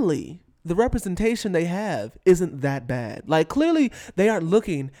 Clearly, the representation they have isn't that bad. Like, clearly they aren't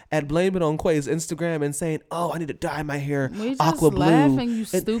looking at Blame It on Quay's Instagram and saying, oh, I need to dye my hair We just aqua blue. laughing, you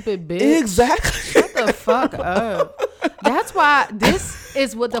stupid bitch. Exactly. Shut the fuck up. That's why this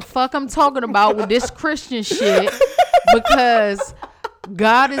is what the fuck I'm talking about with this Christian shit, because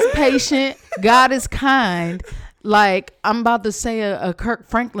God is patient, God is kind. Like, I'm about to say a Kirk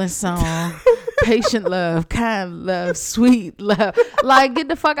Franklin song. Patient love, kind love, sweet love. Like, get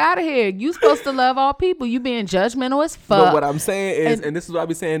the fuck out of here. You supposed to love all people. You being judgmental as fuck. But what I'm saying is, and this is what I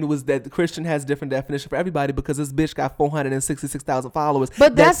be saying, was that the Christian has a different definition for everybody, because this bitch got 466,000 followers.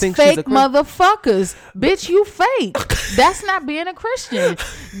 But that's fake motherfuckers. Bitch, you fake. That's not being a Christian.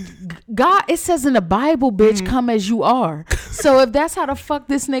 God, it says in the Bible, bitch, come as you are. So if that's how the fuck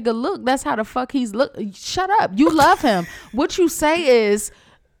this nigga look, that's how the fuck he's look. Shut up. You love him. What you say is,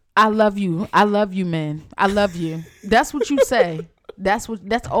 I love you. I love you, man. I love you. That's what you say. That's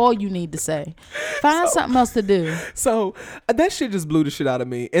all you need to say. Find something else to do. So that shit just blew the shit out of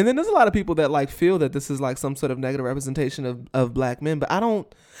me. And then there's a lot of people that like feel that this is like some sort of negative representation of black men, but I don't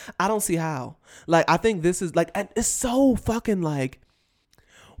see how. Like, I think this is like, it's so fucking like,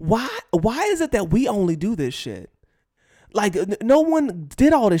 why is it that we only do this shit? Like, no one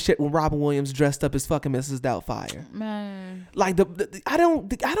did all this shit when Robin Williams dressed up as fucking Mrs. Doubtfire. Man. Like, I don't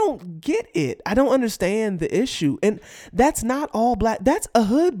get it. I don't understand the issue. And that's not all black. That's a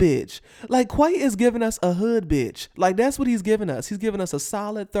hood bitch. Like, Quay is giving us a hood bitch. Like, that's what he's giving us. He's giving us a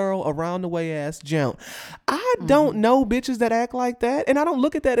solid, thorough, around the way ass jump. I don't know bitches that act like that. And I don't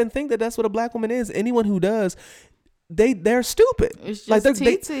look at that and think that that's what a black woman is. Anyone who does, they're stupid. It's just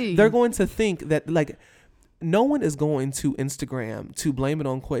like, they're going to think that, like, no one is going to Instagram, to Blame It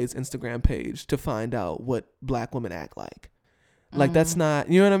on Quay's Instagram page, to find out what black women act like. Like that's not,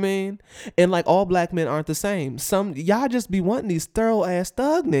 you know what I mean? And like all black men aren't the same. Some y'all just be wanting these thorough ass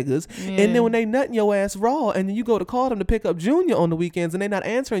thug niggas, and then when they nutting your ass raw, and then you go to call them to pick up Junior on the weekends, and they not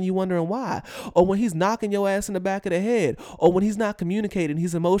answering, you wondering why, or when he's knocking your ass in the back of the head, or when he's not communicating,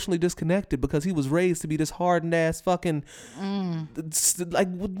 he's emotionally disconnected because he was raised to be this hardened ass fucking like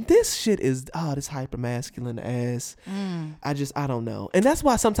this shit is this hyper masculine ass. I don't know, and that's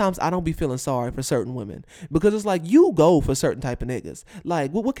why sometimes I don't be feeling sorry for certain women, because it's like you go for certain type of niggas.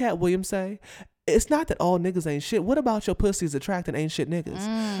 Like what Cat Williams say, it's not that all niggas ain't shit. What about your pussies attracting ain't shit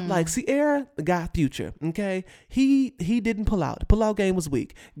niggas? Like Sierra got Future, okay? He didn't pull out. The pull-out game was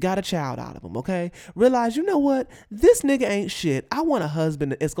weak. Got a child out of him, okay? Realize, you know what? This nigga ain't shit. I want a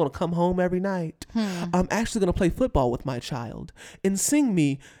husband that's gonna come home every night. I'm actually gonna play football with my child and sing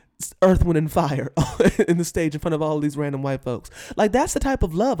me Earth, Wind, and Fire in the stage in front of all these random white folks. Like that's the type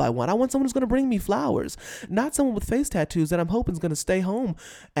of love I want. I want someone who's going to bring me flowers, not someone with face tattoos that I'm hoping is going to stay home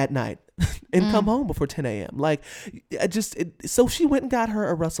at night and come home before 10 a.m. Like so she went and got her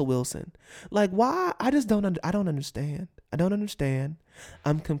a Russell Wilson. Like why? I just don't understand. I don't understand.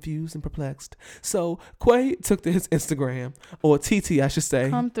 I'm confused and perplexed. So Quay took to his Instagram, or TT I should say.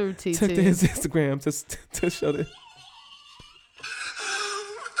 Come through, TT. Took to his Instagram to show this.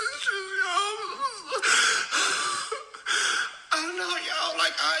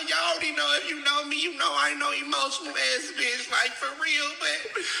 I know emotional ass bitch, like for real,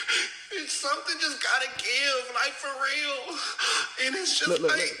 but it's something just gotta give, like for real. And it's just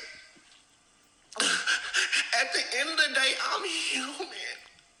look. At the end of the day, I'm human.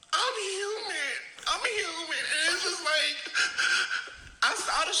 And it's just like, I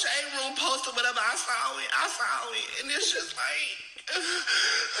saw the Shade Room post or whatever, I saw it. And it's just like,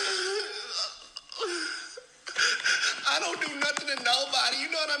 I don't do nothing to nobody, you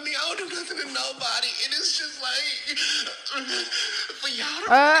know what I mean? I don't do nothing to nobody, and it's just like, for y'all to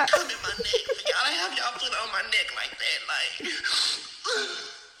really come in my neck, for y'all to have y'all foot on my neck like that, like.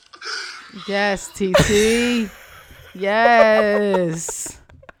 Yes, TT. Yes.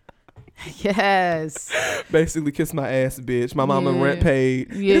 Yes. Basically kiss my ass, bitch. My mama rent paid.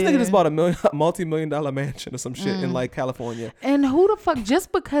 This nigga just bought a multi-million-dollar mansion or some shit in like California. And who the fuck,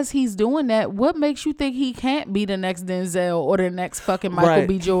 just because he's doing that, what makes you think he can't be the next Denzel or the next fucking Michael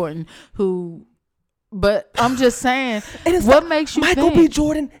B. Jordan but I'm just saying, what makes you Michael think B.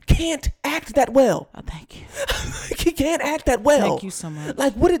 Jordan can't act that well. Oh, thank you. He can't act that well. Thank you so much.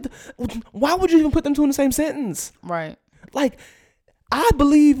 Like why would you even put them two in the same sentence? Right. Like I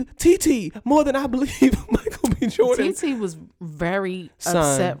believe TT more than I believe Michael B. Jordan. TT was very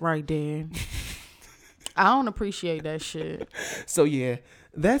upset right there. I don't appreciate that shit. So yeah,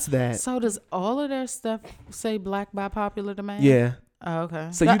 that's that. So does all of their stuff say black by popular demand? Yeah. Oh, okay.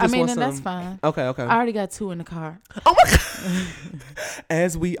 So you just want and some, that's fine. Okay. I already got 2 in the car. Oh my god!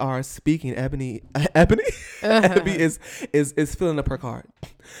 As we are speaking, Ebony is filling up her card.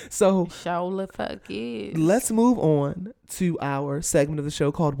 So fuck is. Let's move on to our segment of the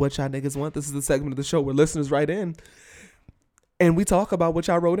show called "What Y'all Niggas Want." This is the segment of the show where listeners write in, and we talk about what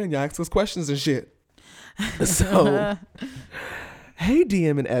y'all wrote in. Y'all ask us questions and shit. So, hey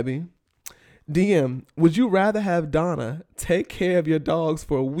DM and Ebby. DM, would you rather have Donna take care of your dogs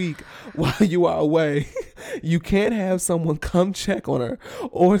for a week while you are away? You can't have someone come check on her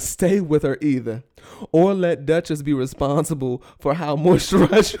or stay with her either. Or let Duchess be responsible for how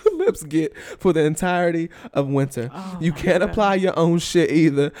moisturized your lips get for the entirety of winter. Oh, you can't apply your own shit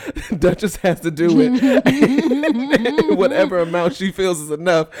either. Duchess has to do it. Whatever amount she feels is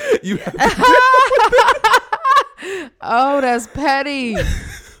enough. You have to do it. Oh, that's petty.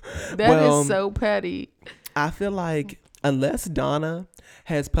 That is so petty. I feel like unless Donna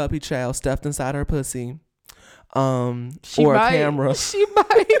has puppy chow stuffed inside her pussy, or a camera, she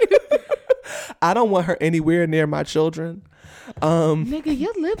might. I don't want her anywhere near my children. Nigga,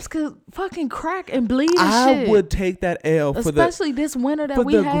 your lips could fucking crack and bleed and I shit. would take that L especially this winter that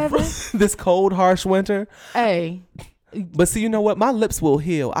we have. This cold, harsh winter. Hey. But see, you know what? My lips will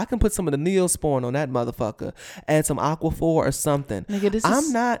heal. I can put some of the Neosporin on that motherfucker. Add some Aquaphor or something. Nigga, this I'm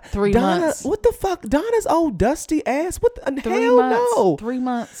is not 3 Donna, months. What the fuck? Donna's old dusty ass. What the 3 hell months. no. 3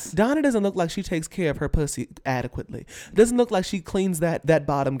 months. Donna doesn't look like she takes care of her pussy adequately. Doesn't look like she cleans that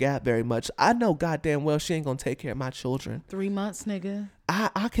bottom gap very much. I know goddamn well she ain't gonna take care of my children. 3 months, nigga.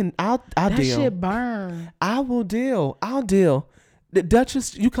 I'll deal. That shit burn. I will deal. I'll deal. The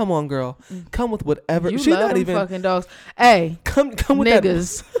Duchess, you come on, girl. Come with whatever. You She's love not them even fucking dogs. Hey, come with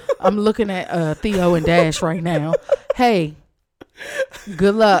niggas. I'm looking at Theo and Dash right now. Hey,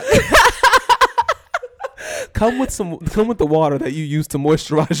 good luck. Come with the water that you use to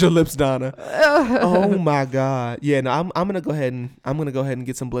moisturize your lips, Donna. Oh my God. Yeah, no, I'm gonna go ahead and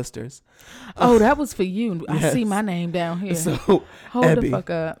get some blisters. Oh, that was for you. I Yes. see my name down here. So Hold Abby, the fuck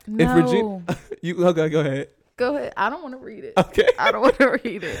up. if No. Regina, you okay, go ahead. Go ahead. I don't want to read it. Okay. I don't want to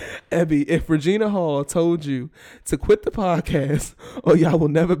read it. Abby, if Regina Hall told you to quit the podcast or y'all will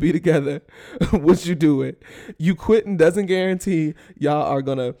never be together, would you do it? You quitting doesn't guarantee y'all are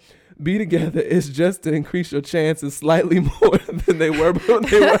gonna be together. It's just to increase your chances slightly more than they are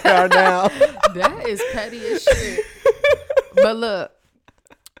now. That is petty as shit. But look,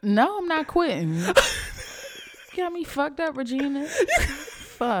 no, I'm not quitting. Got me fucked up, Regina.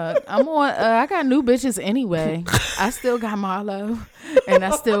 Fuck. I'm on. I got new bitches anyway. I still got Marlo, and I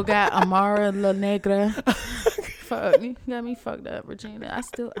still got Amara La Negra. Fuck, you got me fucked up, Regina.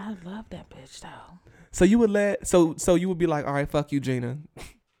 I love that bitch though. So you would so you would be like, all right, fuck you, Gina.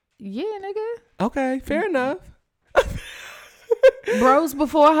 Yeah, nigga. Okay, fair enough. Bros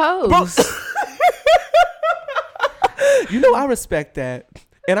before hoes. You know, I respect that,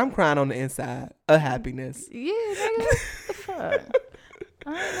 and I'm crying on the inside of happiness. Yeah, nigga. The fuck.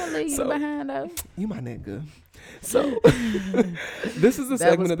 I ain't gonna leave you behind though. You my nigga. So this is the That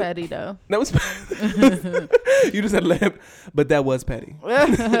segment was of the, petty though. that was you just had lamp, but that was petty.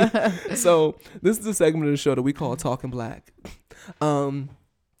 So this is the segment of the show that we call Talking Black.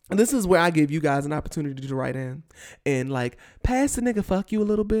 This is where I give you guys an opportunity to write in and like pass the nigga fuck you a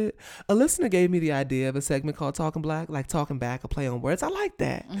little bit. A listener gave me the idea of a segment called Talking Black, like talking back, a play on words. I like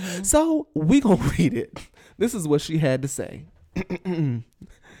that. So we gonna read it. This is what she had to say.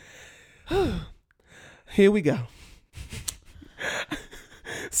 Here we go.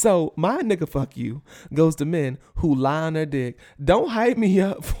 So my nigga fuck you goes to men who lie on their dick, don't hype me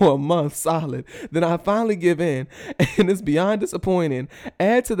up for a month solid, then I finally give in, and it's beyond disappointing.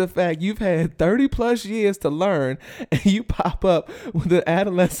 Add to the fact you've had 30 plus years to learn, and you pop up with an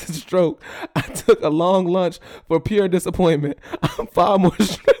adolescent stroke. I took a long lunch for pure disappointment. I'm far more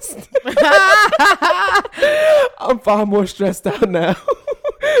stressed. I'm far more stressed out now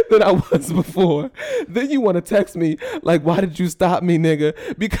than I was before. Then you want to text me like, why did you stop me, nigga?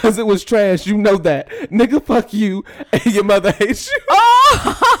 Because it was trash. You know that. Nigga, fuck you, and your mother hates you.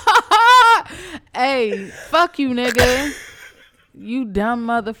 Oh! Hey, fuck you, nigga. You dumb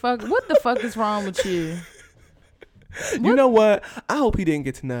motherfucker. What the fuck is wrong with you? You know what? I hope he didn't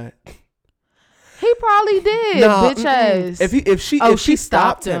get to nut. He probably did, Nah, bitch ass. If she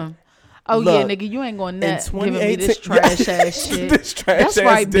stopped him. Oh, Look, yeah, nigga, you ain't going to nut giving me this 2018 trash ass shit. This trash That's ass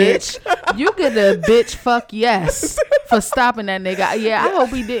right, dick. bitch. You get a bitch fuck yes for stopping that nigga. Yeah, I hope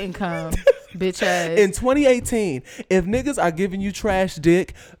he didn't come, bitch ass. In 2018, if niggas are giving you trash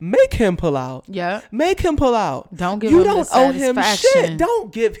dick, make him pull out. Yeah. Make him pull out. Don't give you him don't the owe him satisfaction. shit.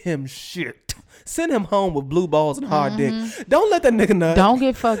 Don't give him shit. Send him home with blue balls and hard dick. Don't let that nigga nut. Don't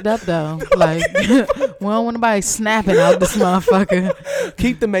get fucked up, though. Like, we don't want nobody snapping out this motherfucker.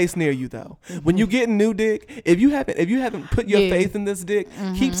 Keep the mace near you though. When you get new dick, if you haven't put your Yeah. faith in this dick,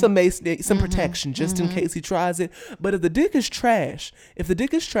 keep some mace, some protection just in case he tries it. But if the dick is trash,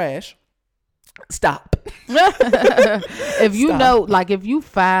 stop. If you Stop. know, like, if you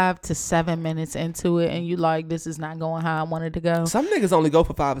 5 to 7 minutes into it and you like, this is not going how I wanted to go. Some niggas only go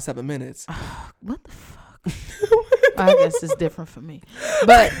for 5 or 7 minutes. What the fuck? I guess it's different for me.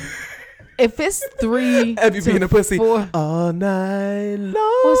 But if it's 3 Have you to been a pussy 4, all night long?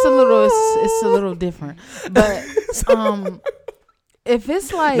 well, it's a little different. But if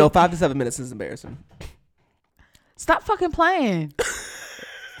it's like, No, 5 to 7 minutes is embarrassing. stop fucking playing.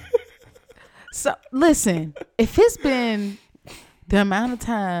 So listen, if it's been the amount of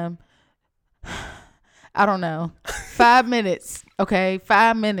time, I don't know, 5 minutes, okay,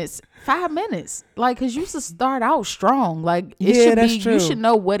 5 minutes, like, cause you should start out strong, like it Yeah, should that's be, true. you should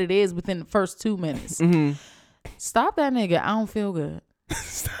know what it is within the first 2 minutes. Stop that nigga, I don't feel good.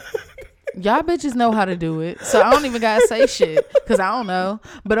 Y'all bitches know how to do it, so I don't even gotta say shit, cause I don't know,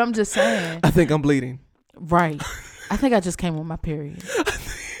 but I'm just saying. I think I'm bleeding. Right, I think I just came on my period.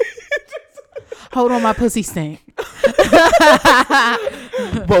 Hold on, my pussy stink.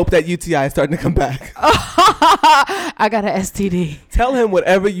 Hope that UTI is starting to come back. I got an STD. Tell him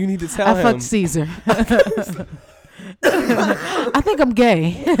whatever you need to tell I him. fucked Caesar. I think I'm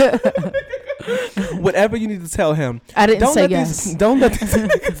gay. Whatever you need to tell him. I didn't say let yes. These, don't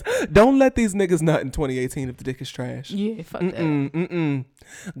let these niggas nut in 2018 if the dick is trash. Yeah, fuck that.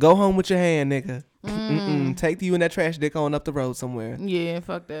 Go home with your hand, nigga. Take you and that trash dick on up the road somewhere. Yeah,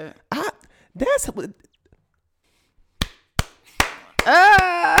 fuck that. That's what.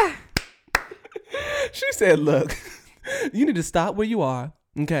 She said, look, you need to stop where you are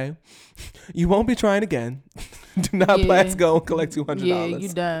Okay, you won't be trying again. Do not Yeah. blast go and collect $200. Yeah,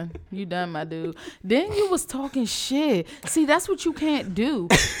 you done, my dude. Then you was talking shit. See, that's what you can't do.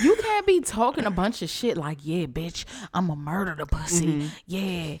 You can't be talking a bunch of shit like, yeah, bitch, I'ma murder the pussy.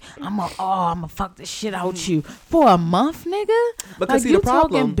 Yeah, I'ma fuck the shit out you for a month, nigga. Because like, see, you the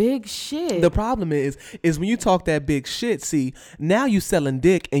problem- talking big shit. The problem is when you talk that big shit, see, now you selling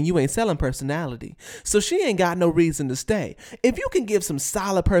dick and you ain't selling personality. So she ain't got no reason to stay. If you can give some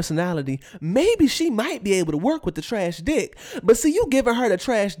solid personality, maybe she might be able to work with the trash dick. But see, you giving her the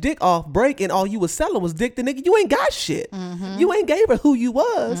trash dick off break and all you was selling was dick, the nigga, you ain't got shit. You ain't gave her who you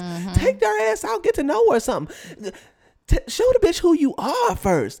was. Take their ass out, get to know her or something. Show the bitch who you are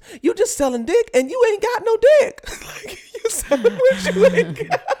first. You just selling dick and you ain't got no dick. Like, you selling what you ain't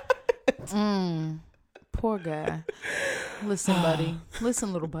got. Poor guy. Listen, buddy.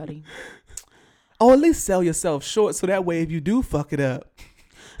 Listen, little buddy. Or at least sell yourself short so that way if you do fuck it up.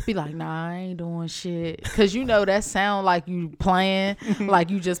 Be like, nah, I ain't doing shit. Cause you know that sound like you playing,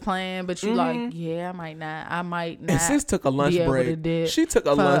 like you just playing, but you like, yeah, I might not. And sis took a lunch be able to break. dip. She took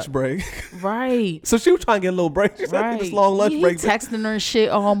a Fuck. lunch break. Right. So she was trying to get a little break. She said, Right. this long lunch He break. texting her and shit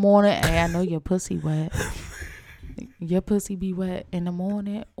all morning. Hey, I know your pussy wet. Your pussy be wet in the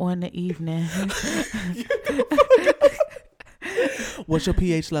morning or in the evening. What's your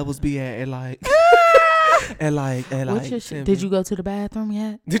pH levels be at like What's your shit? Did you go to the bathroom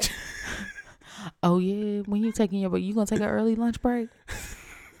yet? Did you? Oh yeah, when you taking your, you gonna take an early lunch break?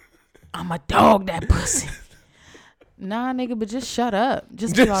 I'ma dog that pussy. Nah, nigga, but just shut up.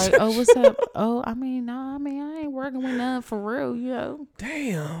 Just be like, oh, what's up? Oh, I mean, I ain't working with nothing for real, you know.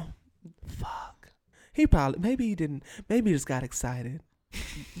 Damn. Fuck. Maybe he didn't. Maybe he just got excited.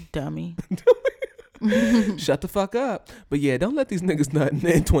 Dummy. Shut the fuck up. But yeah, don't let these niggas nut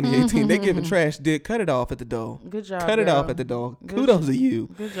in 2018. They giving trash dick. Cut it off at the door. Good job, Cut it girl. off at the door. Kudos to you.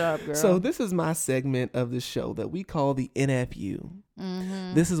 Good job, girl. So this is my segment of the show that we call the NFU.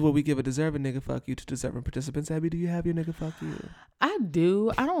 This is where we give a deserving nigga fuck you to deserving participants. Abby, do you have your nigga fuck you? I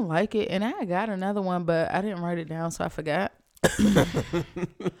do. I don't like it. And I got another one, but I didn't write it down, so I forgot.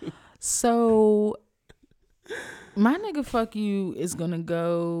 So my nigga fuck you is going to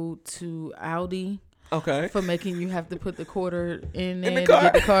go to Audi. Okay. For making you have to put the quarter in there the to car.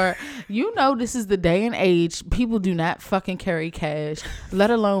 get the car. You know this is the day and age. People do not fucking carry cash,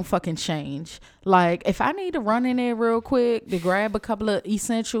 let alone fucking change. Like, if I need to run in there real quick to grab a couple of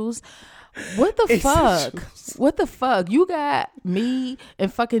essentials, what the fuck? What the fuck? You got me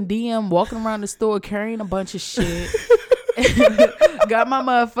and fucking DM walking around the store carrying a bunch of shit. Got my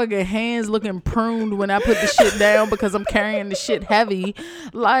motherfucking hands looking pruned when I put the shit down because I'm carrying the shit heavy.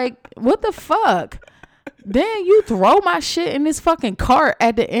 Like, what the fuck? Then you throw my shit in this fucking cart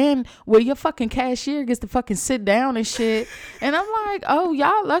at the end where your fucking cashier gets to fucking sit down and shit. And I'm like, oh,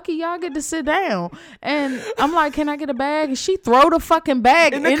 y'all lucky y'all get to sit down. And I'm like, can I get a bag? And she throw the fucking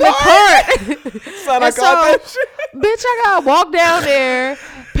bag in the cart. Son, I And got so, that shit. bitch, I gotta walk down there,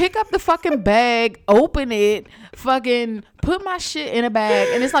 pick up the fucking bag, open it, fucking put my shit in a bag.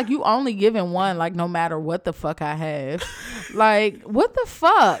 And it's like you only giving one, like no matter what the fuck I have. Like, what the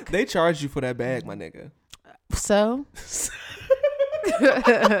fuck? They charged you for that bag, my nigga. So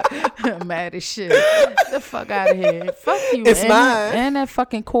mad as shit. Get the fuck out of here. Fuck you. It's and mine. and that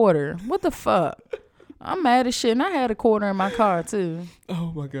fucking quarter. What the fuck? I'm mad as shit. And I had a quarter in my car too.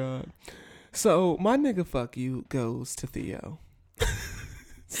 Oh my God. So my nigga fuck you goes to Theo.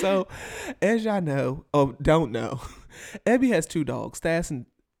 So as y'all know, or don't know, Abby has two dogs, Dash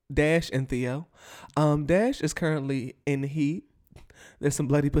and Theo. Dash is currently in the heat. There's some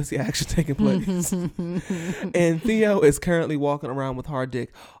bloody pussy action taking place. And Theo is currently walking around with hard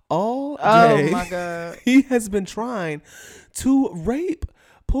dick all day. Oh my God. He has been trying to rape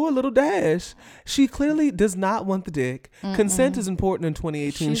poor little Dash. She clearly does not want the dick. Consent is important in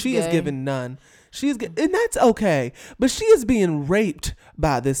 2018. She's She is gay. given none. And that's okay. But she is being raped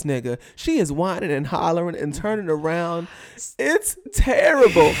by this nigga. She is whining and hollering and turning around. It's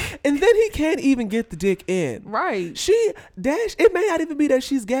terrible. And then he can't even get the dick in. Right. Dash, it may not even be that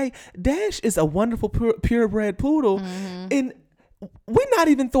she's gay. Dash is a wonderful purebred poodle. And we're not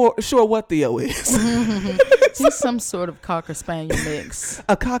even sure what Theo is. He's some sort of Cocker Spaniel mix.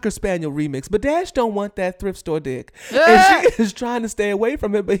 A Cocker Spaniel remix. But Dash don't want that thrift store dick. And she is trying to stay away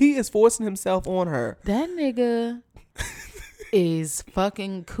from it, but he is forcing himself on her. That nigga is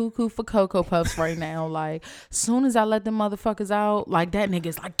fucking cuckoo for Cocoa Puffs right now. Like, soon as I let them motherfuckers out, like that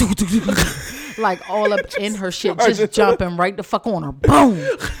nigga's like, like all up in her shit, just jumping right the fuck on her. Boom.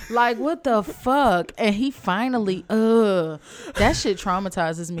 Like, what the fuck? And he finally, that shit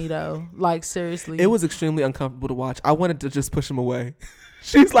traumatizes me though. Like, seriously. It was extremely uncomfortable to watch. I wanted to just push him away.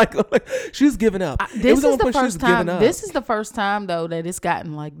 She's like she's giving up. This is the first time. This is the first time though that it's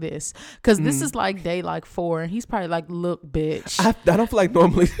gotten like this, because this is like day like 4, and he's probably like, "Look, bitch." I don't feel like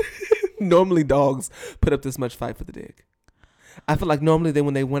normally dogs put up this much fight for the dick. I feel like normally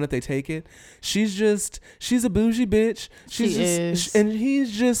when they want it, they take it. She's a bougie bitch. And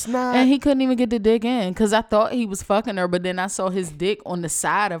he's just not. And he couldn't even get the dick in, because I thought he was fucking her, but then I saw his dick on the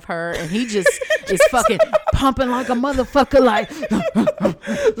side of her, and he just is fucking pumping like a motherfucker,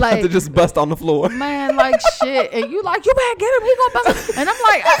 like to just bust on the floor. Man, like shit. And you like, you better get him. He gonna bust. And I'm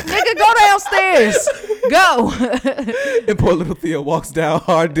like, nigga, go downstairs. Go. And poor little Theo walks down,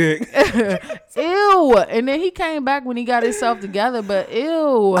 hard dick. Ew. And then he came back when he got himself together, but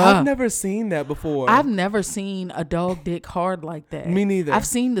ew. I've never seen that before. I've never seen a dog dick hard like that. Me neither. I've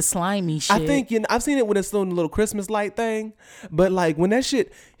seen the slimy shit. I think I've seen it when it's doing the little Christmas light thing, but like when that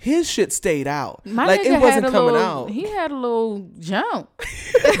shit, his shit stayed out. Like it wasn't coming out. He had a little jump.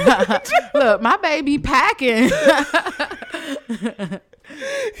 Look, my baby packing.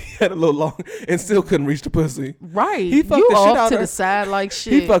 He had a little long and still couldn't reach the pussy. Right. He fucked you the shit off out to her. the side like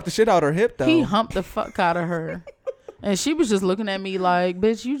shit. He fucked the shit out her hip though. He humped the fuck out of her. And she was just looking at me like,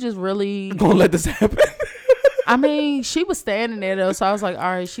 bitch, you just really gonna let this happen. I mean, she was standing there though, so I was like, all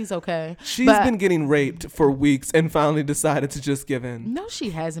right, she's okay. She's been getting raped for weeks and finally decided to just give in. No, she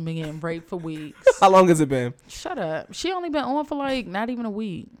hasn't been getting raped for weeks. How long has it been? Shut up. She only been on for like not even a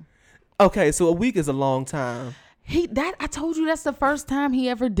week. Okay, so a week is a long time. I told you that's the first time he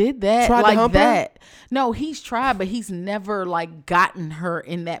ever did that. Tried like to hump that. Her? No, he's tried, but he's never like gotten her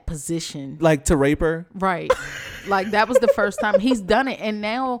in that position. Like to rape her? Right. Like that was the first time he's done it, and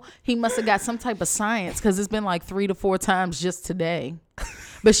now he must have got some type of science, because it's been like 3 to 4 times just today.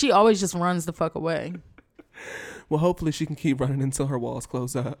 But she always just runs the fuck away. Well, hopefully she can keep running until her walls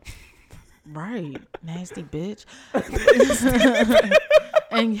close up. Right. Nasty bitch.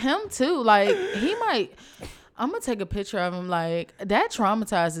 And him too. Like he might. I'm gonna take a picture of him. Like that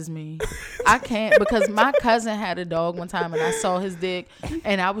traumatizes me. I can't, because my cousin had a dog one time and I saw his dick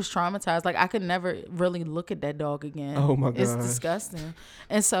and I was traumatized. Like I could never really look at that dog again. Oh my god, it's disgusting.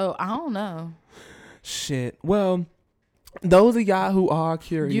 And so I don't know. Shit. Well, those of y'all who are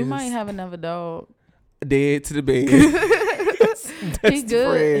curious, you might have another dog. Dead to the bed. that's he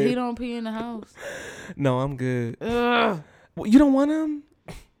good. Fred. He don't pee in the house. No, I'm good. Ugh. Well, you don't want him?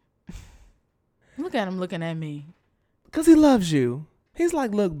 Look at him looking at me. Because he loves you. He's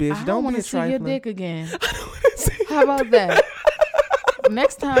like, look, bitch, I don't want be to a see your trifling. dick again. I don't want to see. How about that?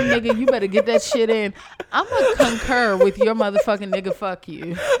 Next time, nigga, you better get that shit in. I'm going to concur with your motherfucking nigga, fuck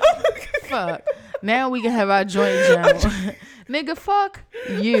you. Fuck. Now we can have our joint jump. Nigga, fuck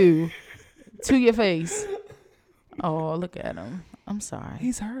you. To your face. Oh, look at him. I'm sorry.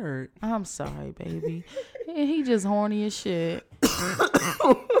 He's hurt. I'm sorry, baby. He just horny as shit.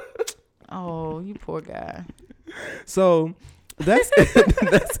 Oh, you poor guy. So that's it.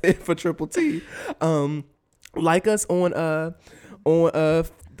 That's it for Triple T. Like us on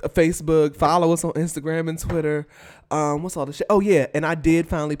Facebook, follow us on Instagram and Twitter. What's all the shit? Oh yeah, and I did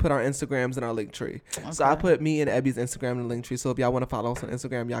finally put our Instagrams in our link tree. Okay. So I put me and Ebby's Instagram in the link tree. So if y'all want to follow us on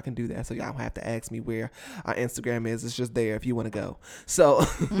Instagram, y'all can do that. So y'all don't have to ask me where our Instagram is. It's just there if you want to go. So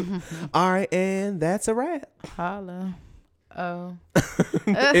all right, and that's a wrap. Holla. Oh.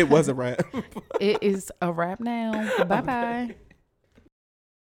 It was a wrap. It is a wrap now. Bye bye.